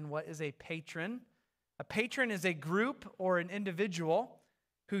patron. What is a patron? A patron is a group or an individual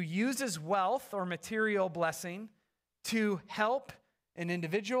who uses wealth or material blessing to help an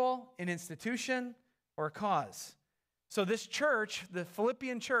individual, an institution, or a cause. So this church, the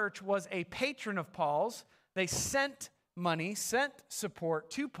Philippian church, was a patron of Paul's. They sent money, sent support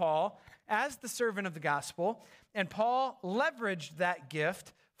to Paul as the servant of the gospel, and Paul leveraged that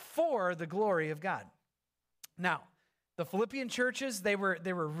gift for the glory of God. Now, the Philippian churches, they were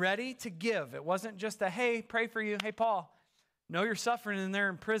ready to give. It wasn't just a, hey, pray for you. Hey, Paul, know you're suffering in there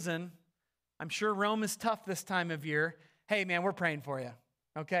in prison. I'm sure Rome is tough this time of year. Hey, man, we're praying for you,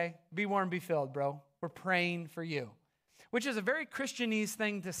 okay? Be warm, be filled, bro. We're praying for you, which is a very Christianese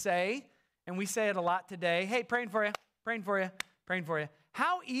thing to say, and we say it a lot today. Hey, praying for you, praying for you, praying for you.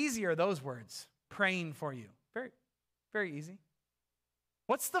 How easy are those words, praying for you? Very, very easy.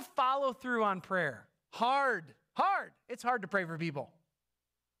 What's the follow-through on prayer? Hard. It's hard to pray for people.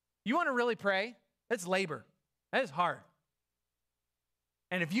 You want to really pray? It's labor. That is hard.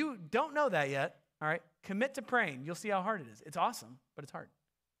 And if you don't know that yet, all right, commit to praying. You'll see how hard it is. It's awesome, but it's hard.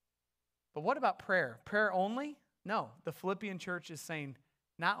 But what about prayer? Prayer only? No. The Philippian church is saying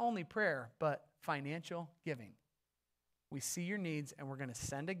not only prayer, but financial giving. We see your needs, and we're going to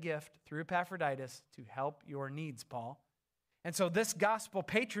send a gift through Epaphroditus to help your needs, Paul. And so this gospel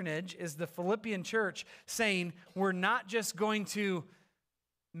patronage is the Philippian church saying we're not just going to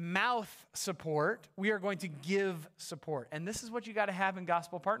mouth support, we are going to give support. And this is what you got to have in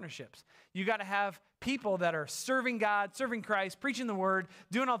gospel partnerships. You got to have people that are serving God, serving Christ, preaching the word,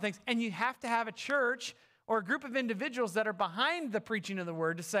 doing all things. And you have to have a church or a group of individuals that are behind the preaching of the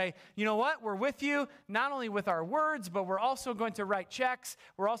word to say, you know what, we're with you, not only with our words, but we're also going to write checks.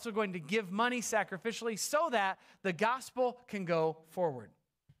 We're also going to give money sacrificially so that the gospel can go forward.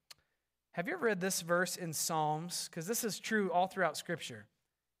 Have you ever read this verse in Psalms? Because this is true all throughout Scripture.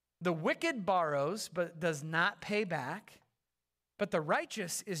 The wicked borrows, but does not pay back. But the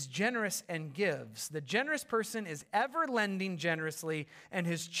righteous is generous and gives. The generous person is ever lending generously, and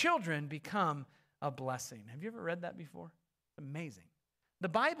his children become a blessing. Have you ever read that before? It's amazing. The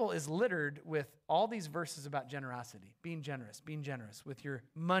Bible is littered with all these verses about generosity, being generous with your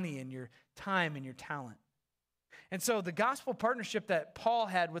money and your time and your talent. And so the gospel partnership that Paul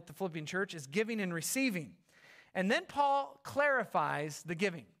had with the Philippian church is giving and receiving. And then Paul clarifies the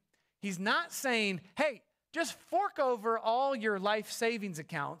giving. He's not saying, hey, just fork over all your life savings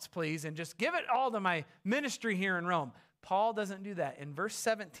accounts, please, and just give it all to my ministry here in Rome. Paul doesn't do that. In verse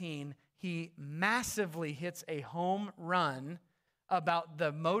 17, he massively hits a home run about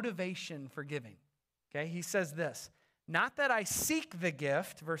the motivation for giving. Okay, he says this, not that I seek the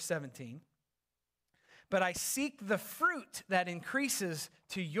gift, verse 17, but I seek the fruit that increases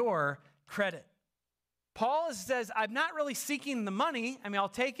to your credit. Paul says, I'm not really seeking the money. I mean, I'll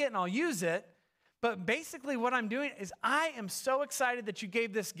take it and I'll use it. But basically what I'm doing is I am so excited that you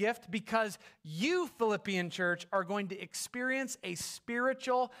gave this gift because you, Philippian church, are going to experience a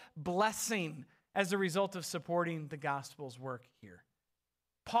spiritual blessing as a result of supporting the gospel's work here.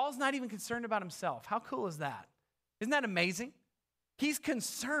 Paul's not even concerned about himself. How cool is that? Isn't that amazing? He's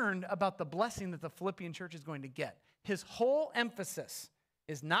concerned about the blessing that the Philippian church is going to get. His whole emphasis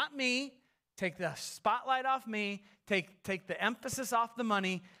is not me. Take the spotlight off me. Take the emphasis off the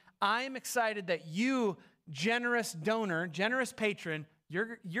money. I am excited that you, generous donor, generous patron,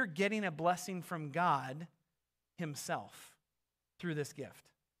 you're getting a blessing from God himself through this gift.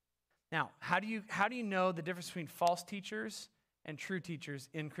 Now, how do you know the difference between false teachers and true teachers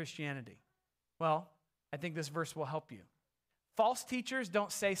in Christianity? Well, I think this verse will help you. False teachers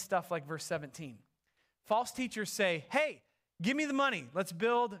don't say stuff like verse 17. False teachers say, hey, give me the money. Let's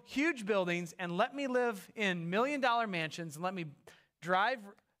build huge buildings and let me live in million-dollar mansions and let me drive,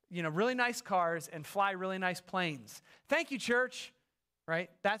 really nice cars and fly really nice planes. Thank you, church. Right?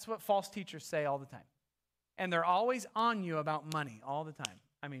 That's what false teachers say all the time. And they're always on you about money all the time.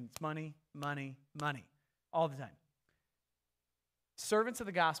 I mean, it's money, money, money all the time. Servants of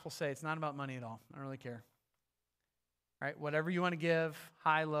the gospel say it's not about money at all. I don't really care. Right? Whatever you want to give,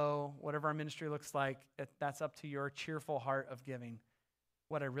 high, low, whatever our ministry looks like, that's up to your cheerful heart of giving.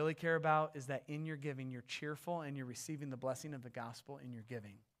 What I really care about is that in your giving, you're cheerful and you're receiving the blessing of the gospel in your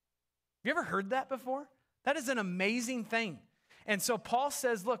giving. Have you ever heard that before? That is an amazing thing. And so Paul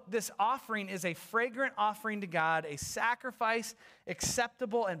says, look, this offering is a fragrant offering to God, a sacrifice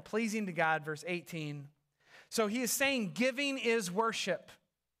acceptable and pleasing to God, verse 18. So he is saying giving is worship.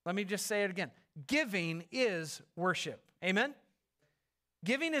 Let me just say it again. Giving is worship. Amen?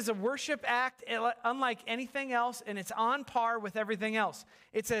 Giving is a worship act unlike anything else, and it's on par with everything else.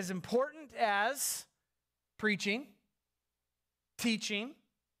 It's as important as preaching, teaching,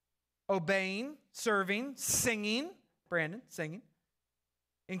 obeying, serving, singing, Brandon, singing,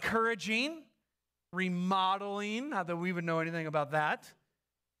 encouraging, remodeling, not that we would know anything about that,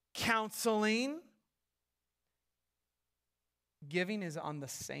 counseling. Giving is on the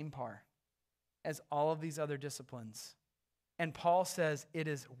same par as all of these other disciplines. And Paul says it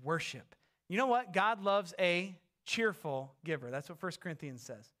is worship. You know what? God loves a cheerful giver. That's what 1 Corinthians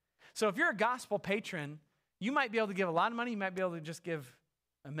says. So if you're a gospel patron, you might be able to give a lot of money. You might be able to just give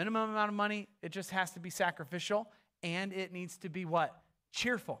a minimum amount of money. It just has to be sacrificial. And it needs to be what?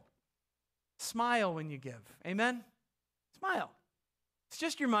 Cheerful. Smile when you give. Amen? Smile. It's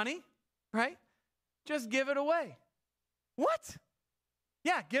just your money, right? Just give it away. What?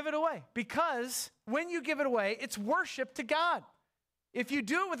 Yeah, give it away. Because when you give it away, it's worship to God. If you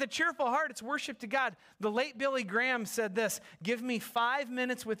do it with a cheerful heart, it's worship to God. The late Billy Graham said this, give me 5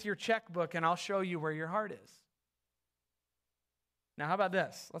 minutes with your checkbook and I'll show you where your heart is. Now, how about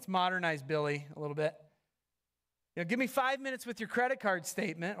this? Let's modernize Billy a little bit. Give me 5 minutes with your credit card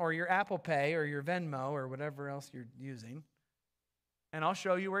statement or your Apple Pay or your Venmo or whatever else you're using, and I'll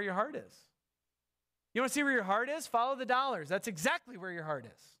show you where your heart is. You want to see where your heart is? Follow the dollars. That's exactly where your heart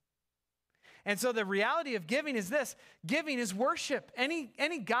is. And so the reality of giving is this. Giving is worship.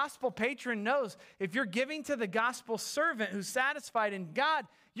 Any gospel patron knows if you're giving to the gospel servant who's satisfied in God,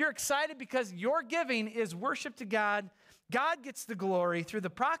 you're excited because your giving is worship to God. God gets the glory through the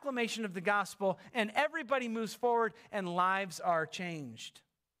proclamation of the gospel, and everybody moves forward, and lives are changed.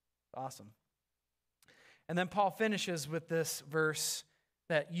 Awesome. And then Paul finishes with this verse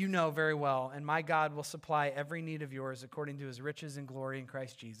that you know very well, and my God will supply every need of yours according to his riches and glory in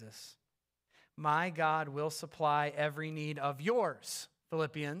Christ Jesus. My God will supply every need of yours,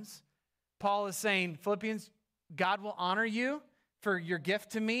 Philippians. Paul is saying, Philippians, God will honor you for your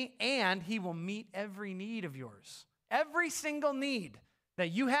gift to me, and he will meet every need of yours. Every single need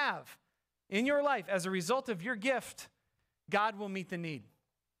that you have in your life as a result of your gift, God will meet the need.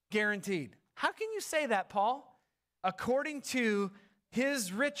 Guaranteed. How can you say that, Paul? According to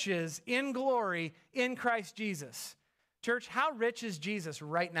his riches in glory in Christ Jesus. Church, how rich is Jesus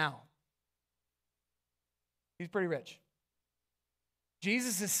right now? He's pretty rich.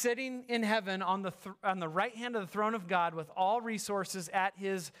 Jesus is sitting in heaven on the right hand of the throne of God with all resources at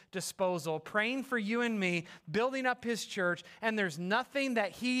his disposal, praying for you and me, building up his church, and there's nothing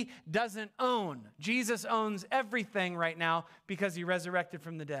that he doesn't own. Jesus owns everything right now because he resurrected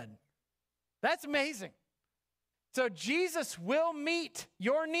from the dead. That's amazing. So Jesus will meet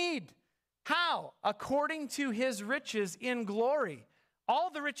your need. How? According to his riches in glory. All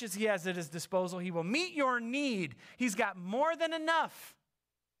the riches he has at his disposal, he will meet your need. He's got more than enough.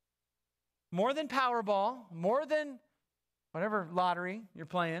 More than Powerball, more than whatever lottery you're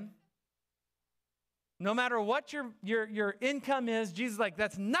playing. No matter what your income is, Jesus is like,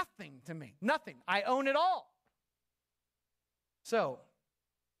 that's nothing to me. Nothing. I own it all. So,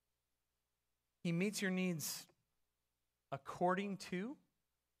 he meets your needs according to.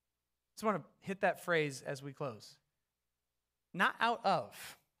 I just want to hit that phrase as we close. Not out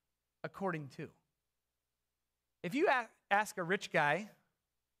of, according to. If you ask a rich guy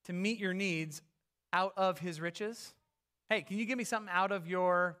to meet your needs out of his riches, hey, can you give me something out of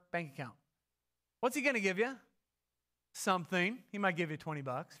your bank account? What's he going to give you? Something. He might give you $20,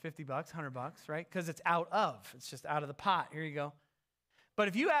 $50, $100, right? Because it's out of. It's just out of the pot. Here you go. But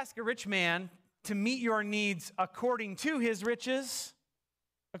if you ask a rich man to meet your needs according to his riches,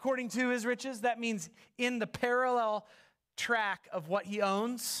 that means in the parallel track of what he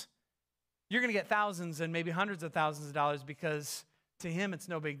owns, you're going to get thousands and maybe hundreds of thousands of dollars because to him it's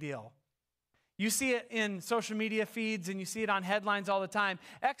no big deal. You see it in social media feeds and you see it on headlines all the time.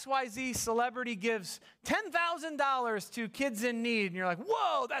 XYZ celebrity gives $10,000 to kids in need. And you're like,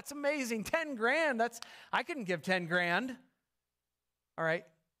 whoa, that's amazing. 10 grand. I couldn't give 10 grand. All right.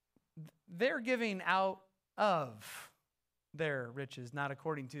 They're giving out of their riches, not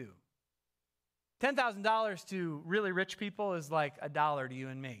according to. $10,000 to really rich people is like $1 to you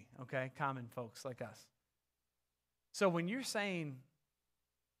and me, okay? Common folks like us. So when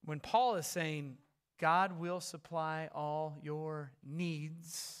Paul is saying, God will supply all your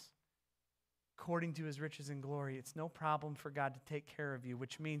needs according to his riches and glory, it's no problem for God to take care of you,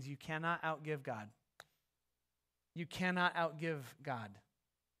 which means you cannot outgive God. You cannot outgive God.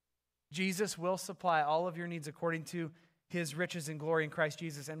 Jesus will supply all of your needs according to his riches and glory in Christ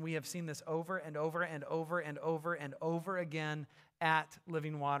Jesus. And we have seen this over and over and over and over and over again at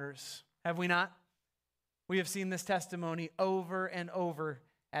Living Waters. Have we not? We have seen this testimony over and over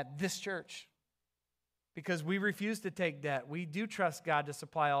at this church because we refuse to take debt. We do trust God to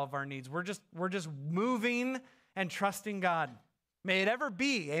supply all of our needs. We're just moving and trusting God. May it ever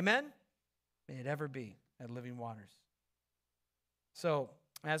be, amen? May it ever be at Living Waters. So,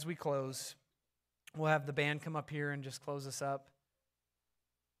 as we close, we'll have the band come up here and just close us up.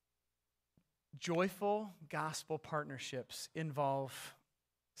 Joyful gospel partnerships involve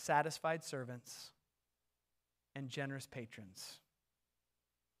satisfied servants and generous patrons.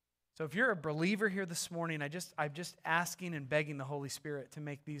 So if you're a believer here this morning, I'm just asking and begging the Holy Spirit to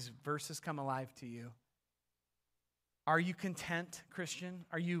make these verses come alive to you. Are you content, Christian?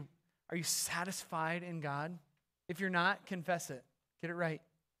 Are you satisfied in God? If you're not, confess it. Get it right.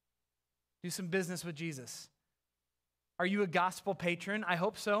 Do some business with Jesus. Are you a gospel patron? I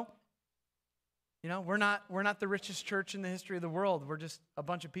hope so. You know, we're not the richest church in the history of the world. We're just a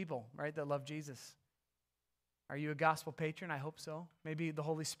bunch of people, right, that love Jesus. Are you a gospel patron? I hope so. Maybe the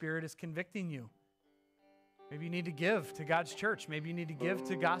Holy Spirit is convicting you. Maybe you need to give to God's church. Maybe you need to give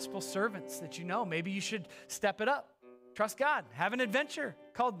to gospel servants that you know. Maybe you should step it up. Trust God. Have an adventure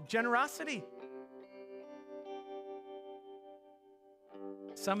called generosity.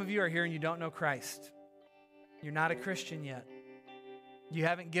 Some of you are here and you don't know Christ. You're not a Christian yet. You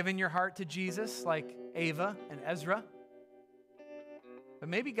haven't given your heart to Jesus like Ava and Ezra. But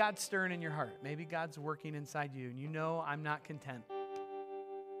maybe God's stirring in your heart. Maybe God's working inside you and you know, I'm not content.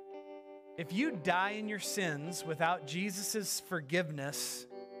 If you die in your sins without Jesus' forgiveness,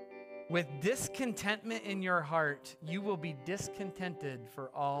 with discontentment in your heart, you will be discontented for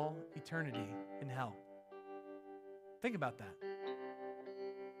all eternity in hell. Think about that.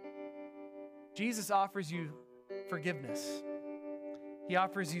 Jesus offers you forgiveness. He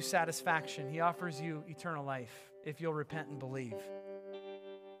offers you satisfaction. He offers you eternal life if you'll repent and believe.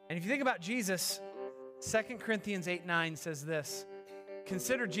 And if you think about Jesus, 2 Corinthians 8:9 says this,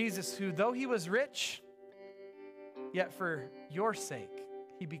 consider Jesus who, though he was rich, yet for your sake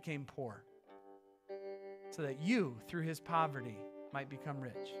he became poor, so that you, through his poverty, might become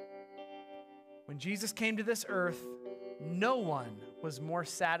rich. When Jesus came to this earth, no one was more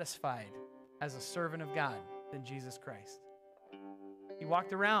satisfied as a servant of God than Jesus Christ. He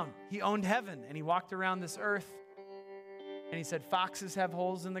walked around. He owned heaven, and he walked around this earth, and he said, foxes have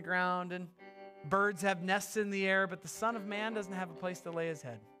holes in the ground, and Birds have nests in the air, but the Son of Man doesn't have a place to lay his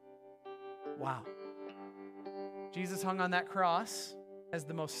head. Wow. Jesus hung on that cross as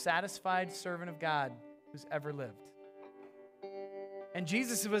the most satisfied servant of God who's ever lived. And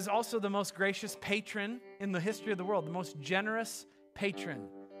Jesus was also the most gracious patron in the history of the world, the most generous patron.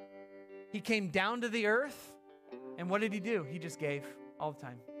 He came down to the earth, and what did he do? He just gave all the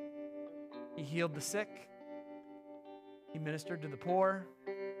time. He healed the sick. He ministered to the poor.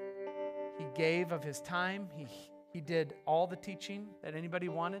 He gave of his time. He did all the teaching that anybody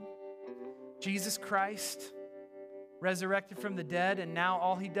wanted. Jesus Christ resurrected from the dead, and now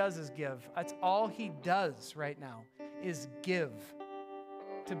all he does is give. That's all he does right now is give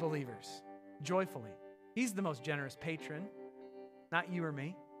to believers joyfully. He's the most generous patron, not you or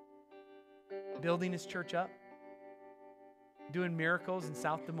me. Building his church up, doing miracles in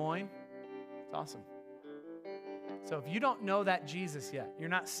South Des Moines. It's awesome. So if you don't know that Jesus yet, you're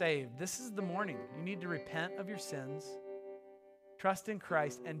not saved, this is the morning. You need to repent of your sins, trust in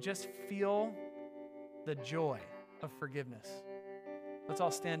Christ, and just feel the joy of forgiveness. Let's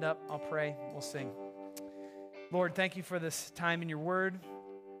all stand up. I'll pray. We'll sing. Lord, thank you for this time in your word.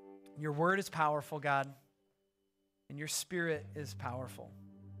 Your word is powerful, God, and your spirit is powerful.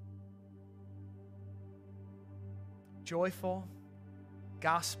 Joyful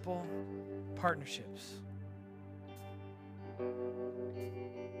gospel partnerships.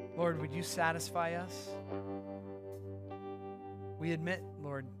 Lord, would you satisfy us? We admit,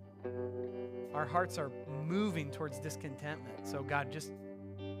 Lord, our hearts are moving towards discontentment. So God, just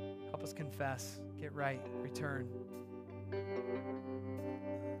help us confess, get right, return.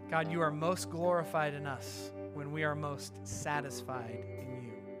 God, you are most glorified in us when we are most satisfied in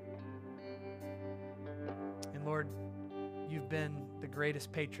you. And Lord, you've been the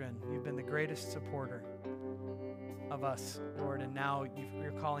greatest patron. You've been the greatest supporter of us, Lord. And now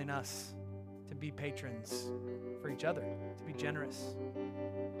you're calling us to be patrons for each other, to be generous.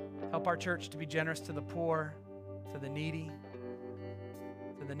 Help our church to be generous to the poor, to the needy,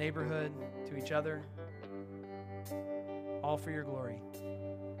 to the neighborhood, to each other. All for your glory.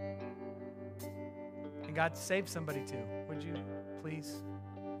 And God, save somebody too. Would you please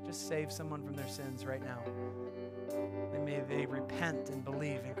just save someone from their sins right now? And may they repent and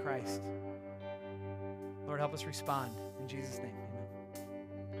believe in Christ. Lord, help us respond. In Jesus' name,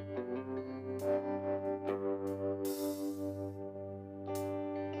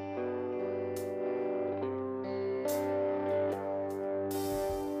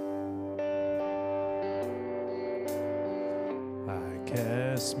 I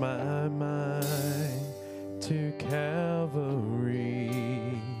cast my mind to Calvary,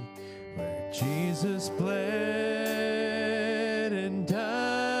 where Jesus bled and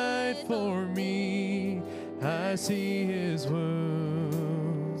died for me. I see his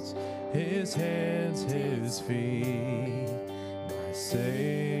wounds, his hands, his feet, my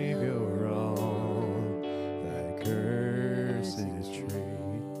Savior on that cursed tree.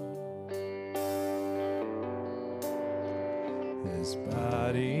 His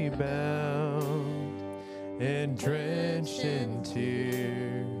body bound and drenched in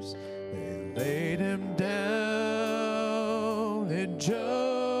tears, they laid him down in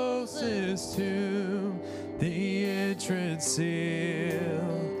Joseph's tomb, the entrance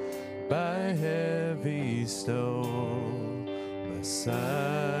sealed by heavy stone.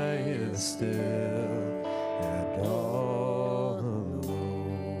 Messiah still and all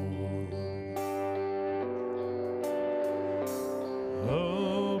alone.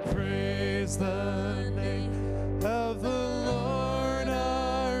 Oh, praise the name of the Lord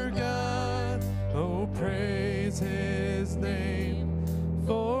our God. Oh, praise his name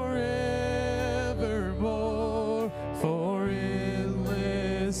forevermore. For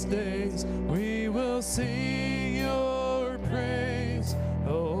endless days we will sing your praise,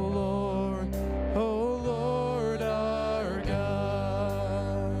 O Lord our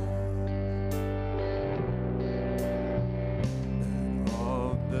God. And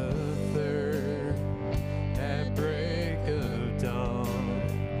on the third, at break of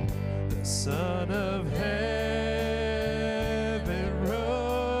dawn, the Son of Heaven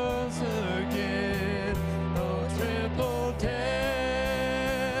rose again. Oh, tremble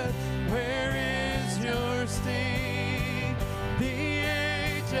death, where is your sting? The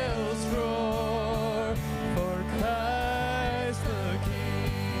angels roar for Christ the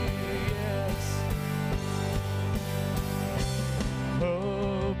King. Yes.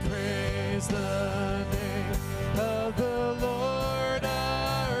 Oh, praise the name of the Lord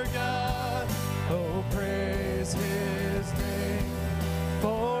our God. Oh, praise his name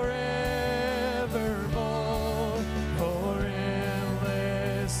forevermore. For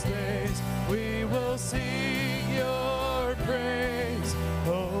endless days we sing your praise,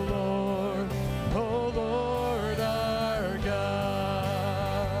 O Lord our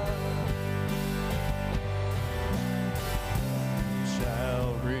God.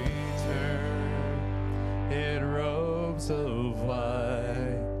 Shall return in robes of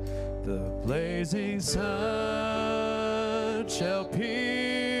white, the blazing sun shall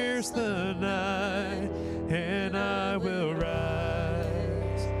pierce the night, and I will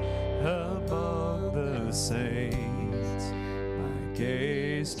rise among the saints, my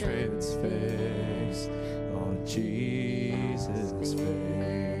gaze transfixed on Jesus' face.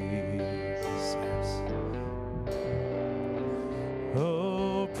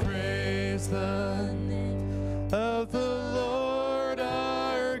 Oh, praise the name of the Lord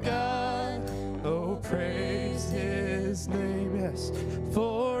our God. Oh, praise his name, yes,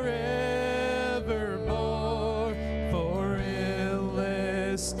 forevermore. For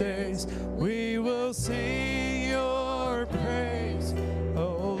endless days we will sing your praise,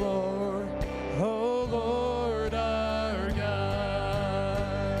 O Lord our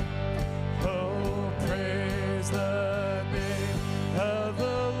God. Oh, praise the name of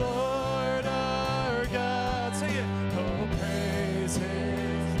the Lord our God. Sing it. Oh, praise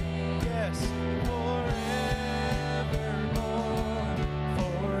his, yes, forevermore.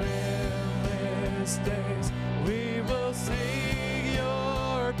 For endless days we will sing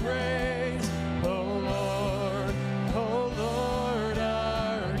your praise, O Lord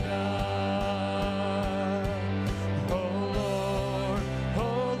our God. O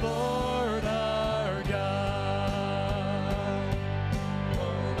Lord our God.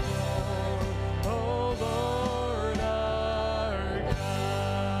 O Lord our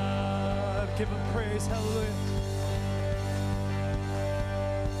God. Give him praise, hallelujah.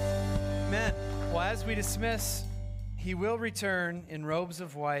 Amen. Well, as we dismiss, he will return in robes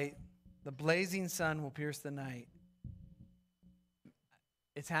of white. The blazing sun will pierce the night.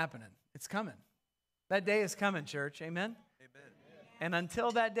 It's happening. It's coming. That day is coming, church. Amen? Amen. And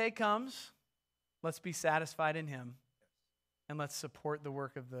until that day comes, let's be satisfied in him, and let's support the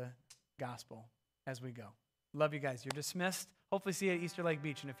work of the gospel as we go. Love you guys. You're dismissed. Hopefully see you at Easter Lake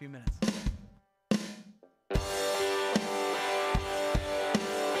Beach in a few minutes.